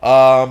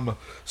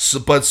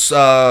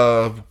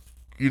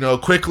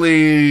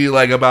 Quickly,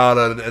 like about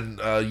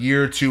a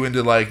year or two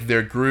into like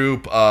their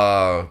group,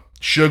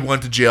 Shug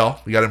went to jail.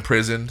 He got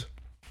imprisoned.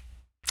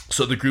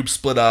 So the group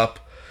split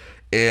up,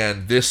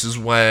 and this is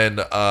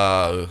when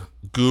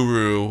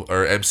Guru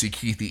or MC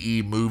Keithy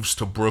E moves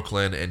to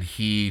Brooklyn, and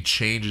he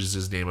changes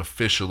his name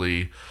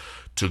officially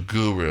to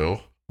Guru.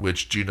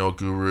 Which, do you know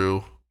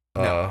Guru?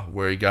 No.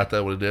 Where he got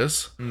that? What it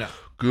is? No.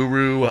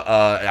 Guru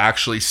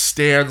actually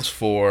stands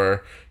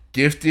for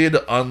Gifted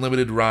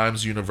Unlimited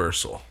Rhymes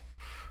Universal.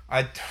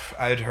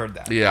 I'd heard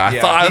that. Yeah, I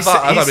thought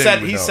maybe you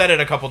would he know. said it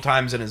a couple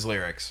times in his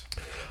lyrics.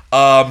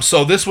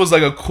 So this was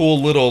like a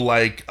cool little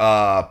like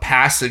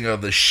passing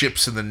of the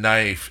ships in the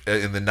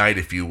night,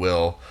 if you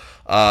will.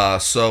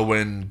 So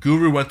when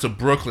Guru went to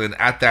Brooklyn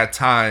at that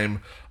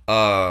time,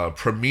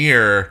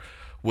 Premier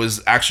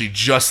was actually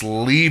just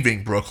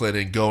leaving Brooklyn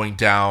and going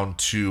down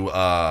to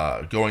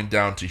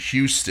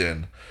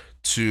Houston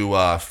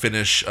to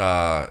finish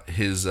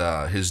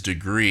his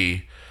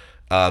degree.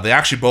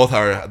 They're both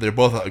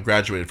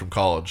graduated from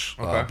college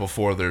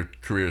before their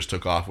careers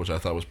took off, which I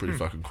thought was pretty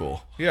fucking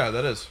cool. Yeah,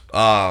 that is.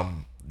 So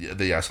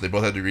they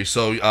both had degrees.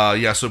 So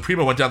so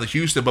Primo went down to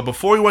Houston, but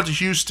before he went to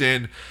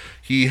Houston,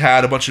 he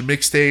had a bunch of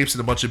mixtapes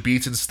and a bunch of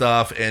beats and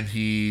stuff, and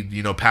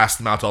he passed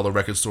them out to all the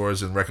record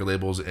stores and record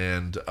labels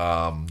and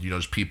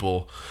just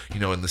people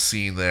in the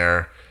scene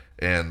there,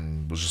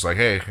 and was just like,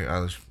 hey,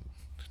 I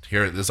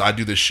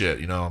do this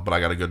shit, but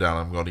I got to go down.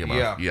 I'm going to get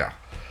my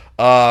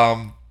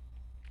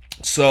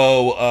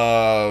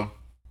So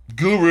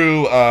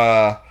Guru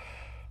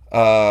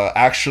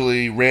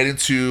actually ran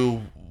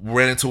into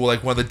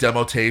like one of the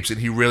demo tapes, and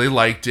he really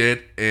liked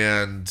it,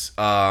 and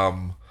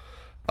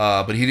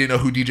but he didn't know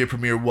who DJ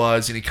Premier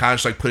was, and he kind of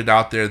just like put it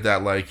out there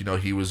that like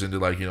he was into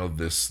like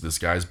this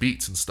guy's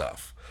beats and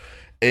stuff,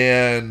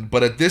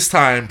 but at this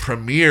time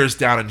Premier's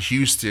down in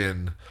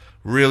Houston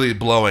really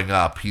blowing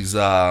up. He's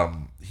got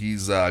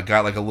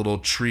like a little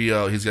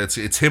trio.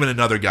 It's him and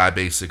another guy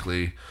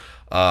basically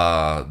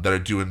that are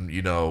doing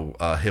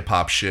hip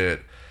hop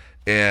shit,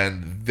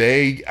 and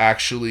they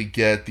actually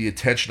get the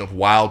attention of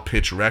Wild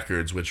Pitch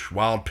Records, which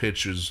Wild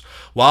Pitch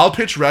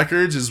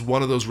Records is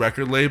one of those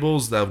record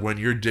labels that when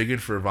you're digging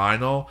for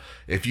vinyl,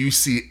 if you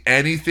see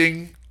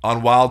anything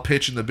on Wild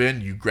Pitch in the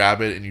bin, you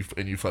grab it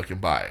and you fucking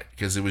buy it,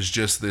 because it was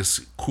just this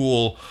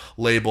cool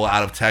label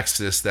out of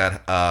Texas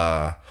that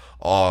had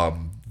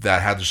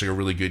just like a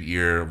really good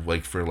ear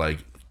like for like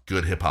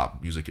good hip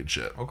hop music and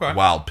shit. Okay.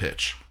 Wild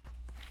Pitch.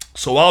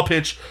 So Wild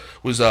Pitch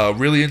was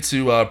really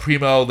into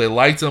Primo. They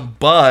liked him,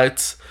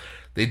 but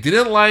they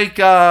didn't like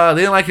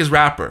his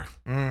rapper.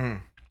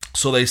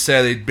 So they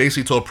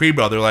basically told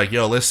Primo, they're like,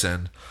 "Yo,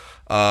 listen,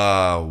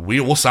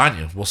 we'll sign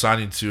you. We'll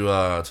sign you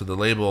to the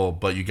label,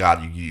 but you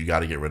got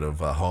to get rid of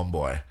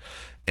Homeboy."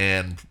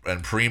 And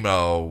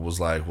Primo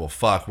was like, "Well,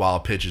 fuck,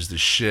 Wild Pitch is the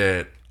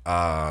shit.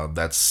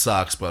 That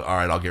sucks, but all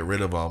right, I'll get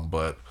rid of him,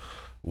 but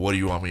what do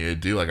you want me to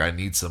do? Like, I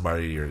need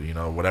somebody, or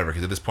whatever."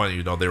 Because at this point,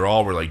 they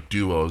were like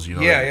duos,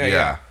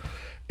 Yeah.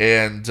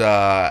 And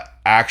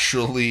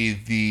actually,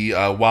 the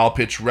Wild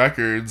Pitch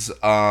Records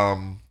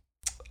had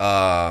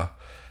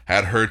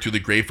heard through the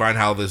grapevine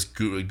how this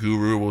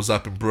Guru was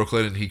up in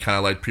Brooklyn, and he kind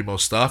of liked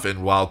Primo's stuff,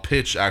 and Wild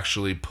Pitch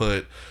actually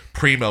put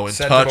Primo in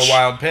touch. To a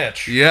Wild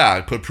Pitch. Yeah,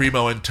 put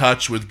Primo in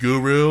touch with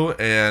Guru,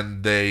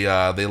 and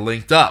they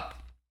linked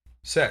up.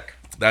 Sick.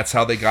 That's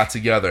how they got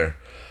together.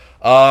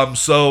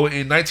 So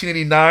in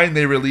 1989,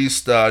 they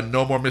released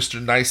No More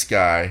Mr. Nice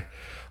Guy,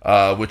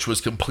 which was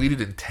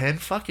completed in 10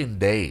 fucking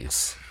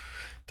days.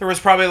 There was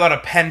probably a lot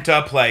of pent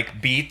up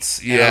like beats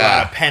and a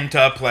lot of pent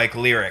up like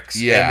lyrics.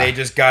 Yeah. And they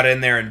just got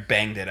in there and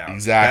banged it out.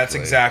 Exactly. That's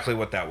exactly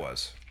what that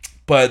was.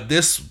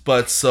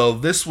 So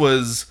this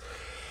was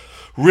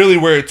really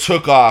where it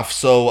took off.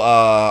 So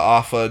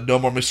off of No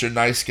More Mr.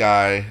 Nice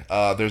Guy,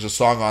 there's a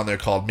song on there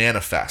called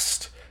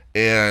Manifest.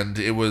 And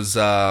it was,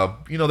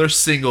 their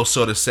single,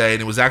 so to say,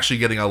 and it was actually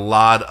getting a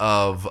lot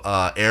of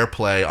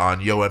airplay on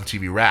Yo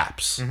MTV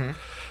Raps,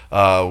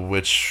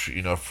 which,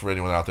 for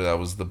anyone out there, that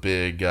was the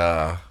big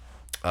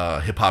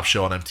hip-hop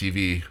show on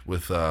MTV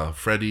with Fab Five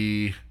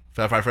Freddy?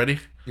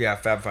 Yeah,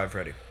 Fab Five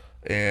Freddy.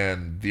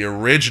 And the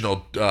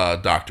original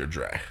Dr.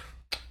 Dre.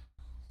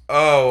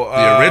 Oh,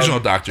 the original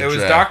Dr. Dre. It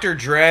was Dr.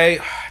 Dre.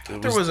 I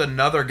thought there was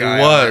another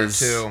guy on there,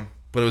 too.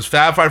 But it was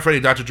Fab Five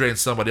Freddy, Dr. Dre, and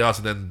somebody else,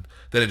 and then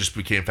it just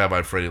became Fab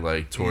Five Freddy,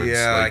 like, towards...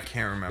 Yeah, like, I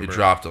can't remember. They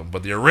dropped him.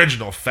 But the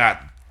original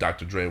fat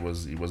Dr. Dre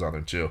was on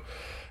there, too.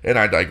 And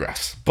I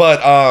digress. But,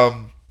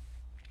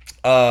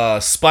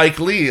 Spike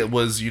Lee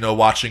was,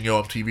 watching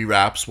Yo MTV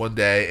Raps one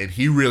day, and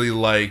he really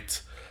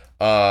liked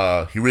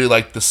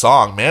the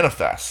song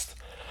Manifest.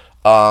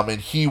 And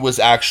he was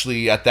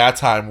actually, at that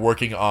time,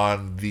 working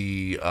on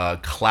the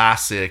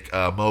classic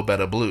Mo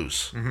Better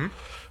Blues,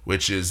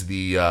 which is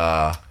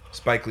the...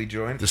 Spike Lee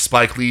joined. The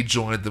Spike Lee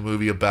joined, the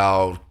movie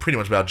pretty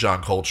much about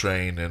John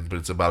Coltrane, but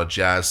it's about a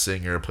jazz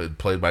singer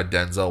played by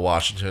Denzel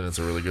Washington. It's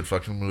a really good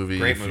fucking movie.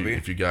 Great movie.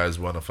 If you guys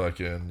want to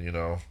fucking,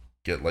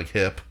 get like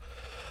hip.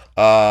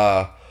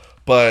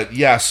 But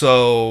yeah,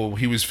 so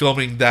he was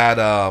filming that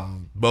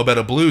Mo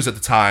Better Blues at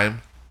the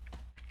time,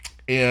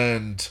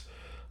 and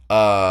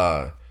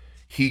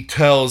he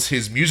tells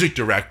his music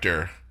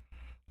director,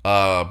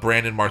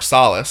 Brandon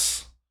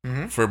Marsalis,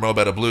 for Mo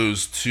Better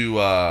Blues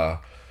to...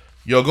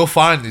 yo, go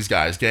find these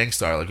guys,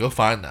 Gangstar. Like, go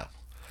find them.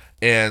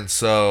 And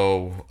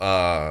so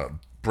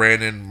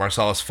Brandon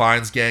Marsalis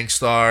finds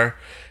Gangstar,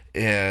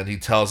 and he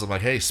tells him,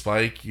 like, hey,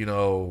 Spike,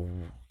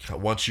 I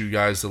want you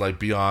guys to, like,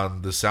 be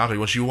on the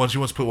soundtrack. He wants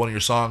to put one of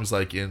your songs,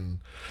 like,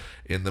 in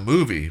the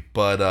movie.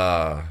 But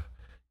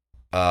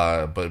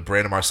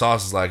Brandon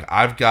Marsalis is like,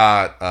 I've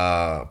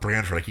got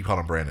Branford. I keep calling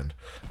him Brandon.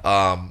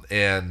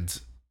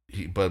 And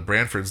but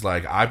Branford's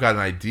like, I've got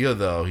an idea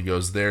though. He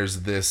goes,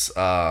 there's this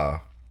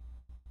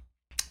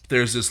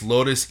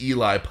Lotus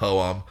Eli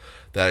poem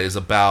that is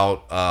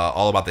about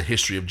all about the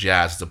history of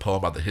jazz. It's a poem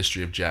about the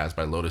history of jazz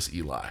by Lotus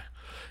Eli.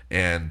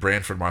 And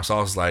Branford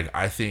Marsalis is like,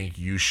 I think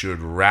you should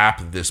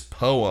rap this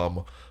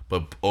poem,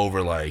 but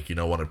over like, you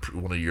know, one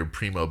of your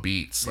primo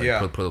beats,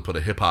 like put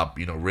a hip hop,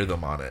 you know,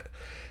 rhythm on it.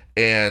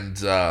 And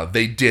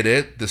they did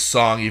it. The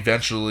song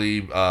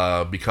eventually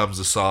becomes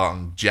a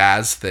song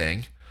Jazz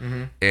Thing,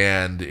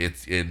 and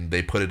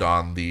they put it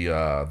on the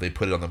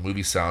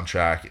movie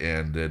soundtrack,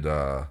 and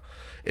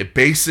it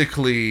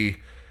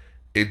basically,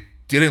 it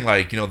didn't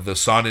like, you know, the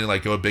song didn't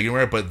like go big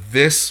anywhere, but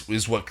this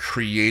is what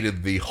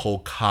created the whole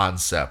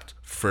concept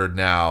for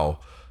now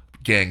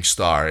Gang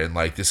Starr. And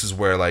like, this is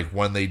where like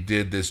when they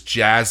did this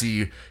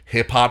jazzy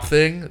hip hop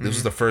thing, this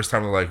was the first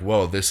time they're like,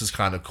 whoa, this is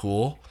kind of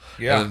cool.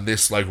 Yeah. And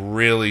this like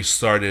really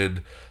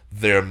started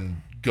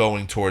them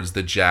going towards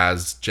the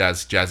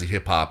jazzy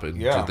hip hop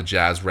and the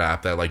jazz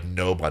rap that like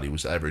nobody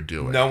was ever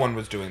doing. No one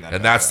was doing that.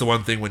 And that's the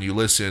one thing when you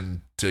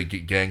listen to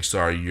Gang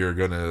Starr, you're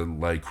gonna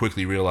like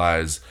quickly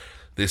realize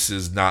this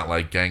is not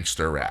like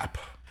gangster rap.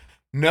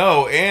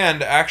 No,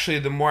 and actually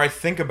the more I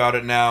think about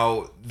it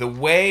now, the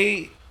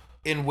way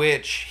in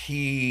which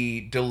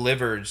he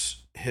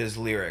delivers his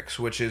lyrics,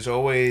 which is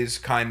always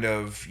kind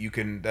of,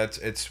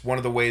 it's one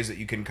of the ways that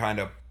you can kind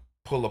of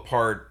pull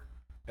apart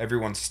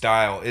everyone's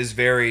style, is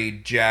very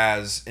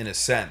jazz in a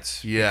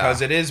sense. Yeah.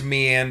 Because it is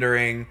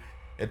meandering.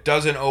 It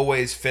doesn't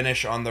always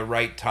finish on the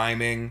right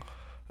timing.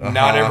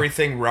 Not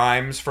everything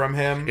rhymes from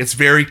him. It's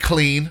very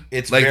clean.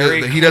 It's like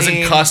very he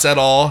doesn't cuss at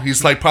all.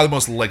 He's like probably the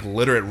most like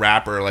literate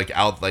rapper like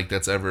out like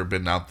that's ever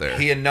been out there.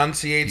 He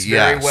enunciates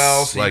very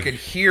well, so like, you can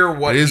hear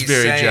what he's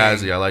saying. It is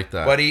very jazzy. I like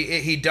that. But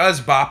he does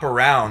bop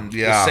around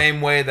the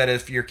same way that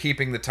if you're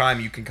keeping the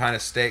time, you can kind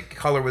of stay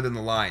color within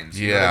the lines.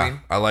 You know what I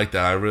mean? I like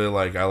that. I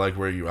like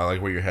where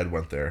your head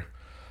went there.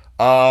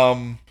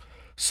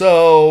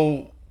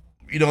 So,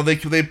 you know, they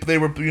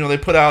were, you know, they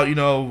put out,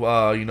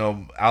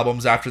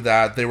 albums after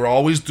that. They were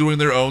always doing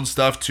their own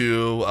stuff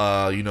too.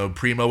 You know,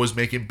 Primo was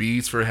making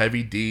beats for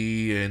Heavy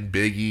D and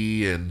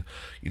Biggie and,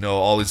 you know,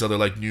 all these other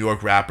like New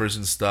York rappers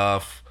and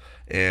stuff.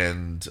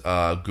 And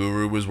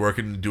Guru was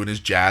doing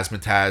his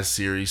Jazzmatazz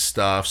series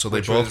stuff. So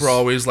they both were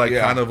always like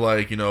kind of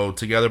like, you know,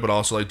 together, but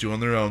also like doing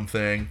their own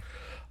thing.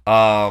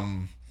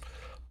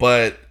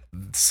 But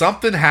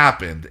something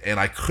happened and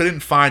I couldn't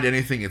find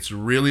anything. It's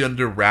really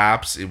under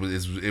wraps. It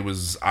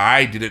was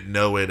I didn't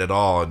know it at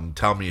all, and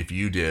tell me if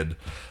you did.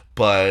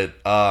 But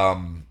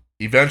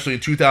eventually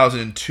in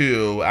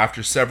 2002,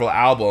 after several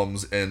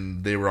albums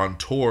and they were on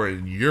tour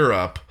in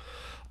Europe,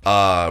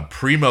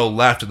 Primo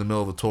left in the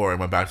middle of the tour and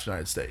went back to the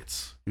United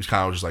States. He was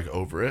kind of just like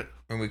over it.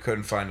 And we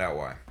couldn't find out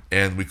why.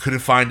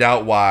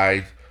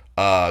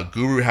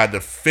 Guru had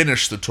to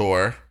finish the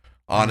tour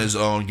on his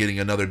own, getting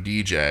another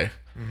DJ.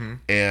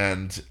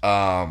 And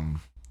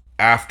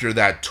after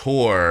that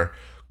tour,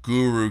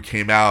 Guru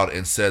came out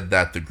and said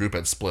that the group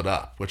had split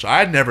up, which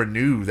I never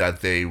knew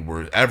that they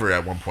were ever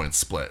at one point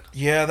split.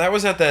 Yeah, that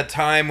was at that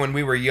time when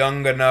we were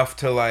young enough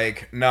to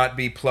like not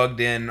be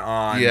plugged in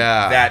on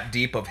that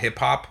deep of hip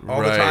hop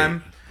all the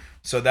time.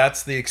 So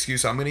that's the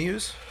excuse I'm going to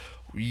use.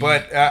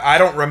 But I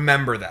don't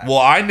remember that. Well,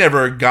 I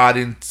never got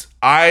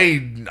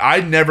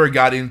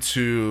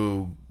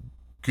into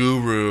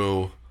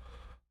Guru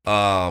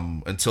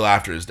until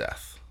after his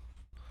death.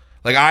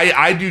 Like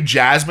I do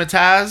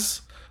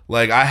Jazzmatazz,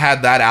 like I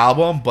had that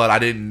album, but I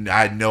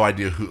had no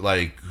idea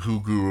who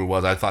Guru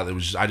was. I thought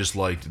I just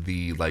liked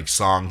the like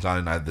songs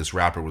on it. This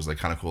rapper was like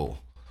kind of cool.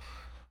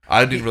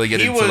 I didn't really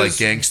get into like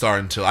Gang Starr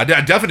until I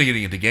definitely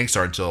getting into Gang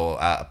Starr until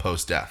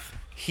post death.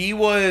 He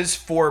was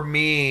for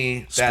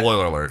me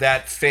spoiler alert,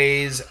 that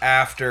phase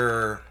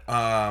after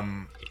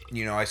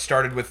I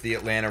started with the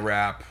Atlanta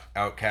rap,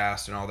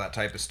 Outkast and all that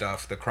type of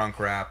stuff, the crunk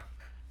rap,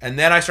 and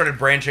then I started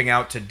branching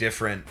out to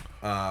different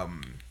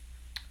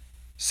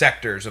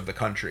sectors of the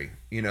country.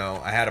 You know,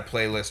 I had a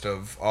playlist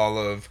of all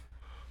of,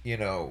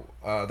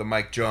 the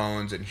Mike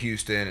Jones and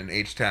Houston and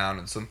H-Town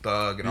and some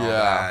Thug and all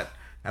that.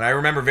 And I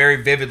remember very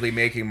vividly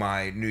making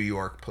my New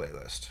York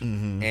playlist.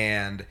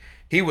 And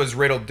he was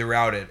riddled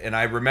throughout it. And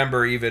I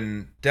remember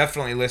even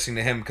definitely listening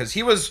to him because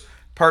he was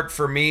part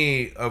for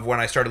me of when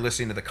I started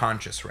listening to the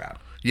conscious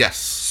rap. Yes.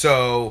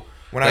 So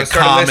when I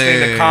started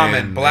listening to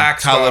Common,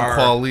 Black Star,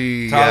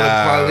 Talib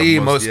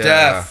Kweli, Mos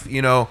Def,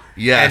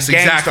 yes, and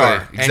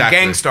exactly. And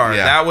Gang Starr.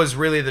 That was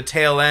really the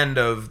tail end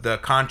of the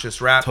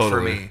conscious rap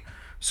for me.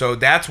 So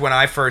that's when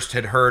I first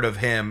had heard of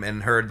him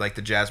and heard like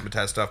the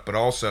Jazzmatazz stuff, but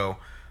also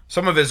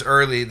some of his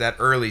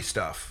early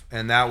stuff.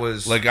 And that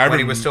was like when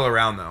he was still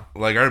around though.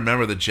 Like I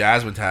remember the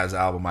Jazzmatazz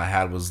album I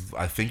had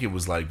I think it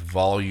was like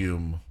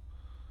volume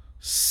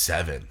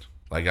 7.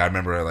 Like I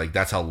remember, like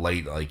that's how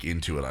late like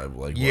into it I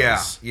like.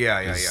 Was.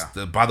 Yeah.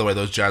 By the way,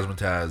 those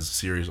Jazzmatazz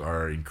series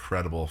are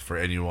incredible for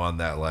anyone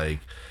that like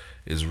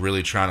is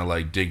really trying to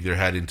like dig their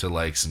head into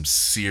like some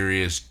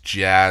serious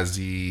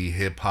jazzy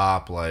hip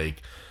hop,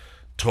 like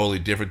totally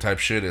different type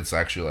shit. It's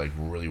actually like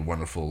really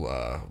wonderful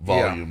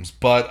volumes.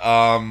 But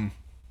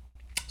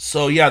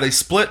So yeah, they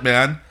split,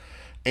 man,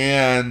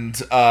 and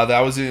that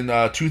was in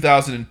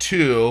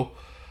 2002.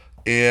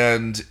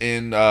 And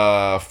in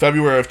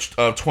February of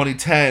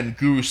 2010,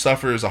 Guru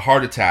suffers a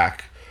heart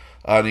attack,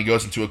 and he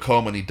goes into a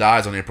coma, and he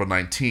dies on April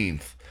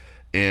 19th.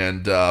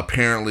 And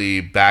apparently,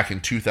 back in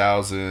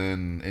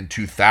 2000,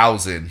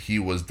 he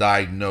was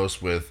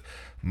diagnosed with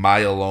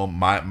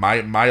myeloma,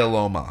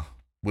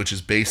 which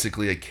is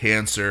basically a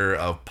cancer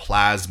of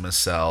plasma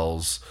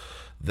cells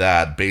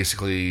that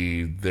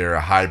basically they're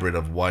a hybrid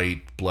of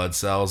white blood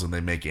cells, and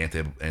they make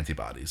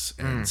antibodies.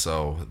 And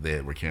so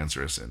they were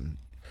cancerous, and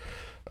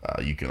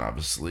you can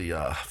obviously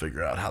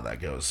figure out how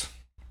that goes.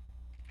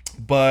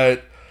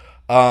 But,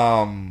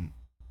 when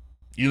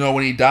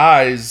he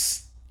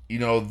dies,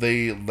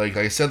 they, like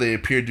I said, they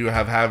appeared to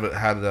have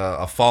had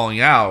a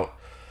falling out.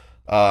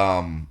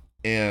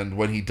 And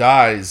when he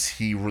dies,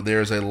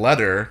 there's a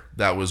letter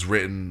that was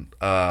written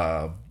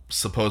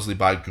supposedly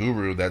by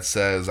Guru that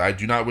says, "I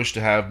do not wish to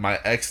have my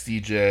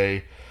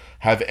ex-DJ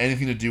have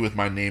anything to do with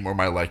my name or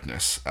my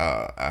likeness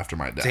after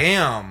my death."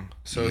 Damn.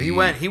 So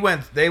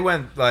they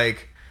went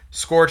like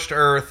scorched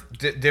earth,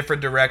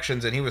 different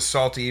directions, and he was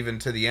salty even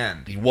to the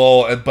end.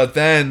 Well, but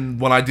then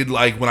when I did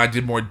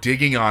more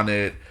digging on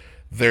it,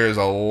 there's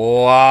a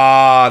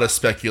lot of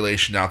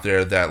speculation out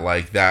there that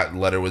like that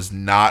letter was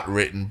not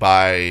written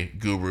by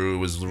Guru. It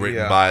was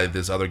written by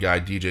this other guy,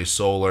 DJ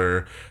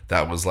Solar.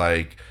 That was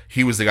like,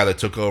 he was the guy that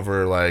took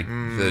over like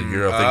the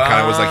Euro thing.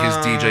 Kind of was like his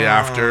DJ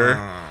after,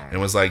 and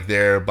was like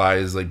there by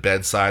his like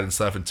bedside and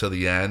stuff until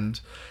the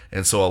end.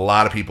 And so a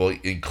lot of people,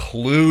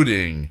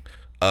 including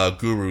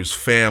Guru's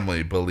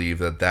family, believe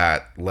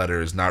that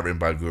letter is not written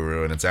by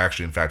Guru, and it's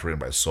actually in fact written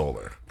by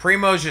Solar.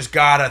 Primo's just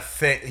gotta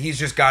he's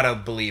just gotta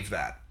believe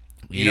that.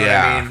 You know what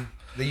I mean?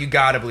 That you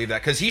gotta believe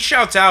that, because he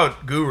shouts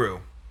out Guru.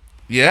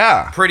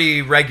 Yeah.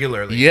 Pretty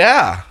regularly.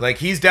 Yeah. Like,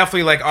 he's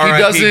definitely like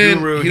R.I.P.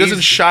 Guru. He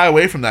doesn't shy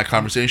away from that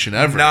conversation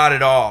ever. Not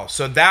at all.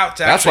 So that's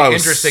actually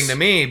interesting to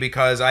me,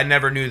 because I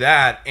never knew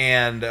that,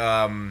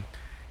 and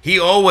he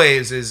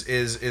always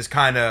is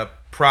kind of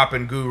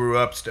propping Guru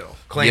up still,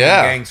 claiming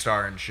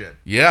Gangstar and shit.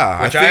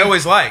 Yeah, which I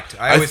always liked.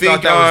 I always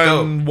thought that was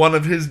dope. One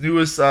of his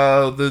newest, one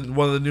of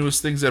the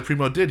newest things that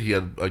Primo did, he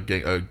had a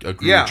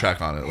Guru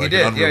track on it. Like, he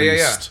did.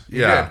 Unreleased.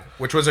 Yeah.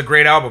 Which was a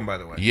great album, by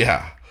the way.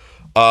 Yeah.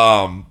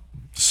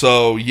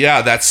 So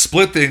yeah, that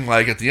split thing.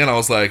 Like at the end, I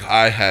was like,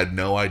 I had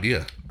no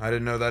idea. I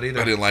didn't know that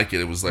either. I didn't like it.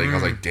 It was like I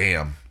was like,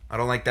 damn. I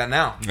don't like that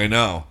now. I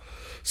know.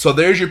 So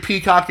there's your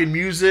Peacock and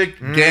Music,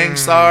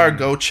 Gangstar.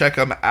 Go check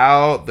them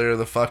out. They're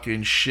the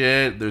fucking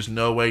shit. There's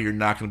no way you're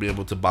not going to be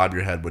able to bob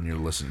your head when you're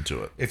listening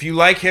to it. If you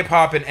like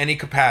hip-hop in any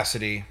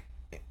capacity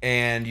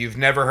and you've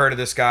never heard of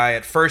this guy,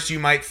 at first you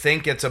might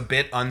think it's a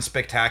bit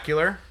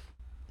unspectacular,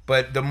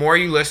 but the more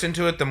you listen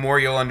to it, the more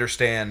you'll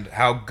understand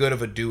how good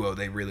of a duo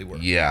they really were.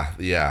 Yeah.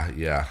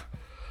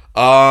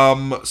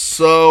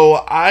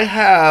 So I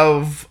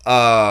have...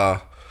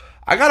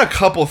 I got a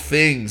couple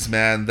things,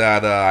 man,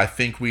 that I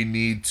think we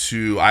need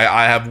to...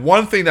 I have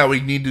one thing that we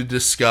need to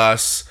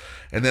discuss,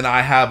 and then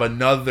I have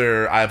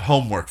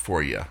homework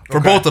for you. For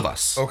both of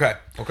us. Okay.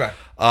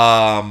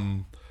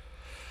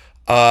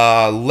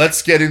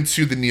 Let's get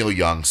into the Neil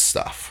Young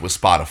stuff with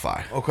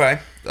Spotify. Okay.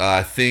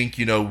 I think,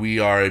 we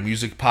are a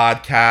music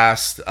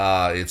podcast.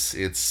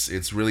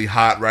 It's really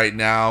hot right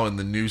now in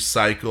the news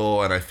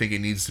cycle, and I think it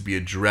needs to be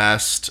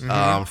addressed.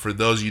 For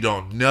those of you who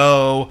don't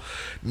know,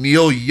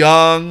 Neil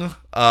Young,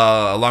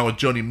 along with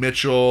Joni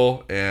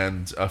Mitchell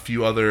and a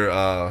few other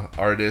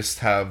artists,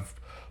 have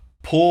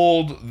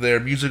pulled their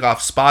music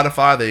off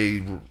Spotify.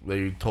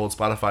 They told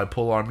Spotify,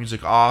 pull our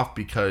music off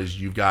because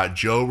you've got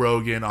Joe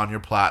Rogan on your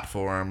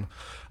platform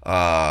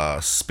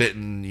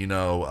spitting,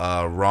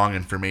 wrong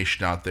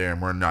information out there,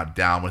 and we're not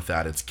down with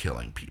that. It's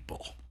killing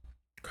people.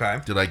 Okay.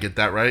 Did I get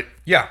that right?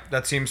 Yeah,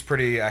 that seems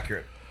pretty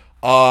accurate.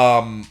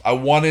 I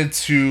wanted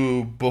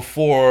to,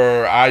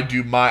 before I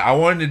do I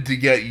wanted to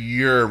get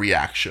your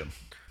reaction.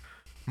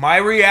 My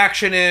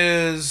reaction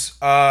is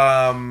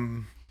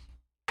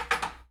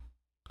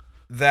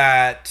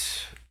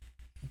that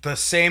the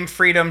same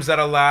freedoms that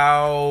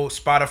allow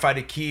Spotify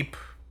to keep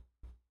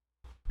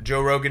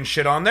Joe Rogan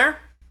shit on there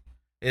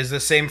is the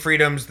same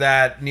freedoms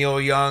that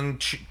Neil Young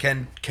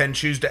can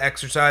choose to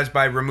exercise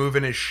by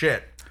removing his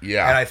shit.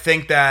 Yeah. And I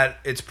think that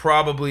it's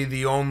probably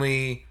the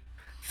only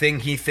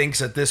thing he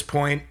thinks at this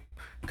point,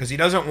 because he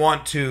doesn't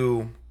want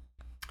to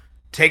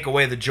take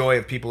away the joy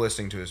of people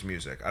listening to his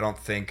music. I don't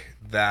think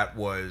that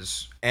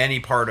was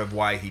any part of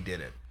why he did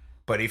it.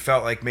 But he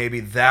felt like maybe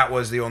that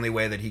was the only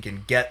way that he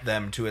can get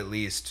them to at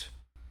least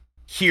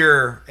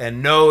hear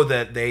and know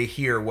that they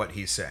hear what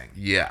he's saying.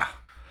 Yeah.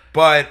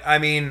 But, I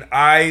mean,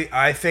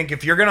 I think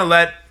if you're going to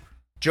let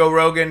Joe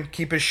Rogan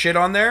keep his shit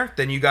on there,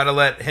 then you got to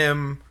let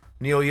him,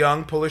 Neil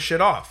Young, pull his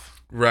shit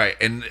off. Right.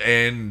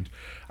 And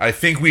I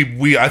think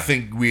we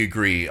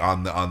agree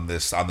on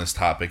this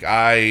topic.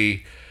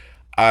 I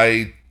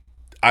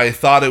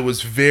thought it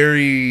was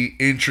very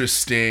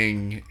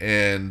interesting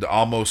and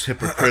almost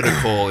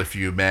hypocritical, if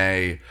you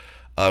may,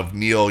 of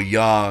Neil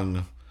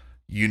Young,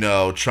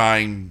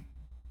 trying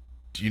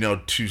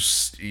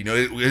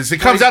it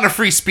comes down to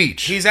free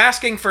speech. He's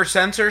asking for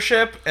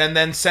censorship and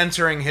then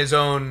censoring his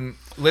own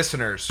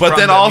listeners. But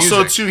then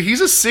also music. too,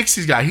 he's a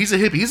 '60s guy. He's a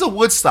hippie. He's a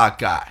Woodstock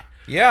guy.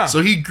 Yeah.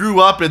 So he grew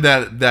up in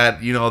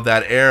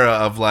that era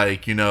of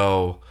like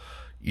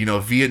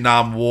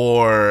Vietnam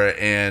War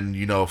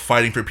and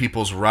fighting for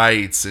people's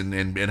rights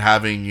and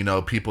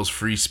having people's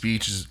free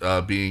speech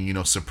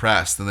being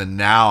suppressed, and then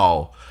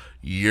now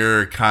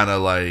you're kind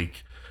of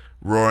like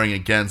roaring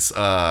against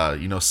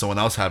someone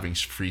else having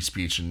free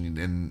speech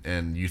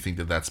and you think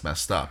that that's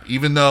messed up,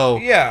 even though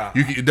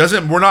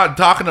we're not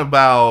talking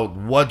about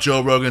what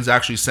Joe Rogan's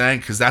actually saying,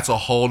 because that's a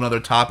whole nother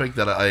topic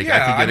that I could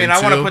get into.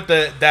 I want to put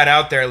that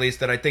out there, at least,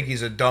 that I think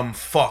he's a dumb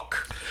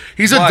fuck.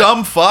 He's a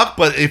dumb fuck,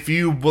 but if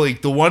you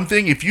the one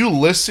thing, if you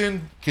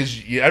listen,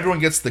 because everyone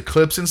gets the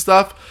clips and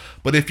stuff,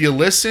 but if you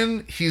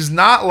listen, he's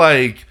not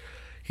like,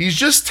 he's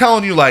just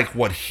telling you like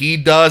what he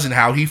does and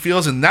how he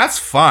feels, and that's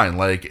fine.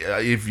 Like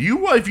if you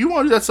want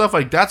to do that stuff,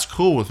 like that's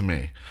cool with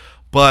me.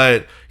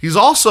 But he's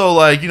also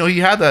like, he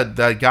had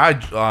that guy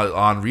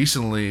on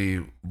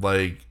recently,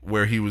 like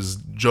where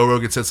Joe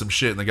Rogan said some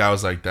shit and the guy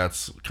was like,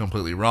 that's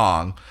completely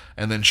wrong,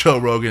 and then Joe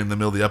Rogan in the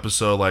middle of the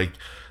episode, like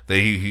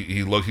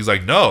he's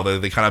like, no,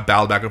 they kind of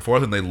battled back and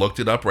forth, and they looked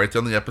it up right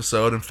there in the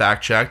episode and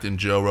fact checked, and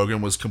Joe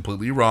Rogan was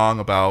completely wrong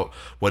about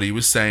what he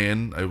was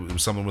saying. It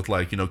was something with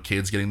like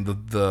kids getting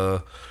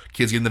the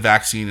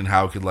vaccine and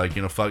how it could like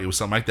fuck, it was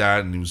something like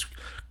that, and he was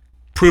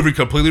proven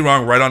completely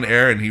wrong right on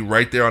air, and he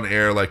right there on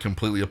air like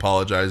completely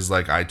apologizes,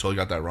 like, I totally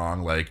got that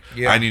wrong, like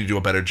I need to do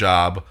a better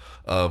job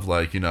of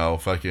like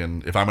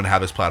fucking, if I'm gonna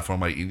have this platform,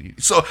 like,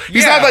 so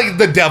he's not like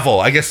the devil,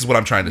 I guess is what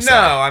I'm trying to say.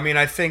 No, I mean,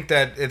 I think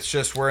that it's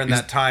just we're in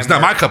that time. It's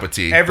not my cup of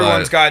tea.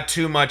 Everyone's got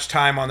too much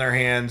time on their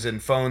hands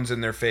and phones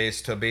in their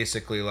face to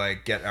basically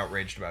like get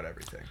outraged about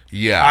everything.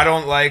 Yeah, I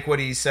don't like what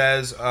he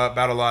says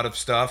about a lot of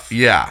stuff.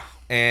 Yeah,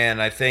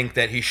 and I think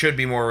that he should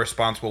be more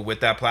responsible with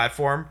that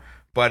platform.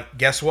 But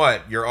guess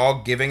what? You're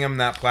all giving him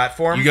that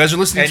platform. You guys are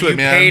listening to it,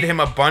 man. And you paid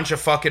him a bunch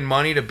of fucking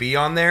money to be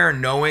on there,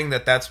 knowing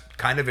that that's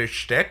kind of his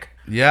shtick.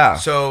 Yeah.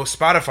 So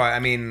Spotify, I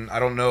mean, I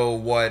don't know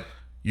what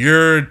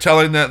you're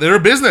telling that they're a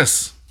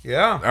business.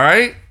 Yeah. All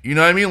right. You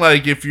know what I mean?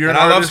 Like if you're, and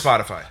I love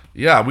Spotify.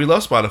 Yeah, we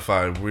love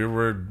Spotify.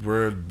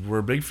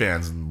 We're big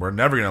fans, and we're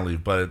never gonna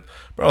leave. But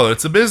bro,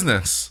 it's a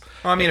business.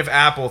 Well, I mean, if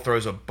Apple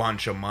throws a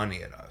bunch of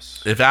money at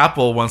us, if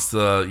Apple wants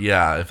to,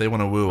 if they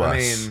want to woo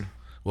us,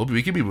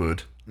 we can be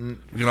wooed.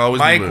 We can always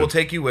Mike, be wooed. we'll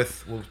take you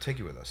with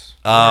us.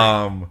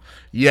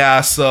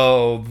 Yeah,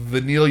 so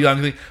the Neil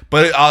Young thing.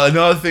 But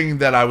another thing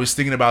that I was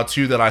thinking about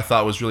too that I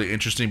thought was really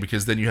interesting,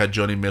 because then you had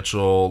Joni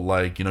Mitchell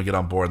like get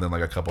on board, and then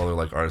like a couple other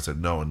like artists that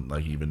no one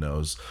like even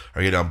knows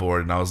are getting on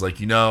board, and I was like,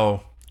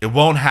 it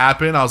won't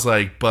happen. I was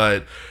like,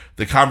 but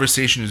the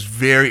conversation is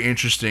very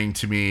interesting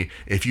to me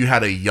if you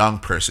had a young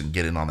person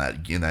get in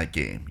that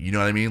game. You know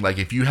what I mean? Like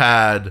if you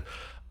had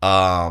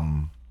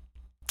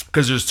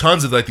because there's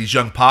tons of like these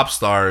young pop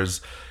stars,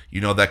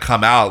 that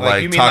come out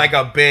like you mean like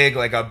a big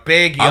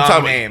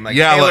young name, like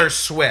Taylor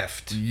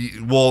Swift.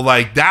 Well,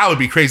 like that would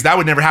be crazy. That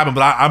would never happen.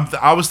 But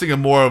I was thinking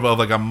more of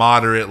like a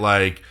moderate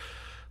like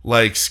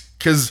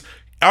because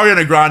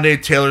Ariana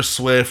Grande, Taylor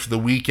Swift, The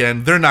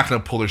Weeknd, they're not going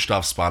to pull their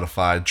stuff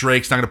Spotify.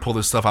 Drake's not going to pull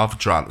this stuff off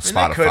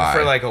Spotify. They could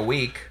for like a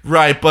week,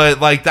 right? But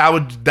like that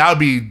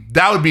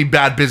would be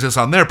bad business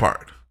on their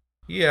part.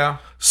 Yeah.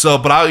 So,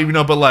 but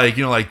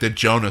like the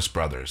Jonas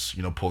Brothers,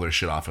 pull their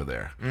shit off of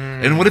there.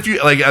 And what if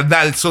you like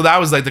that? So that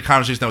was like the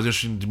conversation that was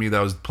interesting to me. That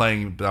was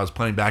playing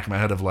back in my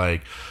head of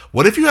like,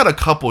 what if you had a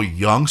couple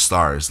young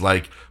stars?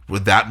 Like,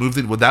 would that move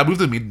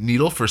the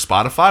needle for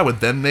Spotify? Would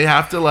then they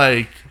have to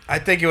like? I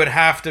think it would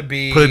have to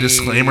be put a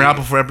disclaimer out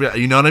before every.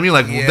 You know what I mean?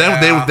 Like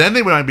then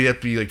they would have to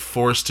be like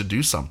forced to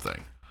do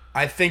something.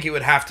 I think it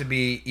would have to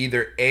be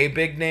either a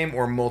big name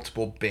or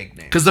multiple big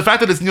names. Because the fact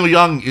that it's Neil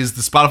Young is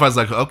the Spotify's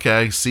like,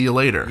 okay, see you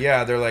later.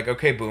 Yeah, they're like,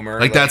 okay, boomer.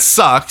 Like that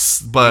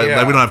sucks, but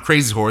like, we don't have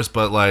Crazy Horse,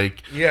 but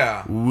like,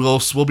 we'll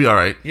be all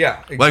right. Yeah,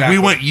 exactly. Like we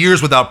went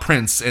years without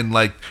Prince and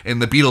like in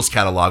the Beatles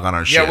catalog on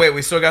our shit. Yeah, wait,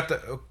 we still got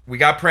we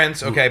got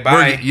Prince. Okay,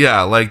 bye.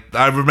 Like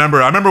I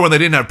remember when they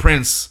didn't have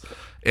Prince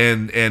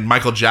and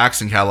Michael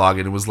Jackson catalog,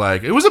 and it was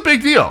a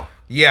big deal.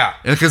 Yeah,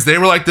 and because they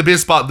were like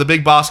the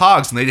big boss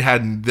hogs,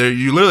 and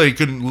you literally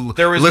couldn't.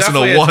 There was listen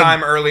definitely to one. A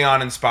time early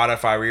on in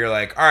Spotify where you're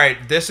like, all right,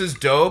 this is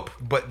dope,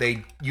 but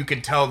you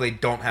can tell they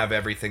don't have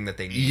everything that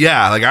they need.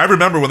 Yeah, like I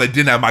remember when they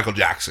didn't have Michael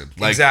Jackson.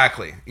 Like,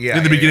 exactly. Yeah.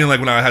 In the beginning, like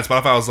when I had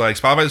Spotify, I was like,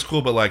 Spotify is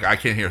cool, but like I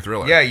can't hear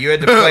Thriller. Yeah, you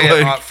had to play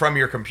it from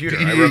your computer.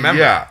 I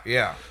remember.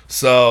 Yeah.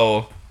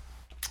 So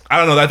I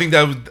don't know. I think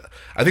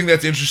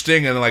that's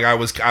interesting, and like I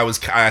don't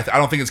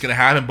think it's gonna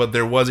happen, but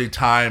there was a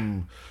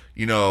time.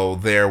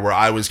 There where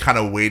I was kind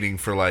of waiting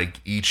for like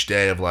each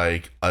day of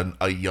like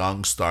a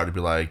young star to be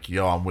like,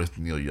 yo, I'm with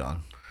Neil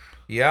Young.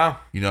 Yeah.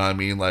 You know what I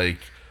mean? Like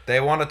they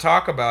want to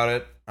talk about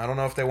it. I don't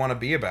know if they want to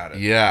be about it.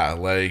 Yeah.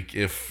 Like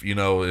if like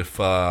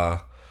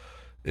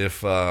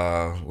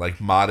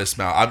Modest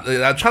Mouse,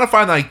 I'm trying to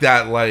find like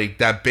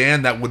that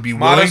band that would be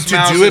Modest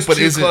willing Mouse to do it, but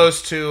too isn't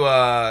close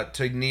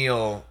to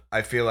Neil.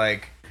 I feel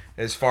like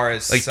as far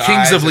as like size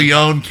Kings of and-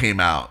 Leon came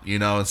out, you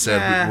know, and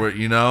said, we're,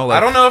 you know, like, I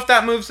don't know if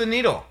that moves the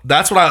needle.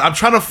 that's what I'm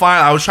trying to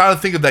find. I was trying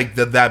to think of like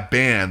that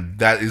band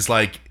that is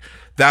like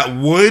that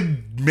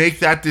would make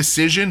that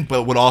decision,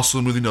 but would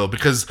also move the needle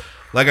because,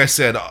 like I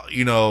said,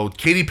 you know,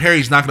 Katy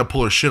Perry's not going to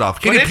pull her shit off.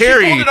 Katy But if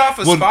Perry she pulled it off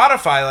of would-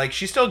 Spotify, like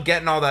she's still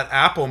getting all that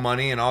Apple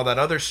money and all that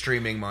other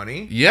streaming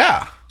money.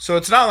 yeah. So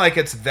it's not like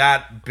it's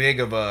that big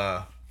of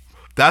a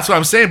That's what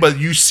I'm saying, but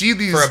you see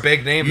these for a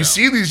big name. You though.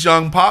 see these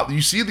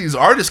you see these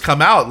artists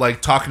come out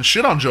like talking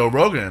shit on Joe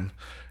Rogan,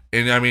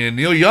 and I mean, and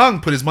Neil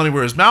Young put his money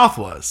where his mouth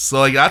was. So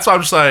like that's why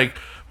I'm just like,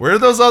 where are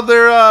those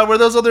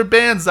other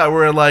bands that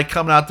were like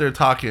coming out there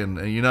talking?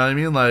 You know what I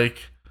mean? Like,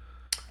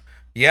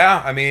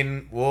 Yeah, I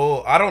mean,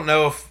 well, I don't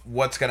know if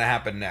what's gonna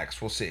happen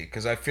next. We'll see,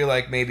 because I feel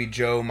like maybe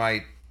Joe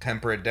might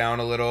temper it down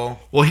a little.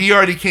 well, he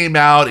already came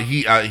out.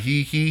 He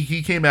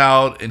came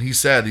out and he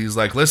said he's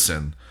like,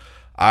 listen,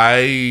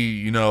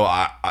 I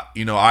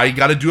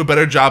got to do a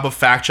better job of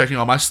fact checking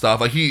all my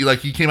stuff. Like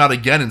he came out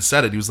again and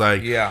said it. He was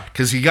like, Yeah.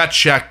 because he got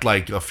checked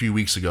like a few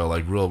weeks ago,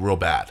 like real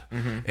bad.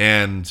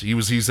 And he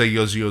goes,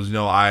 you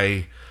know,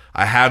 I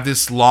have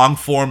this long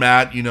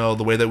format, you know,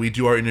 the way that we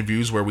do our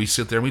interviews where we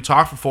sit there and we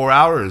talk for 4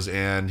 hours.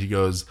 And he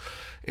goes,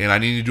 and I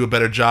need to do a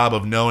better job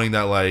of knowing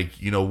that, like,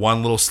 you know,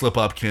 one little slip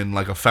up can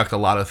like affect a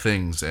lot of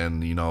things.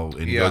 And, you know,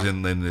 and he Yeah. goes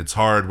in, and it's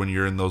hard when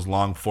you're in those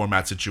long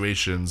format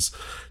situations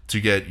to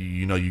get,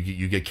 you know,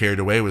 you get carried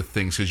away with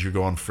things because you're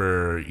going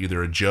for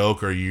either a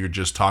joke or you're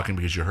just talking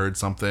because you heard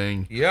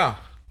something. Yeah,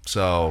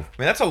 So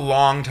I mean that's a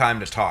long time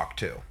to talk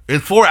too. in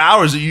 4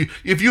 hours,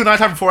 if you and I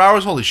talk for 4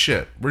 hours, holy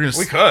shit, we're gonna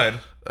We could. we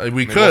I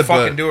mean, could we'll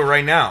fucking but, do it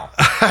right now.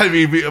 I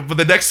mean, but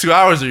the next 2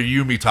 hours are you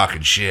and me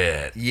talking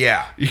shit.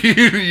 Yeah,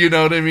 You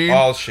know what I mean?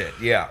 all shit.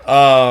 Yeah.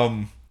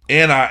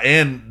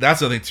 And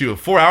that's the thing too.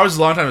 4 hours is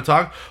a long time to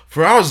talk.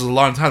 4 hours is a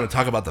long time to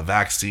talk about the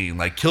vaccine.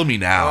 Like, kill me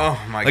now.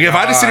 Oh, my like if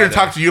I just sit here and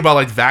God. talk to you about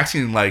like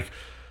vaccine, like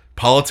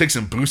politics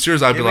and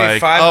boosters, I'd Give be me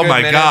like, 5 oh good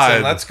my minutes god,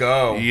 and let's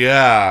go.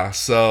 Yeah.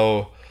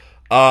 So,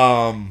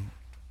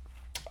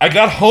 I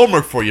got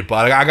homework for you,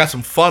 bud. I got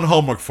some fun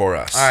homework for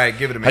us. All right,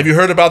 give it to me. Have you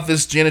heard about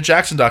this Janet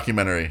Jackson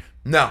documentary?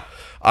 No.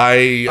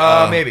 Maybe.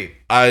 Maybe.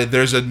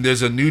 There's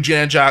a new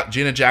Janet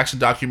Jackson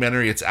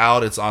documentary. It's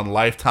out. It's on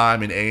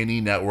Lifetime and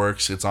A&E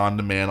networks. It's on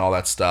demand, all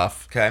that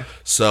stuff. Okay.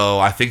 So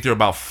I think they're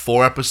about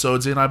 4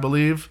 episodes in, I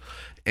believe.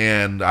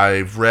 And I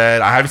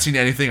haven't seen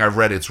anything. I've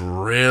read it's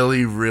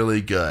really,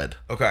 really good.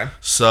 Okay.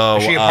 So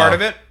Is she a part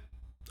of it?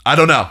 I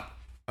don't know.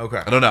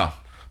 Okay. I don't know.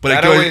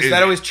 But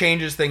That always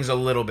changes things a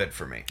little bit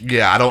for me.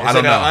 yeah, I don't Is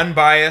it know.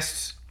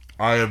 unbiased?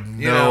 I have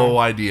you no know?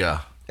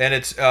 idea. And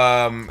it's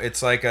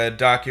like a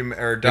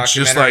documentary It's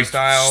just documentary like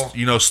style.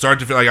 you know, start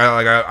to feel like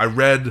I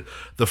read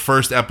the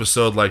first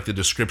episode, like the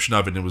description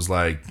of it, and it was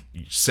like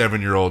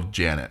 7-year-old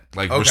Janet.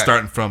 Like we're Okay.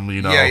 starting from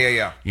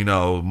Yeah. you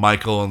know,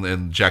 Michael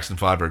and Jackson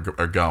 5 are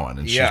going,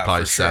 and she's Yeah,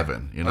 probably for sure.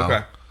 7. You know,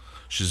 Okay.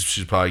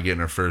 she's probably getting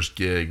her first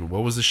gig.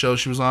 What was the show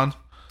she was on?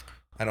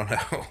 I don't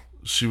know.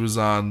 She was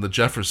on the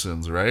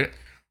Jeffersons, right?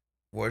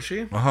 Was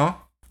she?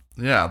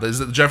 Yeah, there's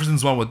the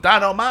Jeffersons one with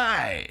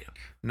Dynamite.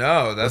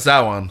 No, What's that's that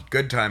one?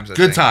 Good Times. I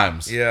Good think.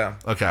 Times. Yeah.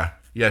 Okay.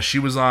 Yeah, she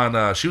was on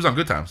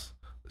Good Times.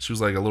 She was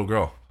like a little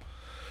girl.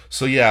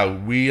 So yeah,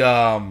 we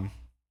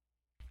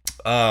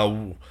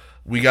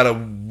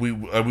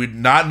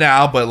not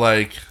now, but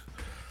like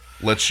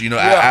let's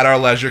at our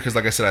leisure, because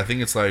like I said, I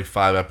think it's like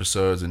 5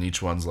 episodes and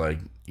each one's like,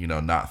 you know,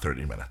 not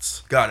 30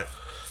 minutes. Got it.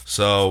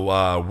 So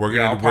I'll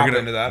pop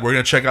into that. we're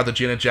gonna check out the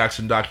Janet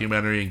Jackson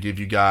documentary and give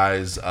you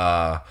guys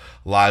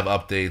live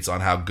updates on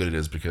how good it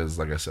is, because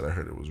like I said, I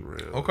heard it was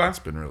real. Okay. It's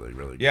been really,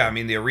 really good. Yeah, I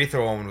mean the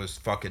Aretha one was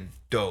fucking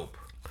dope.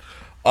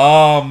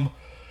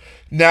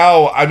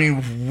 Now, I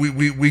mean,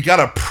 we got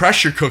a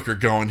pressure cooker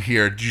going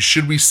here.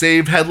 Should we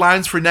save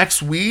headlines for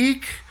next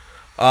week?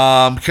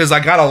 Because I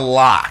got a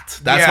lot.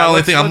 That's my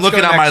only thing. I'm looking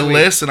at my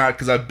list, and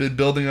because I've been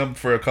building them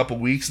for a couple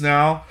weeks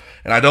now,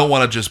 and I don't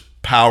want to just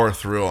power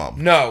through them.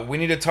 No, we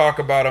need to talk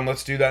about them.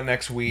 Let's do that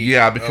next week.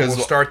 Yeah, because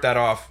we'll start that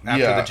off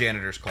after the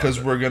janitor's closet.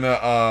 Because we're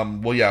gonna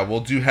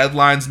we'll do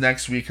headlines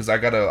next week, because I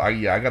got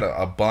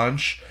a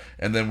bunch,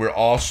 and then we're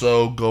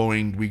also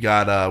going. We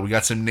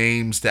got some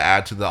names to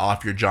add to the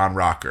Off Your John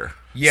Rocker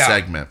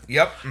segment.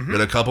 Yep. We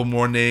got a couple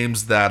more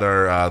names that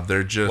are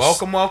they're just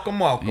welcome.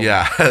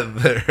 Yeah,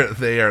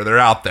 they're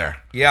out there.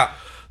 Yeah.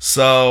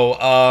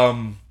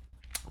 So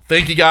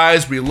thank you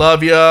guys. We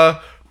love you.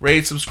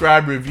 Rate,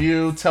 subscribe,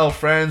 review, tell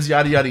friends,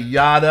 yada yada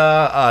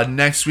yada.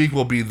 Next week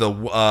will be the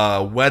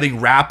wedding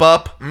wrap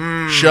up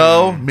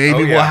show.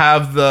 Maybe we'll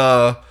have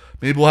the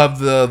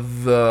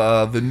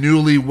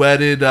newly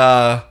wedded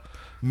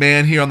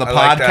man here on the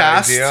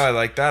podcast. I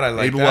like that.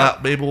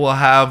 Maybe we'll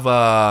have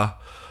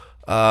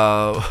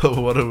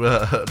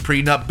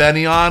prenup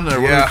Benny on,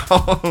 or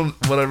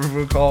whatever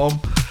we call him,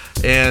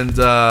 and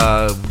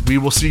we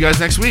will see you guys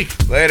next week.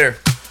 Later.